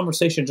suddenly our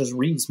conversation just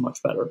reads much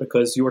better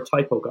because your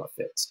typo got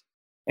fixed.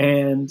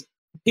 And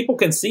people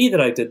can see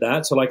that I did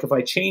that. So like if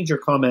I change your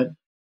comment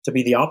to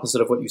be the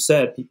opposite of what you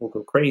said, people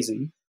go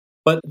crazy.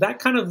 But that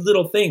kind of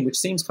little thing, which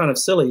seems kind of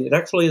silly, it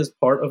actually is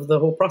part of the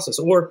whole process.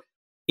 Or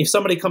if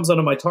somebody comes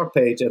onto my talk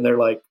page and they're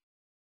like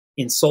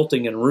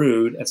insulting and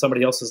rude, and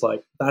somebody else is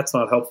like, that's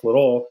not helpful at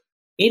all,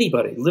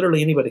 anybody,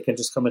 literally anybody can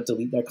just come and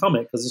delete that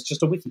comment because it's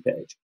just a wiki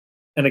page.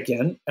 And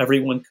again,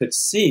 everyone could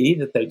see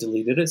that they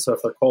deleted it. So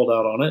if they're called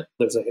out on it,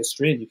 there's a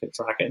history and you can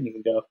track it and you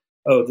can go,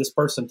 oh, this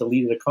person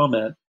deleted a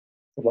comment.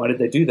 Why did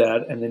they do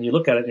that? And then you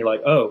look at it and you're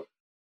like, oh,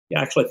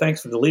 yeah, actually,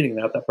 thanks for deleting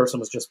that. That person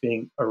was just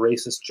being a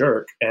racist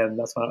jerk, and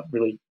that's not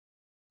really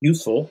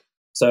useful.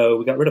 So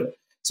we got rid of it.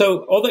 So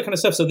all that kind of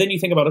stuff. So then you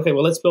think about, okay,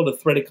 well, let's build a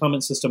threaded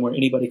comment system where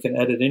anybody can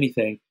edit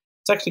anything.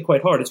 It's actually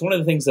quite hard. It's one of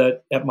the things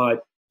that at my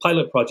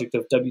pilot project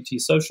of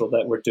WT Social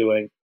that we're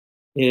doing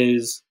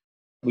is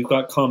we've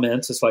got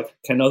comments. It's like,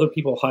 can other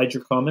people hide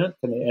your comment?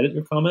 Can they edit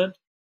your comment?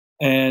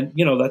 And,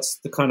 that's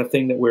the kind of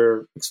thing that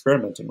we're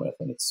experimenting with.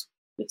 And it's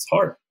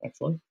hard,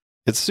 actually.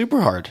 It's super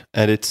hard.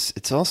 And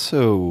it's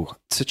also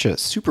such a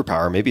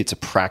superpower. Maybe it's a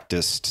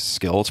practiced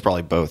skill. It's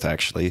probably both,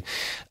 actually,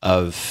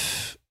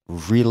 of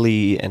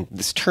really, and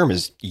this term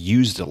is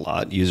used a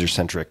lot,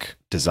 user-centric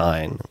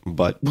design,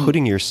 but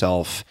putting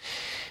yourself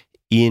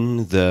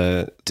in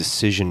the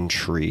decision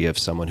tree of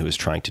someone who is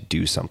trying to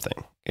do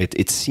something.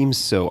 It seems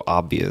so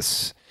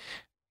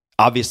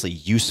obviously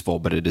useful,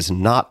 but it is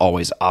not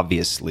always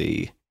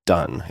obviously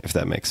done, if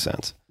that makes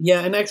sense.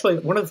 Yeah, and actually,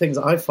 one of the things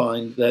I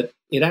find that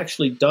it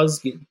actually does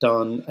get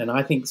done, and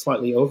I think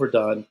slightly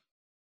overdone,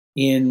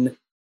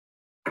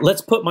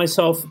 let's put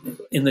myself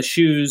in the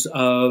shoes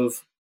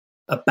of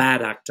a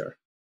bad actor.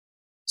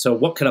 So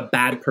what could a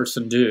bad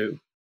person do?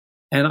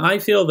 And I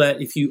feel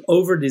that if you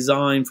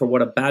over-design for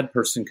what a bad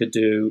person could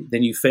do,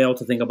 then you fail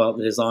to think about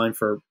the design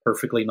for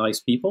perfectly nice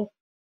people.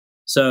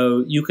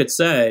 So you could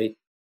say,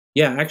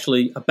 yeah,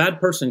 actually, a bad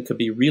person could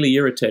be really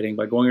irritating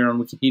by going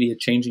around Wikipedia,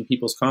 changing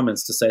people's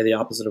comments to say the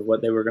opposite of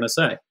what they were going to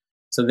say.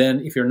 So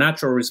then if your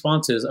natural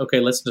response is, okay,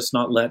 let's just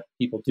not let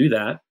people do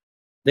that,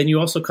 then you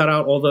also cut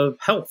out all the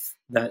health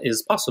that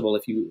is possible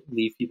if you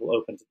leave people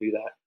open to do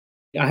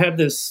that. I have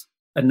this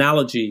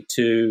analogy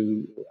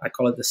I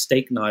call it the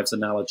steak knives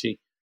analogy,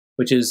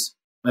 which is,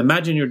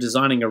 imagine you're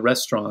designing a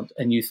restaurant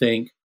and you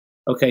think,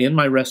 okay, in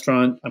my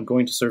restaurant, I'm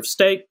going to serve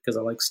steak because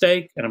I like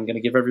steak, and I'm going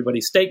to give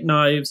everybody steak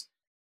knives.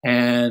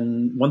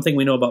 And one thing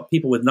we know about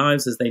people with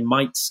knives is they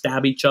might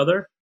stab each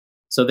other.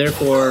 So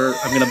therefore,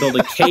 I'm going to build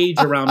a cage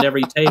around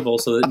every table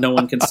so that no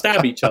one can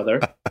stab each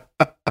other.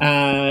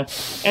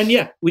 And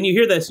yeah, when you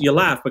hear this, you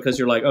laugh because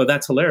you're like, oh,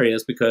 that's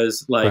hilarious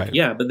because Right.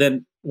 Yeah, but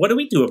then what do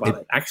we do about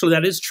it? Actually,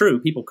 that is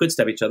true. People could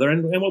stab each other.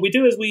 And what we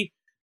do is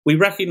we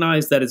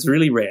recognize that it's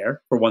really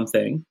rare, for one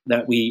thing,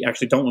 that we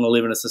actually don't want to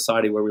live in a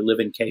society where we live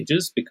in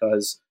cages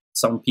because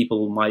some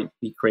people might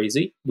be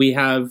crazy. We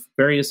have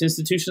various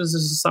institutions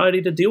in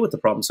society to deal with the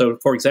problem. So,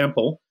 for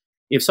example,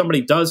 if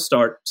somebody does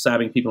start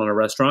stabbing people in a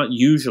restaurant,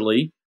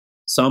 usually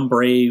some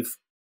brave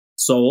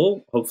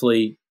soul,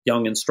 hopefully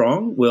young and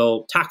strong,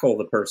 will tackle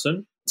the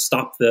person,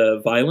 stop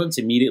the violence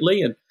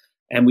immediately.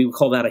 And we would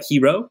call that a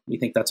hero. We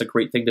think that's a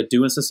great thing to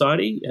do in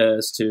society,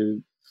 is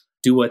to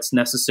do what's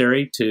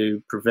necessary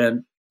to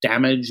prevent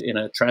damage in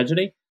a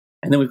tragedy.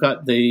 And then we've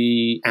got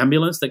the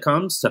ambulance that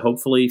comes to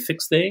hopefully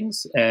fix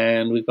things.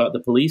 And we've got the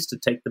police to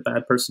take the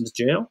bad person to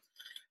jail.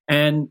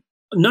 And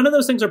none of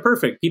those things are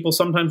perfect. People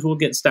sometimes will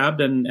get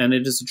stabbed and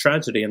it is a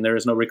tragedy and there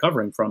is no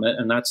recovering from it.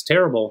 And that's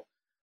terrible.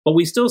 But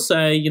we still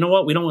say, you know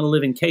what? We don't want to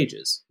live in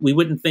cages. We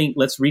wouldn't think,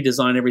 let's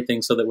redesign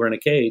everything so that we're in a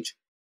cage.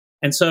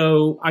 And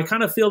so I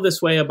kind of feel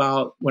this way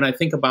about when I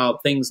think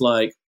about things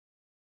like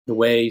the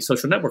way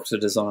social networks are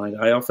designed.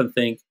 I often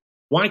think,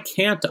 why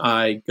can't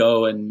I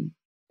go and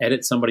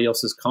edit somebody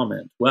else's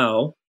comment?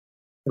 Well,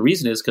 the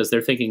reason is because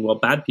they're thinking, well,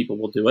 bad people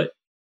will do it.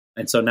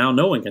 And so now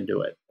no one can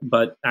do it.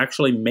 But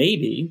actually,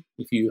 maybe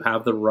if you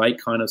have the right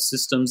kind of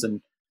systems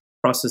and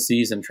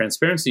processes and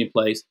transparency in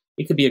place,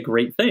 it could be a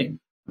great thing.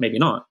 Maybe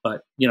not.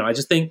 But, I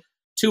just think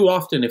too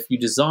often if you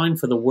design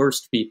for the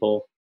worst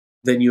people,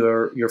 then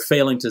you're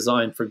failing to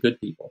design for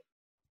good people.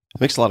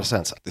 It makes a lot of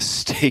sense. The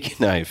steak and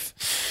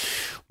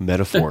knife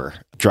metaphor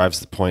drives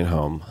the point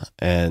home.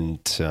 And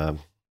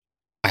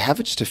I have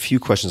just a few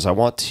questions. I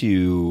want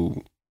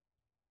to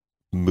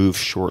move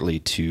shortly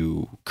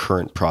to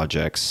current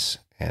projects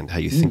and how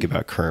you think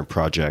about current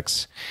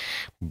projects.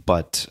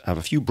 But I have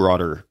a few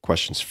broader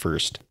questions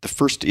first. The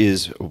first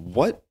is,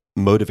 what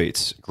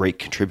motivates great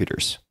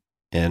contributors?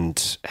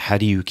 And how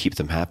do you keep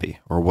them happy?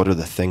 Or what are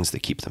the things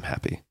that keep them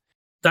happy?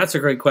 That's a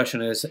great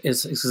question. Is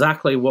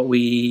exactly what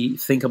we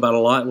think about a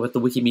lot, what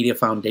the Wikimedia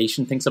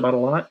Foundation thinks about a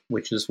lot,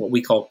 which is what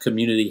we call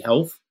community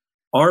health.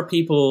 Are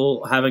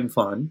people having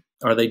fun?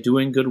 Are they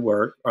doing good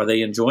work? Are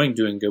they enjoying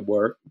doing good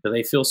work? Do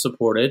they feel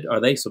supported?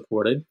 Are they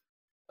supported?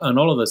 And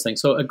all of those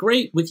things. So a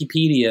great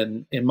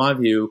Wikipedian, in my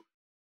view,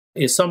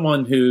 is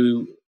someone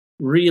who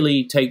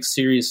really takes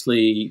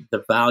seriously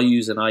the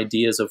values and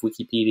ideas of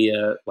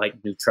Wikipedia, like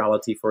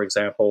neutrality, for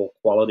example,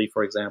 quality,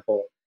 for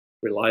example,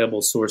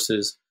 reliable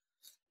sources.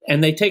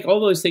 And they take all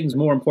those things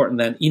more important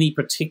than any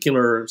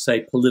particular, say,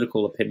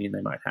 political opinion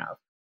they might have.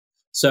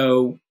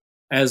 So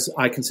as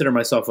I consider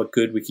myself a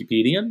good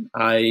Wikipedian,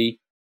 I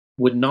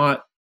would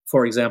not,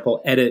 for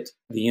example, edit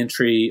the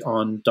entry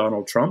on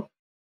Donald Trump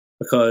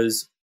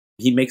because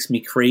he makes me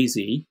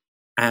crazy.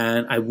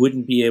 And I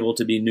wouldn't be able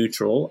to be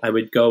neutral. I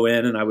would go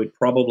in and I would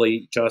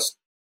probably just,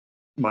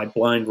 my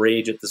blind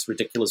rage at this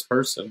ridiculous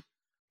person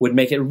would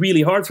make it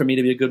really hard for me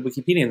to be a good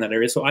Wikipedian in that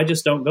area. So I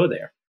just don't go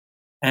there.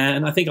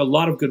 And I think a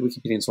lot of good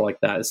Wikipedians are like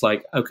that. It's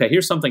like, okay,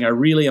 here's something I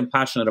really am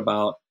passionate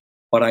about,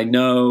 but I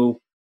know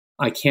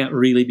I can't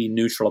really be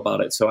neutral about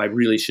it. So I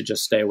really should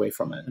just stay away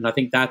from it. And I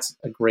think that's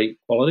a great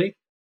quality.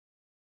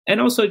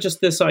 And also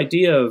just this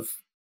idea of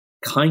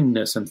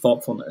kindness and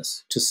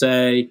thoughtfulness to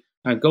say,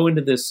 I go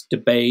into this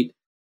debate.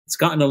 It's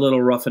gotten a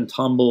little rough and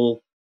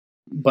tumble,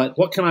 but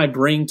what can I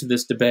bring to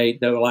this debate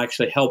that will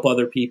actually help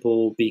other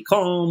people be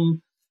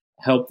calm,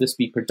 help this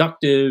be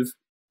productive?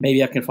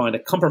 Maybe I can find a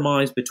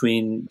compromise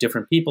between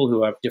different people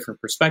who have different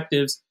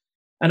perspectives.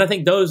 And I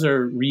think those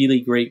are really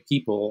great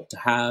people to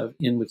have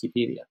in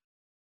Wikipedia.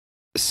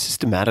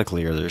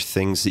 Systematically, are there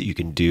things that you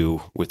can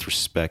do with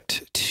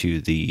respect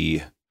to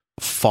the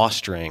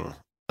fostering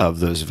of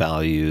those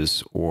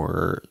values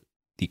or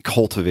the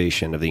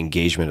cultivation of the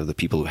engagement of the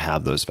people who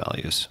have those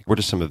values? What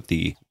are some of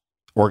the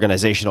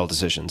organizational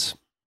decisions?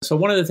 So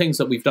one of the things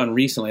that we've done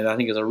recently that I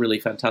think is a really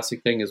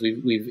fantastic thing is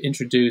we've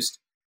introduced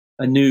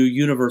a new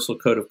universal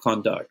code of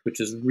conduct, which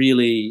is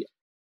really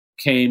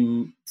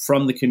came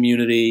from the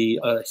community,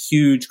 a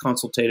huge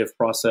consultative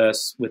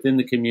process within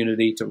the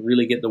community to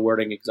really get the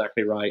wording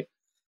exactly right.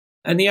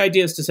 And the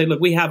idea is to say, look,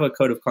 we have a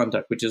code of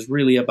conduct, which is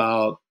really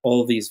about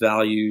all these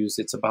values.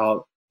 It's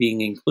about being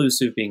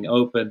inclusive, being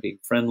open, being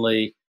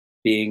friendly,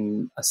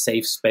 being a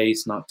safe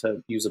space, not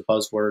to use a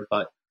buzzword,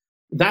 but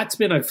that's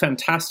been a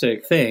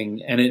fantastic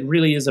thing. And it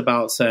really is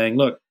about saying,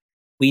 look,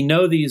 we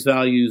know these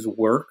values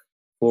work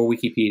for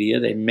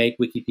Wikipedia. They make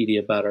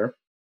Wikipedia better.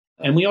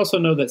 And we also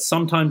know that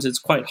sometimes it's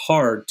quite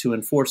hard to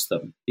enforce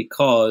them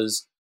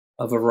because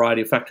of a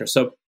variety of factors.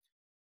 So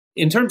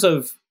in terms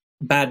of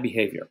bad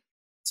behavior,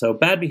 so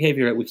bad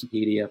behavior at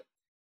Wikipedia,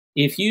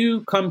 if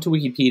you come to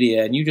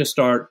Wikipedia and you just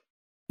start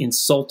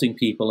insulting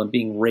people and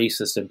being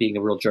racist and being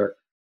a real jerk,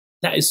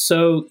 that is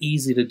so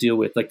easy to deal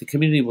with. Like the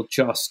community will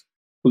just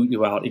boot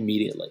you out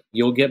immediately.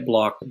 You'll get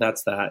blocked.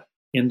 That's that.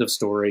 End of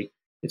story.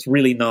 It's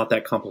really not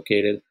that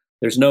complicated.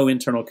 There's no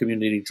internal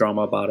community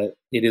drama about it.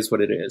 It is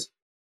what it is.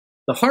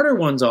 The harder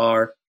ones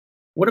are,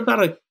 what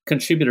about a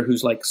contributor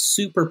who's like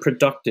super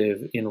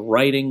productive in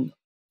writing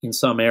in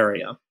some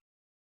area,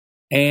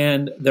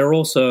 and they're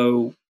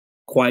also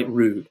quite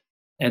rude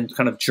and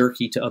kind of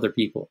jerky to other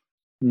people?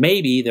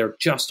 Maybe they're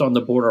just on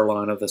the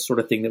borderline of the sort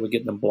of thing that would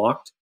get them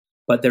blocked,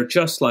 but they're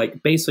just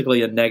like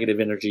basically a negative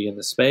energy in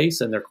the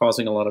space and they're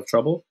causing a lot of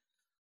trouble.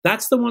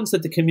 That's the ones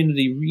that the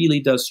community really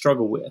does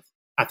struggle with.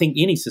 I think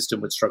any system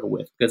would struggle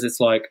with, because it's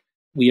like,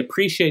 we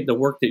appreciate the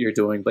work that you're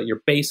doing, but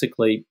you're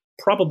basically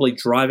probably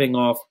driving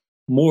off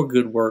more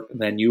good work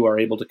than you are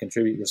able to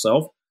contribute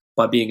yourself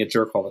by being a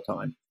jerk all the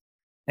time.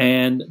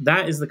 And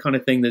that is the kind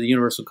of thing that the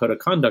Universal Code of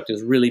Conduct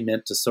is really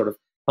meant to sort of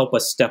help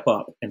us step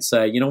up and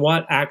say, you know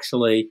what,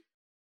 actually,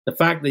 the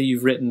fact that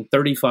you've written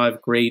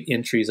 35 great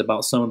entries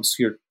about some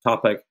obscure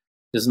topic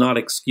does not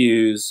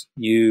excuse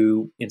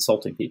you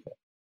insulting people.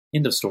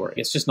 End of story.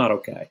 It's just not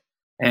okay.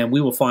 And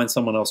we will find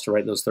someone else to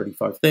write those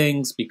 35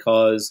 things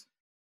because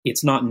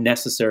it's not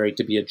necessary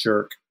to be a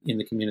jerk in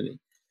the community.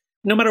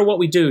 No matter what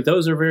we do,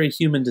 those are very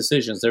human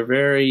decisions. They're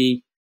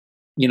very,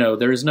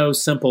 there is no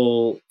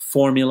simple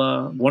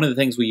formula. One of the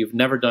things we've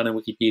never done in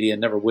Wikipedia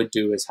and never would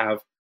do is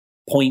have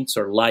points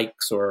or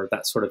likes or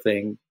that sort of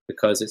thing,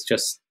 because it's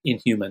just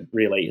inhuman,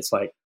 really. It's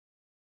like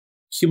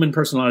human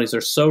personalities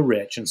are so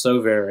rich and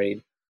so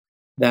varied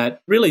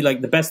that really,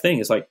 like, the best thing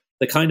is, like,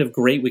 the kind of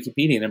great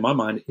Wikipedian in my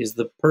mind is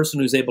the person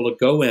who's able to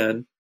go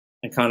in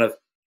and kind of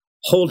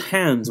hold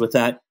hands with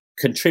that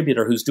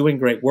contributor who's doing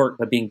great work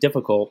but being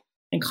difficult,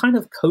 and kind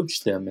of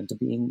coach them into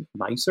being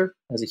nicer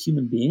as a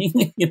human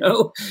being.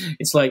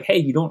 It's like, hey,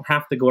 you don't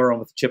have to go around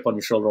with a chip on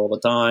your shoulder all the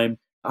time.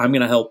 I'm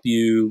going to help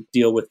you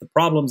deal with the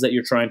problems that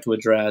you're trying to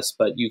address,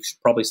 but you should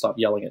probably stop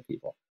yelling at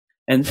people.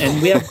 And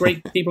we have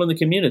great people in the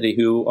community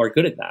who are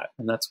good at that,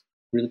 and that's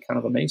really kind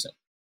of amazing.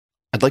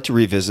 I'd like to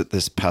revisit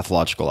this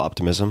pathological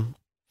optimism.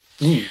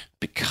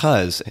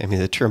 Because,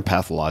 the term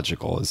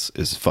pathological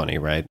is funny,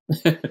 right?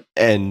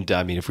 And,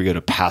 if we go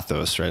to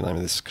pathos, right?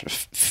 This kind of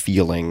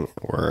feeling,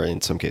 or in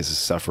some cases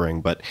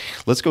suffering, but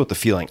let's go with the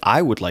feeling.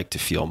 I would like to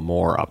feel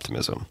more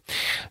optimism.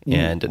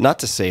 And not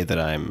to say that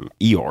I'm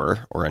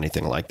Eeyore or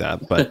anything like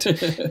that, but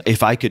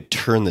if I could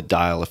turn the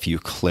dial a few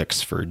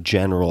clicks for a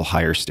general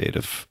higher state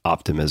of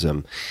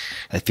optimism,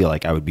 I feel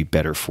like I would be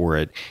better for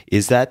it.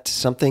 Is that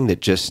something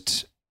that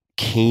just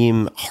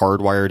came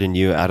hardwired in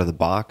you out of the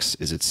box?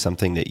 Is it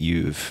something that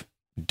you've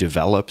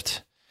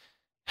developed?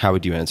 How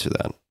would you answer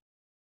that?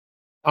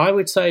 I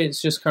would say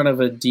it's just kind of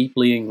a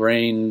deeply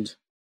ingrained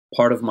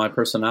part of my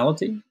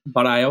personality,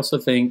 but I also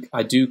think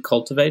I do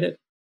cultivate it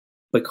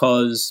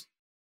because,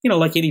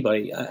 like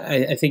anybody,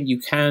 I think you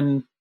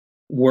can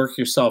work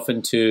yourself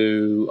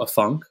into a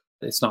funk.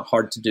 It's not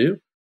hard to do.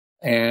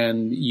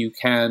 And you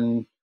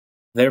can,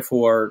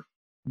 therefore,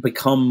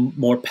 become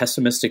more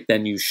pessimistic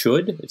than you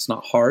should. It's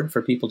not hard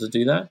for people to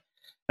do that.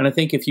 And I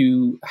think if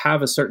you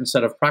have a certain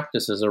set of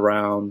practices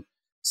around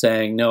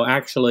saying, no,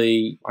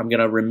 actually, I'm going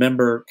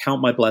to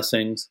count my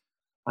blessings.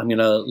 I'm going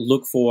to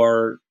look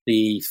for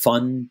the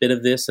fun bit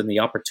of this and the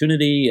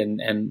opportunity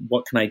and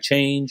what can I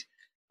change?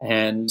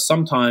 And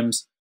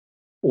sometimes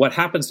what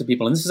happens to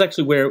people, and this is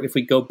actually where, if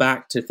we go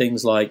back to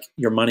things like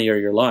your money or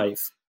your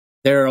life,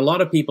 there are a lot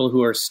of people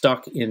who are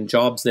stuck in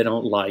jobs they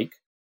don't like,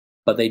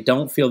 but they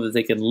don't feel that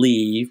they can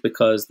leave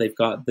because they've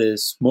got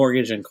this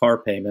mortgage and car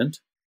payment.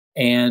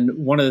 And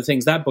one of the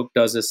things that book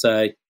does is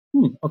say,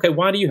 okay,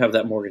 why do you have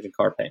that mortgage and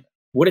car payment?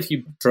 What if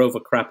you drove a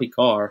crappy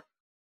car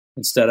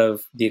instead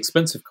of the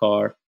expensive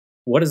car?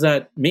 What does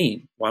that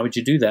mean? Why would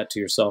you do that to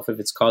yourself if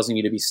it's causing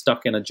you to be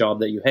stuck in a job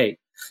that you hate?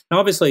 Now,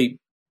 obviously,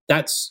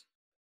 that's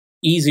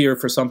easier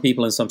for some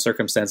people in some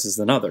circumstances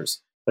than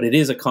others, but it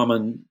is a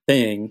common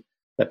thing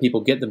that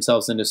people get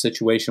themselves into a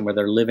situation where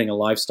they're living a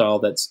lifestyle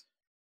that's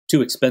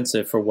too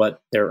expensive for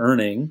what they're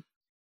earning,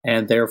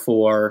 and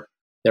therefore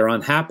they're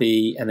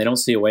unhappy and they don't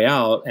see a way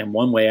out. And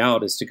one way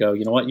out is to go,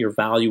 you know what, you're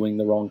valuing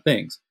the wrong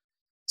things.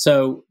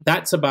 So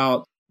that's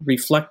about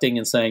reflecting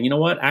and saying, you know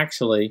what,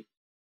 actually,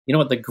 you know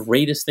what the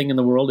greatest thing in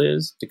the world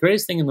is? The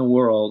greatest thing in the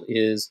world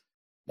is,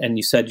 and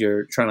you said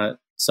you're trying to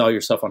sell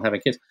yourself on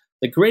having kids.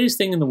 The greatest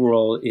thing in the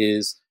world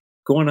is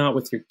going out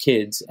with your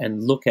kids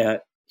and look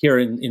at, here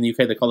in the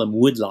UK, they call them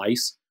wood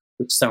lice,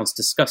 which sounds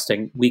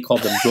disgusting. We call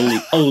them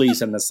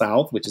roly-polies in the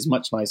South, which is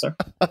much nicer.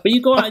 But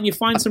you go out and you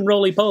find some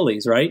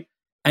roly-polies, right?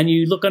 And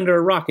you look under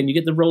a rock and you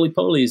get the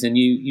roly-polies and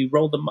you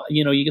roll them,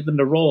 you get them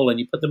to roll and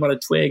you put them on a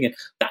twig. And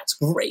that's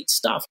great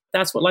stuff.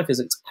 That's what life is.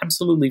 It's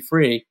absolutely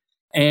free.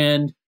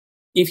 And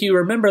if you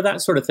remember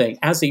that sort of thing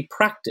as a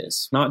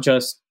practice, not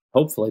just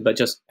hopefully, but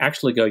just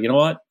actually go, you know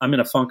what, I'm in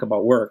a funk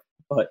about work,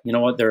 but you know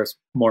what, there's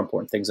more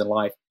important things in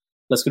life.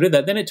 Let's go do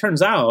that. Then it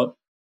turns out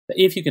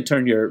that if you can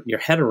turn your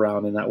head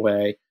around in that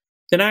way,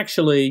 then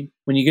actually,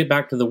 when you get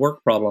back to the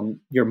work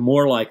problem, you're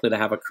more likely to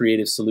have a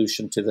creative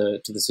solution to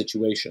the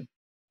situation,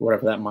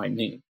 whatever that might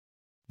mean.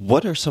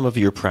 What are some of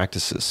your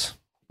practices?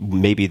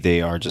 Maybe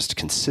they are just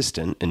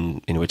consistent,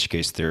 in which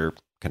case they're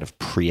kind of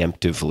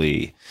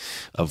preemptively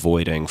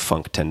avoiding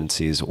funk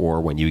tendencies, or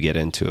when you get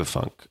into a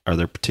funk, are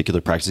there particular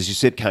practices? You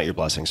said count your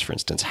blessings, for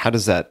instance. How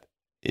does that,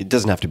 it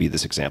doesn't have to be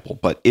this example,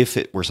 but if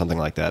it were something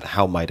like that,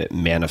 how might it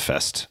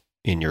manifest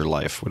in your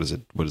life? What does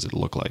it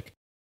look like?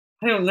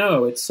 I don't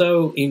know. It's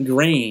so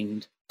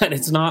ingrained that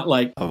it's not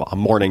like a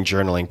morning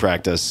journaling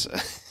practice.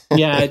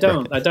 Yeah, I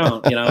don't.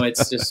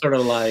 It's just sort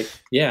of like,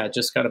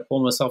 just kind of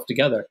pull myself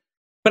together.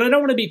 But I don't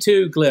want to be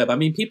too glib. I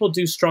mean, people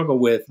do struggle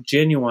with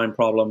genuine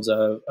problems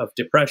of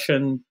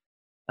depression.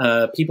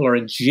 People are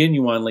in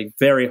genuinely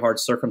very hard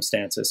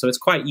circumstances. So it's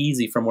quite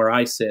easy from where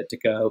I sit to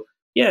go,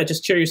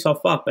 just cheer yourself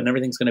up and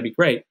everything's going to be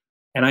great.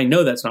 And I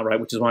know that's not right,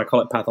 which is why I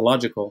call it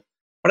pathological.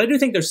 But I do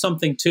think there's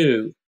something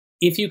too.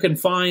 If you can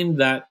find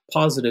that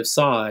positive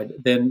side,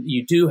 then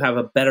you do have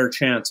a better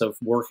chance of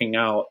working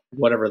out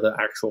whatever the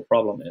actual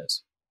problem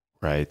is.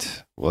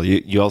 Right. Well,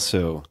 you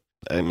also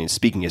I mean,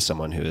 speaking as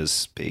someone who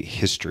has a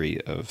history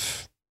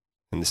of,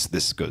 and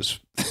this goes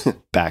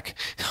back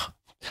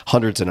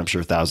hundreds and I'm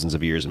sure thousands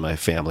of years in my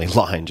family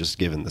line, just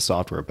given the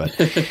software, but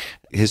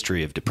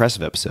history of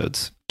depressive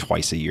episodes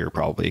twice a year,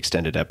 probably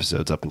extended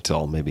episodes up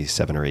until maybe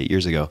 7 or 8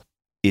 years ago.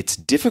 It's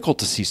difficult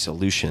to see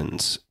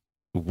solutions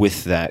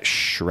with that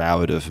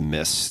shroud of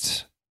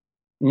mist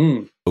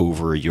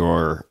over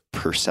your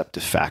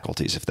perceptive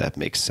faculties, if that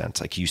makes sense.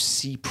 Like you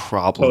see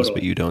problems, Totally.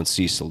 but you don't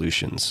see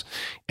solutions.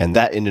 And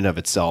that in and of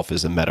itself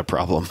is a meta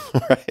problem,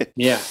 right?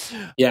 Yeah.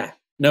 Yeah.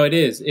 No, it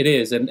is. It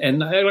is. And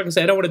like I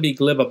said, I don't want to be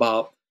glib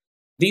about,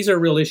 these are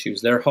real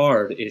issues. They're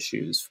hard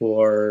issues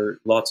for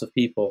lots of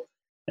people.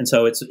 And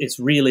so it's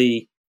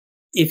really,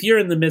 if you're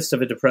in the midst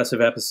of a depressive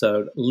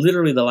episode,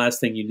 literally the last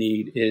thing you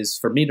need is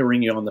for me to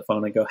ring you on the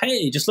phone and go,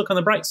 hey, just look on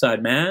the bright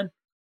side, man.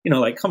 You know,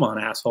 like, come on,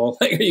 asshole.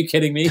 Like, are you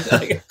kidding me?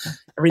 Like,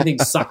 everything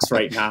sucks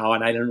right now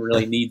and I don't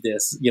really need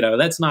this. You know,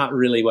 that's not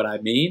really what I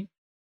mean.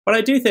 But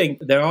I do think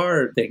there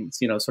are things,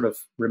 you know, sort of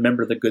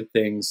remember the good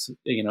things,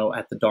 you know,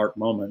 at the dark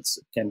moments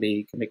can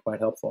be quite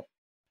helpful.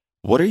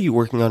 What are you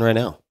working on right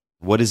now?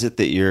 What is it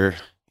that you're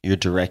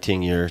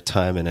directing your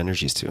time and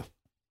energies to?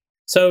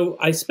 So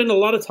I spend a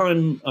lot of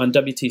time on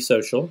WT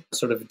Social,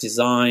 sort of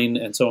design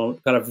and so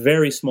on. Got a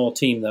very small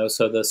team though,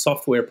 so the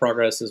software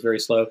progress is very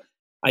slow.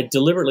 I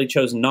deliberately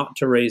chose not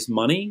to raise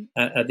money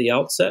at the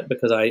outset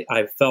because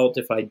I felt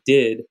if I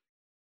did,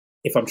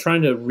 if I'm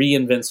trying to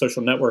reinvent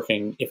social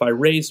networking, if I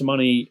raised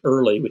money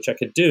early, which I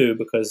could do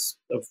because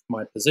of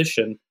my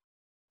position,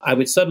 I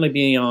would suddenly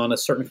be on a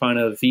certain kind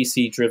of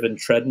VC-driven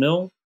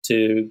treadmill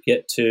to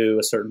get to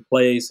a certain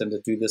place and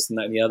to do this and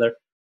that and the other.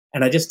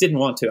 And I just didn't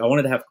want to. I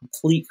wanted to have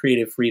complete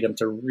creative freedom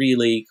to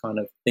really kind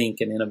of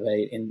think and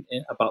innovate in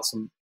about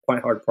some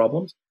quite hard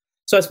problems.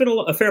 So I spent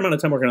a fair amount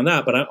of time working on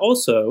that. But I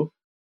also,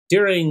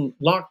 during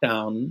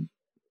lockdown,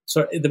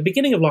 so at the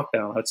beginning of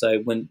lockdown, I would say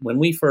when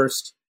we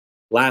first,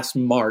 last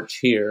March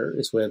here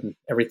is when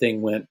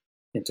everything went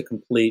into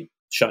complete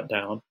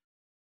shutdown.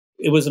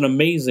 It was an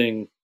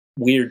amazing,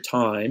 weird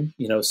time,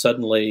 you know,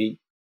 suddenly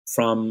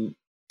from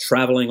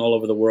traveling all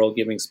over the world,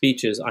 giving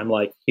speeches, I'm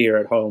like here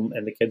at home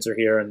and the kids are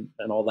here and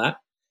all that.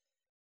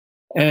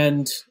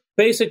 And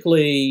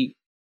basically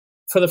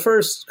for the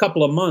first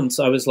couple of months,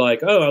 I was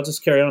like, oh, I'll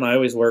just carry on. I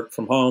always work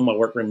from home. I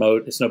work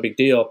remote. It's no big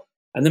deal.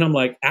 And then I'm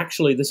like,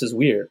 actually, this is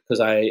weird because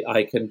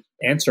I can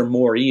answer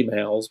more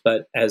emails.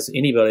 But as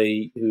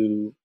anybody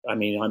who, I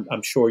mean,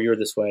 I'm sure you're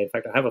this way. In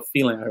fact, I have a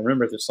feeling, I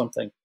remember there's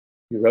something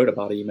you wrote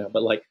about email,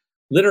 but like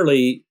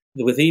literally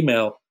with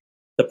email,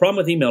 the problem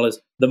with email is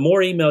the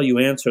more email you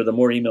answer, the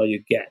more email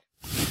you get.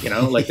 You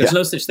know, like there's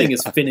no such thing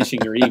as finishing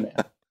your email.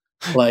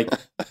 Like,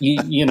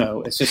 you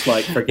know, it's just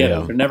like, forget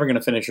it. You're never going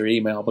to finish your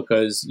email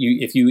because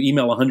if you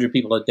email 100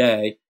 people a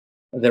day,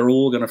 they're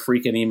all going to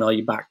freaking email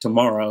you back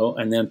tomorrow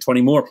and then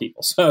 20 more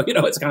people. So, you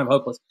know, it's kind of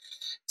hopeless.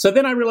 So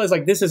then I realized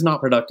like, this is not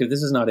productive.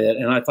 This is not it.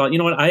 And I thought, you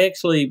know what,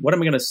 what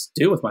am I going to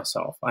do with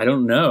myself? I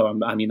don't know.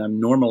 I'm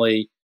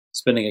normally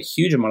spending a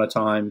huge amount of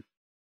time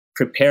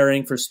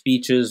preparing for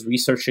speeches,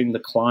 researching the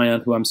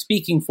client who I'm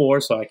speaking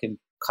for so I can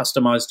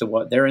customize to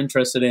what they're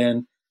interested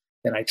in.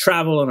 Then I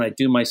travel and I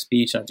do my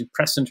speech and I do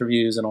press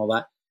interviews and all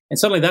that. And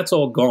suddenly that's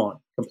all gone,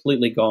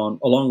 completely gone,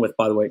 along with,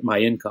 by the way, my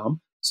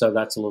income. So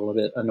that's a little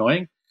bit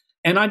annoying.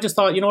 And I just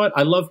thought, you know what?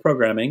 I love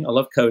programming. I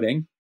love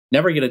coding.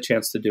 Never get a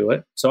chance to do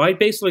it. So I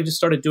basically just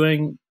started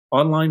doing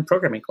online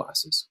programming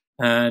classes.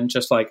 And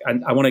just like,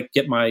 I want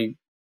to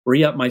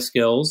re-up my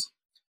skills,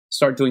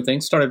 start doing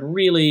things, started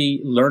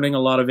really learning a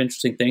lot of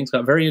interesting things,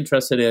 got very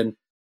interested in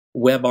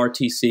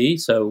WebRTC,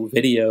 so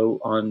video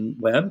on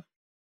web.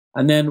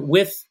 And then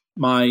with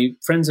my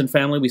friends and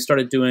family, we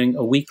started doing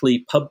a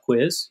weekly pub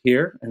quiz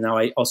here. And now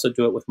I also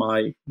do it with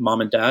my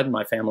mom and dad and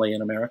my family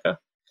in America.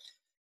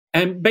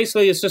 And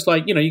basically, it's just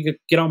like, you know, you could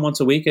get on once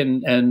a week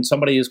and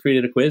somebody has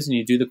created a quiz and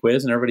you do the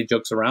quiz and everybody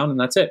jokes around and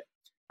that's it.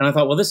 And I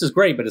thought, well, this is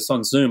great, but it's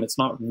on Zoom. It's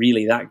not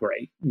really that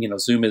great. You know,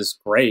 Zoom is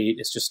great.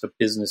 It's just a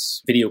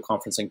business video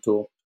conferencing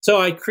tool.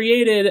 So I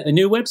created a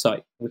new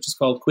website, which is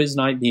called Quiz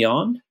Night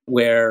Beyond,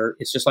 where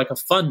it's just like a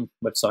fun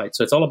website.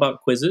 So it's all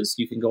about quizzes.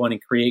 You can go in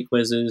and create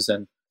quizzes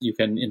and you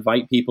can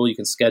invite people. You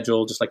can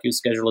schedule, just like you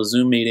schedule a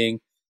Zoom meeting.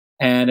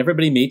 And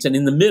everybody meets. And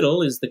in the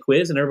middle is the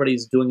quiz and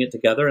everybody's doing it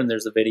together. And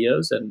there's the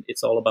videos. And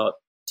it's all about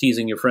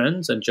teasing your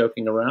friends and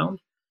joking around.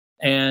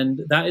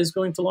 And that is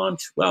going to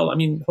launch. Well, I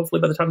mean,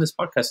 hopefully by the time this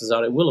podcast is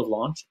out, it will have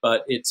launched.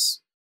 But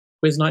it's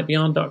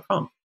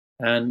quiznightbeyond.com.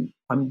 And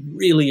I'm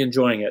really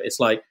enjoying it. It's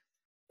like,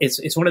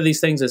 it's one of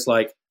these things. It's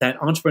like that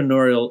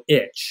entrepreneurial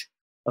itch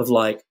of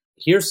like,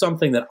 here's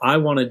something that I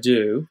want to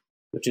do,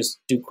 which is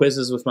do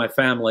quizzes with my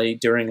family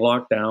during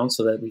lockdown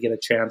so that we get a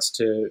chance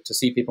to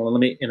see people.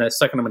 And in a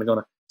second, I'm going to go on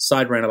a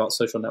side rant about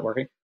social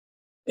networking.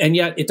 And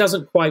yet it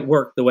doesn't quite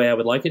work the way I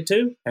would like it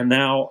to. And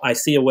now I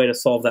see a way to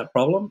solve that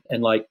problem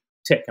and like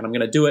tick, and I'm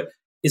going to do it.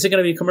 Is it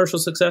going to be a commercial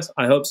success?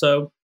 I hope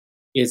so.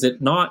 Is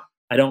it not?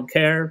 I don't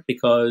care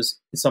because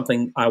it's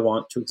something I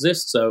want to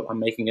exist. So I'm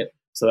making it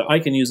so that I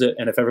can use it.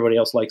 And if everybody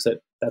else likes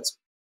it, that's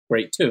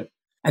great too.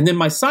 And then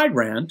my side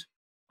rant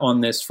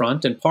on this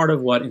front. And part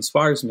of what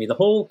inspires me, the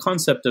whole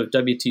concept of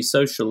WT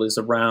Social is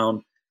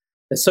around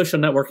that social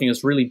networking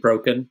is really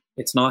broken.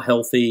 It's not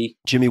healthy.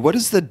 Jimmy, what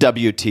does the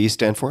WT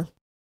stand for?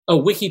 Oh,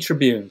 Wiki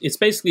Tribune. It's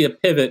basically a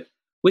pivot.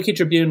 Wiki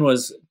Tribune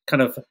was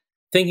kind of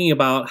thinking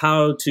about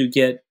how to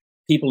get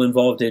people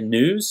involved in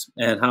news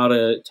and how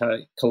to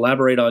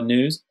collaborate on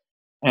news.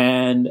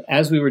 And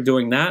as we were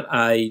doing that,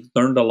 I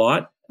learned a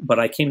lot, but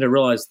I came to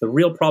realize the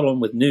real problem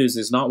with news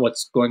is not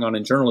what's going on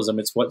in journalism,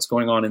 it's what's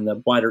going on in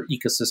the wider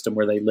ecosystem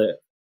where they live.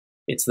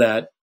 It's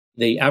that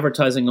the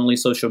advertising-only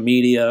social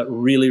media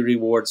really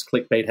rewards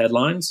clickbait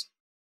headlines,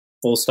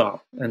 full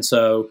stop. And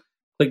so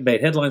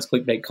clickbait headlines,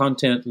 clickbait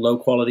content,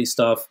 low-quality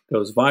stuff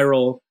goes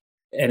viral,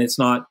 and it's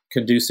not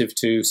conducive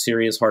to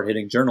serious,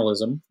 hard-hitting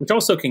journalism, which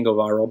also can go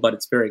viral, but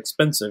it's very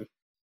expensive.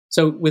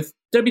 So with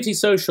WT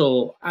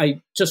Social,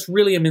 I just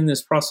really am in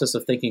this process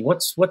of thinking,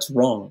 what's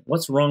wrong?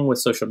 What's wrong with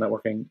social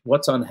networking?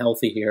 What's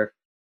unhealthy here?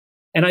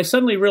 And I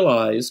suddenly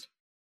realized,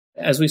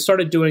 as we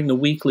started doing the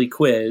weekly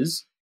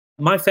quiz,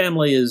 my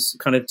family is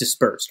kind of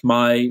dispersed.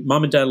 My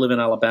mom and dad live in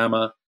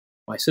Alabama.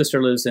 My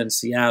sister lives in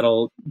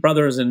Seattle.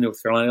 Brothers in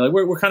North Carolina. Like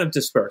we're kind of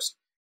dispersed.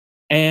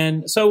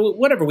 And so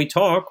whatever, we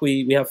talk.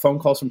 We have phone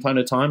calls from time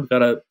to time. We've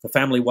got the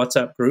family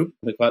WhatsApp group.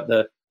 We've got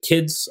the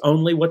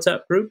kids-only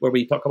WhatsApp group where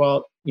we talk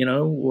about,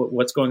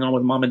 what's going on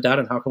with mom and dad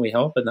and how can we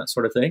help and that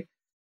sort of thing.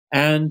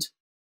 And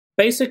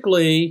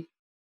basically,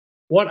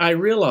 what I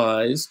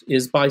realized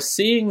is by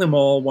seeing them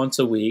all once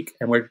a week,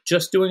 and we're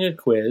just doing a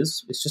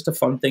quiz, it's just a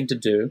fun thing to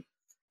do.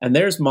 And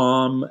there's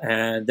mom,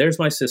 and there's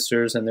my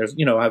sisters, and there's,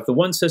 I have the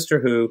one sister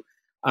who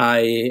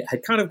I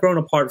had kind of grown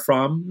apart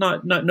from,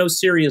 not no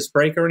serious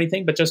break or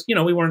anything, but just,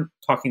 we weren't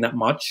talking that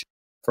much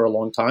for a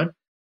long time.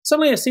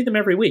 Suddenly I see them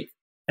every week,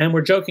 and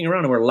we're joking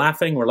around, and we're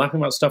laughing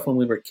about stuff when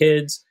we were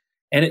kids,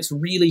 and it's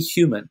really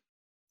human.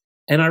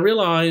 And I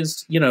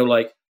realized,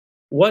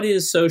 what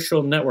is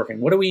social networking?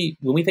 When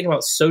we think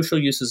about social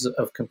uses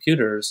of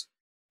computers,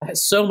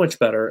 that's so much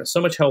better, so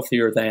much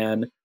healthier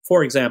than,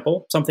 for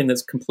example, something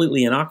that's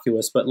completely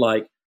innocuous, but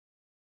like,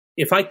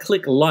 if I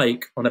click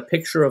like on a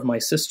picture of my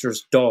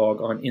sister's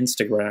dog on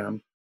Instagram,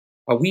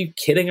 are we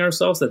kidding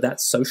ourselves that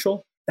that's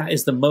social? That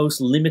is the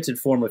most limited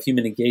form of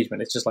human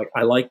engagement. It's just like,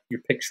 I like your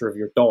picture of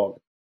your dog.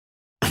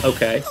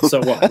 Okay,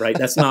 so what, right?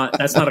 That's not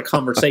a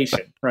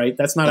conversation, right?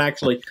 That's not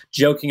actually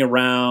joking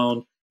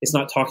around. It's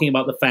not talking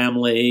about the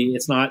family.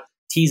 It's not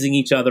teasing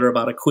each other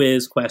about a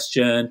quiz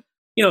question,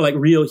 like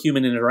real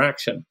human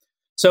interaction.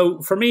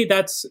 So for me,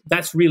 that's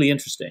really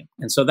interesting.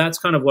 And so that's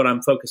kind of what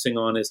I'm focusing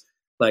on is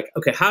like,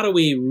 okay, how do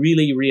we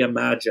really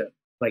reimagine,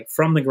 like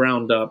from the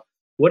ground up,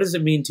 what does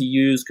it mean to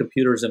use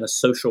computers in a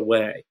social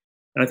way?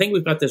 And I think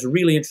we've got this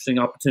really interesting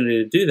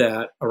opportunity to do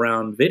that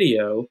around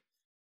video,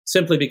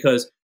 simply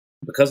because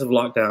of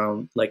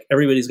lockdown, like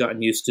everybody's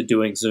gotten used to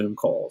doing Zoom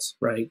calls,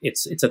 right?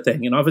 It's a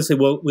thing. And obviously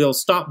we'll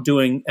stop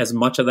doing as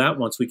much of that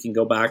once we can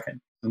go back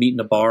and meet in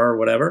a bar or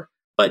whatever.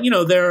 But,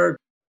 there are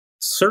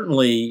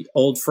certainly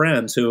old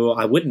friends who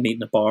I wouldn't meet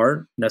in a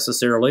bar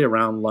necessarily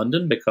around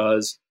London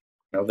because,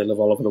 they live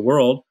all over the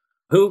world,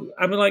 who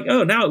I'm like,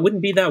 oh, now it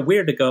wouldn't be that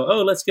weird to go,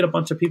 oh, let's get a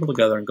bunch of people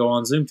together and go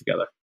on Zoom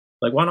together.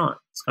 Like, why not?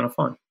 It's kind of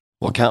fun.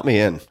 Well, count me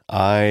in.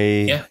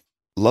 I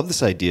love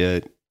this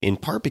idea in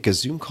part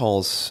because Zoom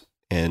calls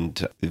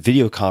and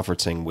video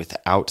conferencing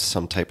without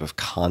some type of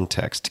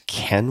context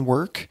can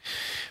work,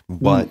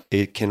 but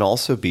it can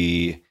also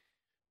be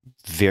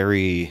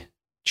very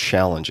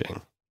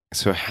challenging.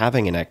 So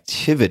having an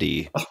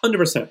activity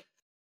 100%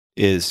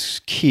 is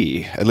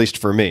key, at least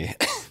for me.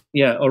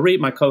 Yeah, Orit,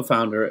 my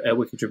co-founder at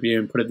Wiki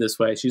Tribune, put it this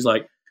way. She's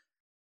like,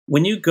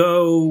 when you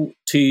go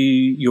to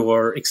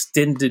your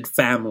extended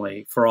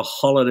family for a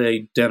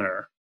holiday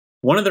dinner,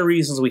 one of the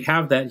reasons we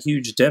have that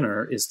huge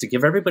dinner is to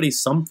give everybody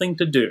something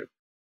to do.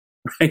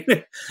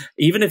 Right?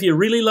 Even if you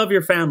really love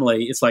your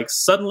family, it's like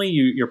suddenly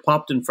you're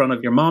popped in front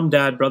of your mom,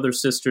 dad,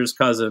 brothers, sisters,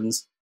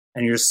 cousins,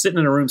 and you're sitting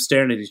in a room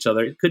staring at each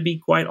other. It could be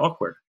quite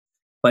awkward.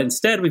 But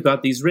instead, we've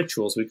got these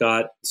rituals. We've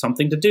got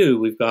something to do.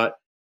 We've got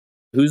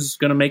who's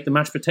going to make the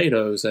mashed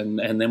potatoes, and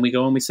then we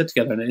go and we sit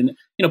together. And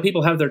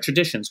people have their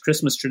traditions,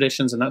 Christmas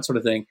traditions and that sort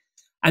of thing.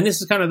 And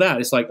this is kind of that.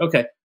 It's like,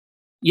 okay,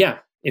 yeah,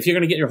 if you're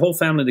going to get your whole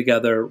family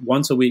together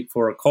once a week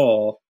for a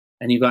call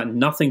and you've got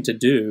nothing to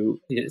do,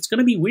 it's going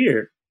to be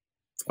weird.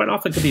 Quite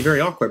often can be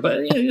very awkward, but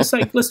it's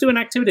like, let's do an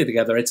activity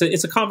together. It's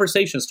a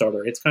conversation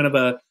starter. It's kind of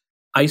a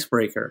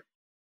icebreaker.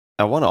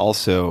 I want to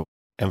also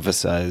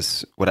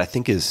emphasize what I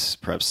think is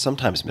perhaps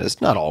sometimes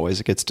missed, not always,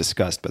 it gets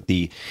discussed, but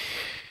the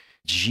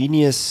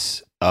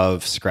genius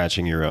of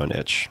scratching your own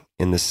itch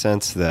in the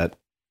sense that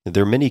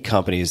there are many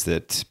companies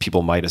that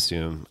people might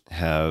assume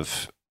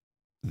have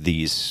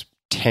these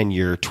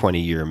 10-year,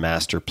 20-year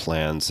master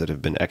plans that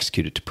have been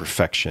executed to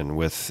perfection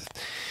with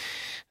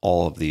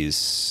all of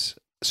these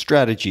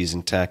strategies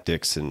and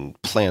tactics and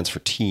plans for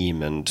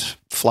team and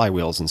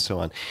flywheels and so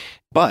on.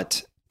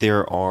 But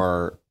there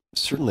are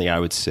certainly, I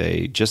would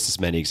say, just as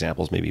many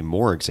examples, maybe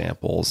more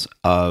examples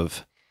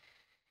of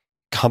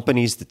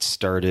companies that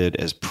started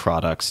as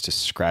products to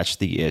scratch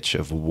the itch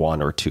of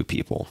one or two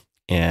people.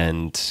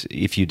 And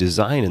if you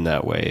design in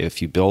that way,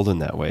 if you build in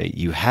that way,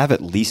 you have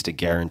at least a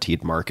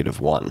guaranteed market of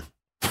one,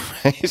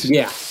 right?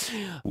 Yeah.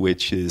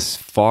 Which is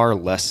far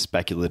less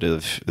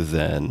speculative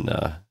than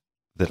a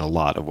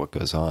lot of what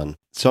goes on.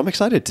 So I'm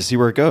excited to see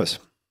where it goes.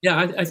 Yeah,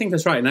 I think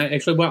that's right. And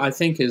actually, what I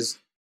think is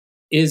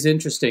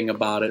interesting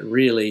about it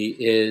really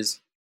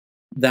is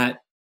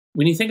that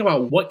when you think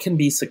about what can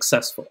be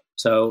successful,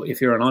 so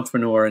if you're an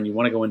entrepreneur and you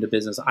want to go into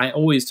business, I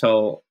always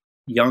tell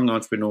young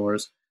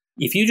entrepreneurs,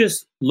 if you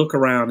just look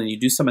around and you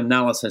do some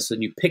analysis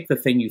and you pick the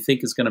thing you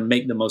think is going to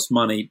make the most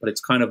money, but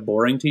it's kind of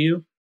boring to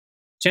you,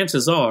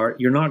 chances are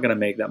you're not going to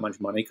make that much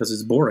money because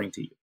it's boring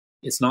to you.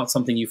 It's not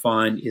something you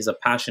find is a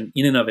passion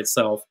in and of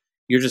itself.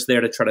 You're just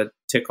there to try to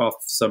tick off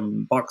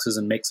some boxes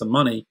and make some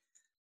money.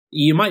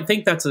 You might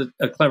think that's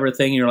a clever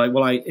thing. You're like,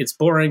 well, it's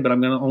boring, but I'm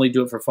going to only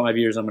do it for 5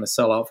 years. I'm going to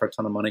sell out for a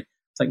ton of money.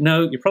 It's like,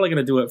 no, you're probably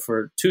going to do it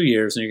for 2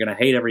 years and you're going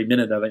to hate every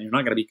minute of it. You're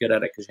not going to be good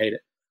at it because you hate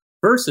it.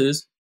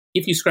 Versus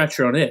if you scratch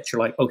your own itch,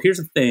 you're like, oh, here's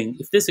the thing.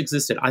 If this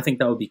existed, I think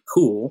that would be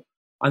cool.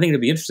 I think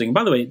it'd be interesting. And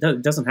by the way,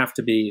 it doesn't have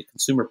to be a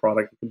consumer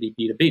product. It can be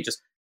B2B.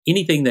 Just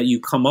anything that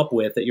you come up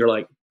with that you're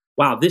like,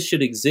 wow, this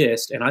should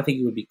exist, and I think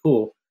it would be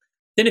cool.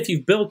 Then if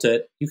you've built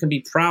it, you can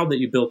be proud that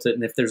you built it.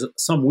 And if there's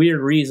some weird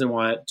reason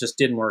why it just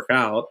didn't work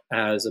out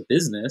as a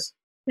business,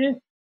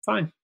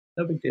 fine.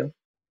 No big deal.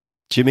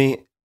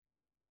 Jimmy,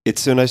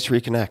 it's so nice to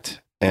reconnect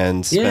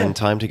and spend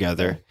time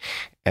together.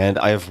 And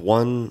I have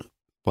one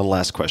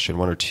last question,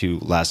 one or two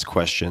last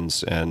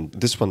questions, and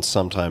this one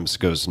sometimes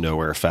goes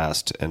nowhere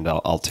fast, and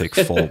I'll take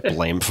full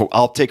blame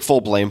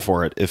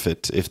for it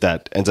if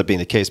that ends up being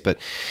the case. But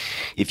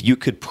if you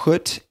could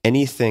put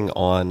anything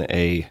on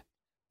a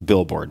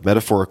billboard,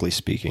 metaphorically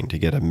speaking, to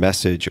get a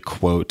message, a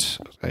quote,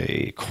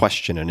 a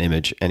question, an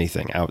image,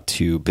 anything out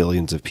to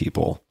billions of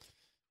people,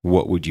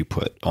 what would you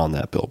put on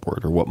that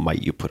billboard, or what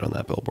might you put on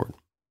that billboard?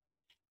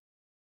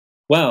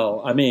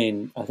 Well, I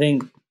mean, I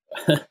think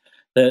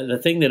the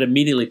thing that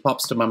immediately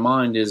pops to my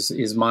mind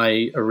is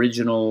my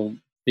original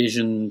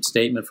vision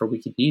statement for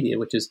Wikipedia,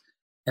 which is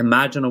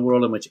imagine a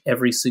world in which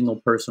every single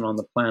person on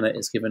the planet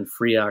is given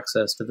free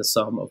access to the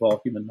sum of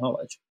all human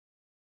knowledge.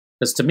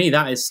 Because to me,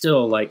 that is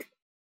still like,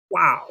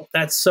 wow,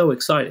 that's so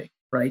exciting,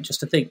 right? Just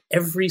to think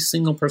every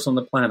single person on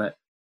the planet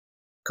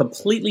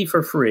completely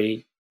for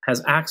free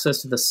has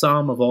access to the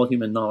sum of all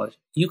human knowledge.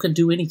 You can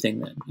do anything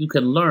then. You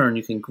can learn,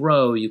 you can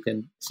grow, you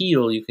can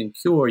heal, you can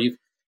cure.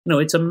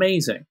 It's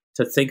amazing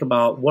to think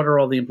about what are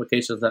all the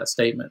implications of that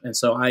statement. And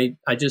so I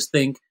just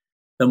think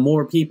the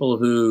more people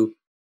who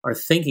are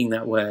thinking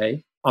that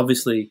way,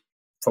 obviously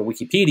for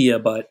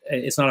Wikipedia, but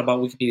it's not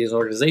about Wikipedia's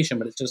organization,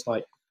 but it's just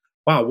like,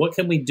 wow, what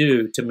can we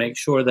do to make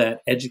sure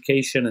that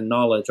education and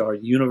knowledge are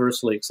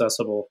universally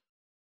accessible?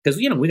 Because,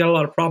 we got a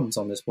lot of problems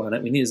on this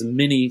planet. We need as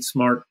many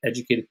smart,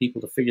 educated people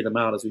to figure them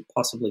out as we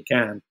possibly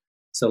can.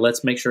 So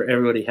let's make sure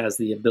everybody has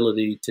the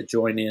ability to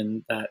join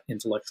in that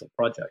intellectual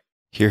project.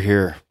 Hear,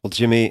 hear. Well,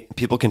 Jimmy,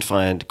 people can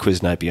find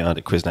Quiz Night Beyond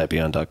at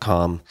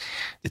quiznightbeyond.com.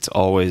 It's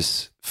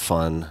always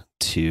fun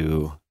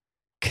to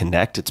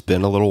connect. It's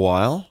been a little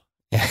while.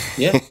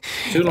 Yeah,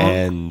 too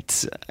long.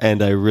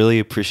 And I really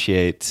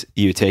appreciate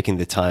you taking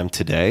the time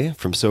today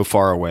from so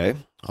far away,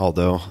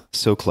 although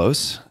so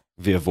close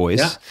via voice.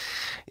 Yeah.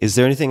 Is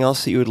there anything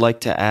else that you would like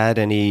to add?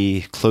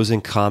 Any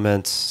closing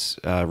comments,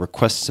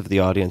 requests of the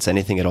audience,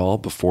 anything at all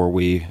before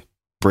we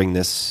bring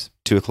this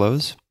to a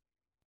close?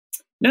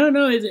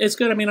 No, it's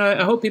good. I mean,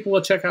 I hope people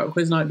will check out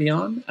Quiz Night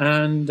Beyond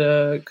and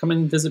come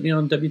and visit me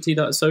on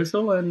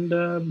wt.social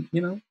and,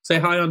 say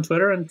hi on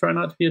Twitter and try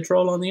not to be a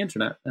troll on the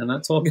internet. And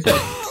that's all good.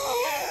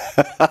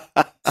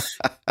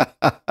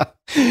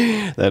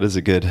 That is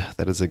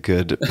a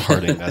good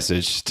parting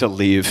message to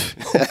leave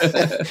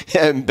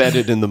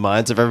embedded in the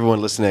minds of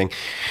everyone listening.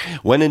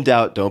 When in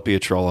doubt, don't be a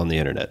troll on the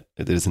internet.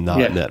 It is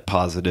not net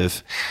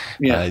positive.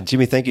 Yeah.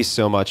 Jimmy, thank you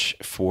so much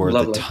for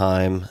the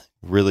time.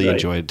 Really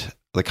enjoyed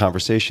the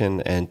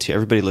conversation. And to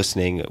everybody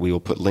listening, we will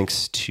put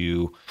links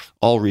to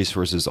all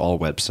resources, all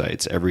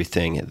websites,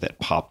 everything that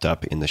popped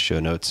up in the show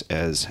notes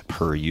as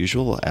per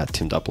usual at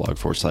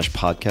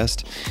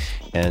tim.blog/podcast.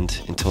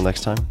 And until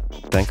next time,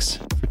 thanks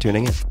for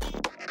tuning in.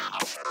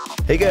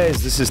 Hey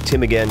guys, this is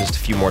Tim again. Just a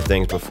few more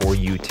things before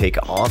you take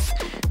off.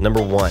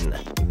 Number one,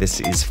 this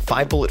is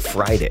 5 Bullet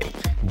Friday.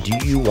 Do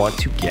you want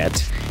to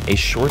get a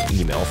short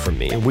email from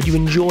me? Would you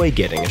enjoy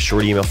getting a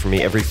short email from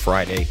me every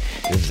Friday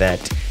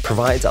that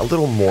provides a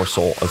little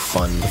morsel of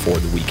fun before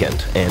the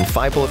weekend? And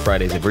 5 Bullet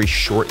Friday is a very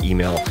short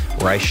email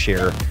where I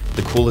share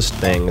the coolest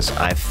things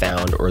I've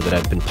found or that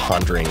I've been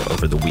pondering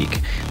over the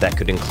week. That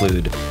could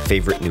include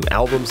favorite new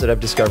albums that I've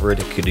discovered.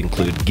 It could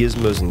include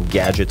gizmos and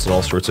gadgets and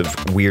all sorts of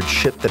weird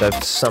shit that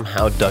I've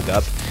somehow dug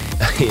up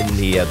in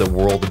the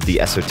world of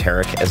the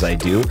esoteric as I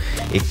do.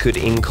 It could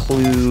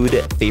include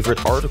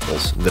favorite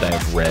articles that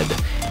I've read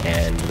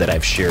and that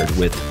I've shared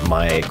with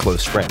my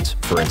close friends,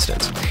 for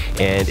instance.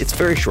 And it's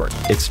very short.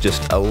 It's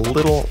just a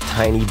little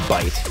tiny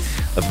bite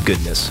of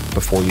goodness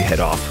before you head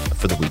off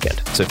for the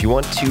weekend. So if you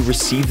want to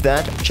receive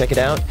that, check it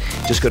out.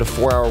 Just go to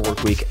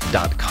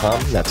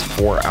 4hourworkweek.com. That's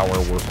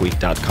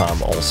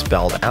 4hourworkweek.com, all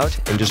spelled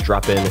out, and just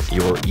drop in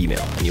your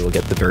email and you will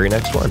get the very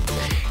next one.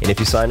 And if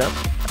you sign up,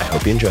 I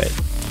hope you enjoy it.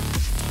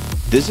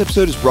 This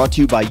episode is brought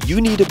to you by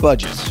You Need a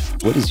Budget.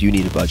 What is You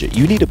Need a Budget?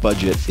 You Need a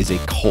Budget is a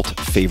cult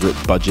favorite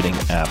budgeting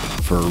app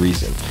for a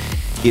reason.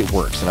 It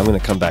works, and I'm going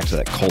to come back to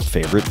that cult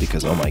favorite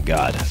because, oh my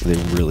God,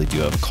 they really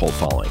do have a cult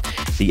following.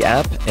 The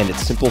app and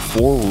its simple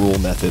 4-rule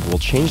method will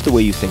change the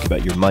way you think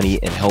about your money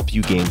and help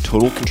you gain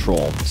total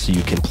control so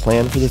you can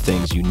plan for the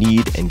things you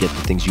need and get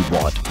the things you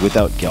want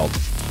without guilt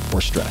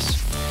or stress.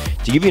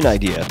 To give you an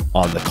idea,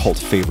 on the cult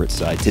favorite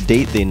side, to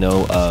date they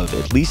know of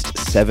at least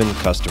 7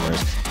 customers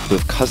who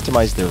have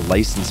customized their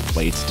license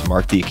plates to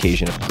mark the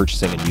occasion of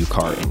purchasing a new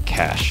car in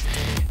cash.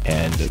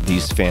 And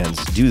these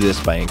fans do this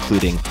by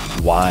including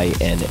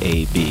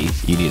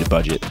YNAB, You Need a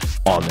Budget,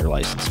 on their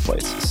license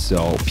plates.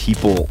 So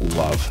people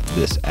love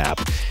this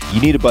app.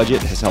 You Need a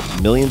Budget has helped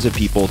millions of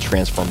people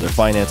transform their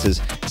finances,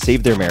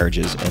 save their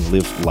marriages, and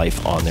live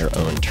life on their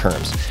own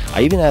terms.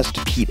 I even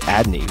asked Pete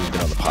Adney, who's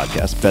been on the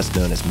podcast, best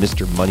known as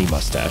Mr. Money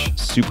Mustache,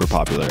 super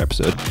popular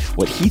episode,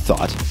 what he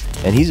thought,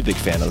 and he's a big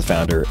fan of the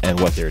founder and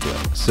what they're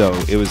doing. So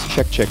it was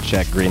check,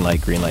 green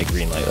light,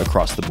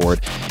 across the board.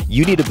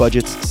 You Need a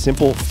Budget's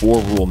simple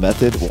 4-rule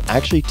method will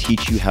actually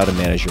teach you how to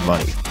manage your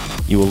money.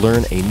 You will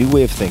learn a new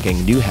way of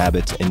thinking, new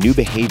habits, and new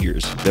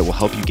behaviors that will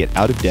help you get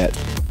out of debt,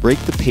 break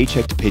the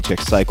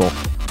paycheck-to-paycheck cycle,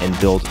 and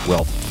build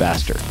wealth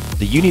faster.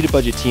 The You Need a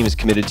Budget team is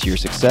committed to your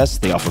success.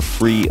 They offer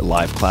free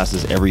live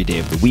classes every day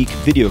of the week,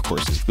 video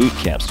courses, boot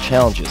camps,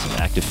 challenges, and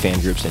active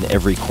fan groups in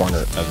every corner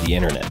of the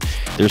internet.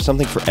 There's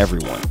something for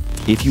everyone.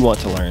 If you want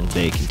to learn,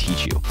 they can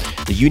teach you.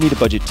 The You Need a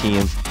Budget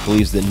team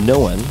believes that no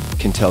one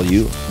can tell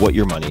you what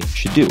your money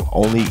should do.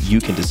 Only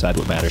you can decide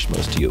what matters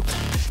most to you.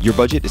 Your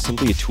budget is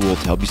simply a tool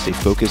to help you stay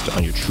focused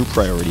on your true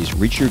priorities,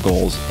 reach your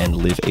goals, and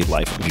live a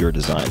life of your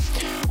design.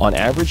 On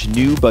average,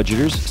 new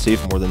budgeters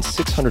save more than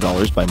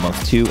 $600 by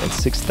month 2 and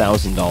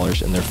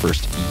 $6,000 in their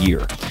first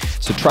year.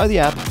 So try the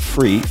app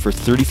free for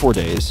 34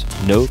 days,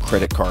 no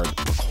credit card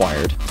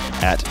required,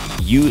 at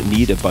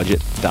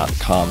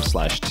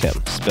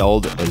youneedabudget.com/Tim,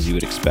 spelled as you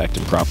would expect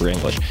in proper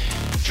English.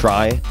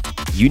 Try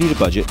You Need a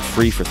Budget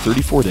free for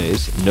 34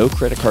 days, no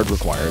credit card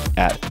required,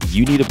 at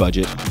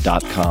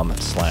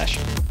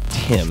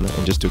youneedabudget.com/Tim.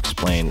 And just to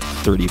explain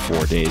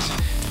 34 days,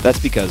 that's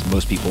because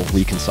most people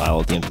reconcile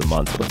at the end of the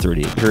month or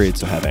 30-day period,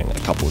 so having a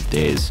couple of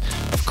days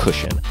of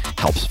cushion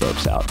helps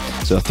folks out.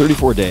 So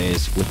 34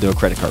 days with no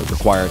credit card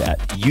required at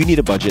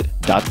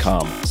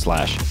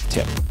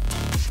youneedabudget.com/Tim.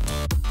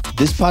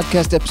 This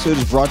podcast episode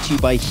is brought to you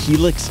by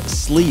Helix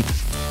Sleep.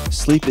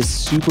 Sleep is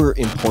super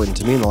important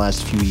to me. In the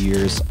last few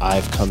years,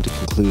 I've come to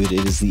conclude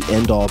it is the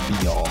end-all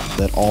be-all,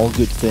 that all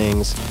good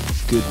things,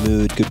 good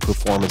mood, good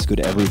performance,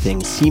 good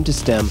everything seem to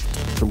stem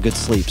from good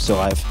sleep. So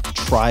I've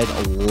tried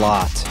a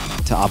lot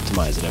to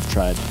optimize it. I've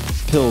tried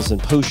pills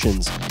and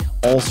potions,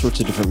 all sorts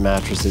of different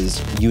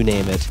mattresses, you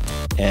name it.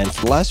 And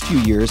for the last few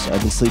years, I've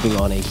been sleeping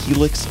on a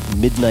Helix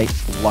Midnight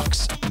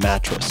Luxe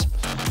mattress.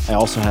 I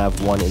also have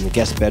one in the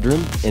guest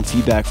bedroom, and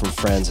feedback from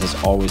friends has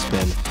always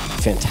been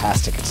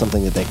fantastic. It's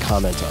something that they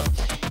comment on.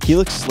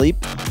 Helix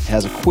Sleep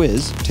has a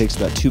quiz, takes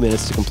about 2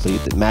 minutes to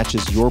complete, that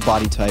matches your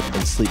body type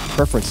and sleep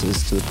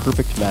preferences to the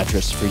perfect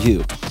mattress for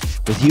you.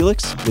 With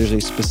Helix, there's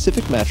a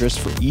specific mattress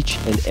for each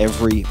and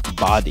every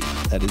body.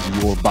 That is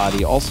your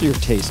body, also your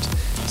taste.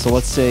 So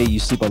let's say you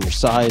sleep on your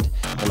side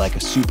and like a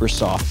super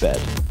soft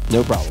bed.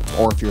 No problem.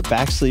 Or if you're a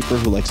back sleeper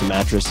who likes a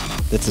mattress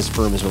that's as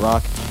firm as a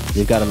rock,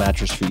 they've got a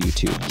mattress for you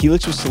too.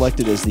 Helix was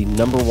selected as the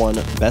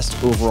 #1 best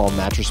overall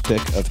mattress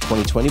pick of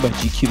 2020 by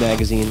GQ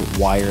Magazine,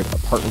 Wired,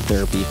 Apartment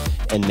Therapy,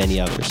 and many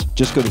others.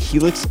 Just go to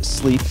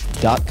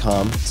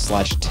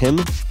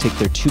helixsleep.com/Tim, take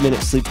their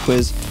 2-minute sleep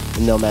quiz,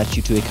 and they'll match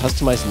you to a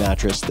customized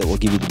mattress that will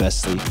give you the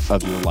best sleep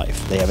of your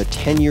life. They have a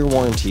 10-year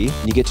warranty,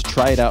 and you get to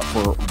try it out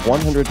for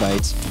 100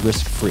 nights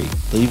risk-free.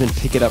 They'll even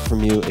pick it up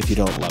from you if you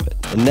don't love it.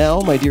 And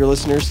now, my dear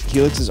listeners,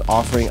 Helix is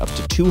offering up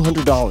to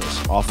 $200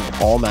 off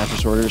of all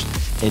mattress orders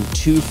and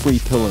 2 free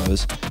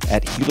pillows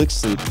at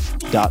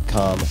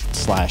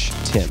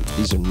helixsleep.com/Tim.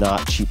 These are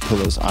not cheap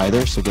pillows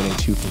either, so getting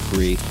 2 for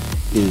free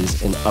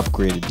is an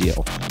upgraded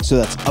deal. So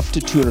that's up to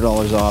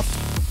 $200 off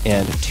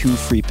and 2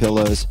 free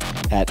pillows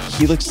at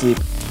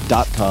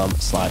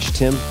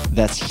helixsleep.com/Tim.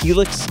 That's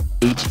Helix,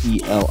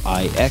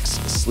 HELIX,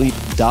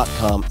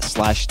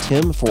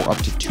 sleep.com/Tim for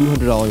up to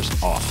 $200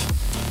 off.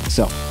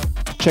 So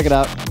check it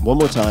out one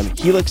more time,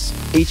 Helix,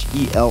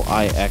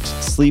 HELIX,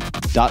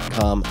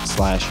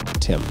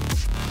 sleep.com/Tim.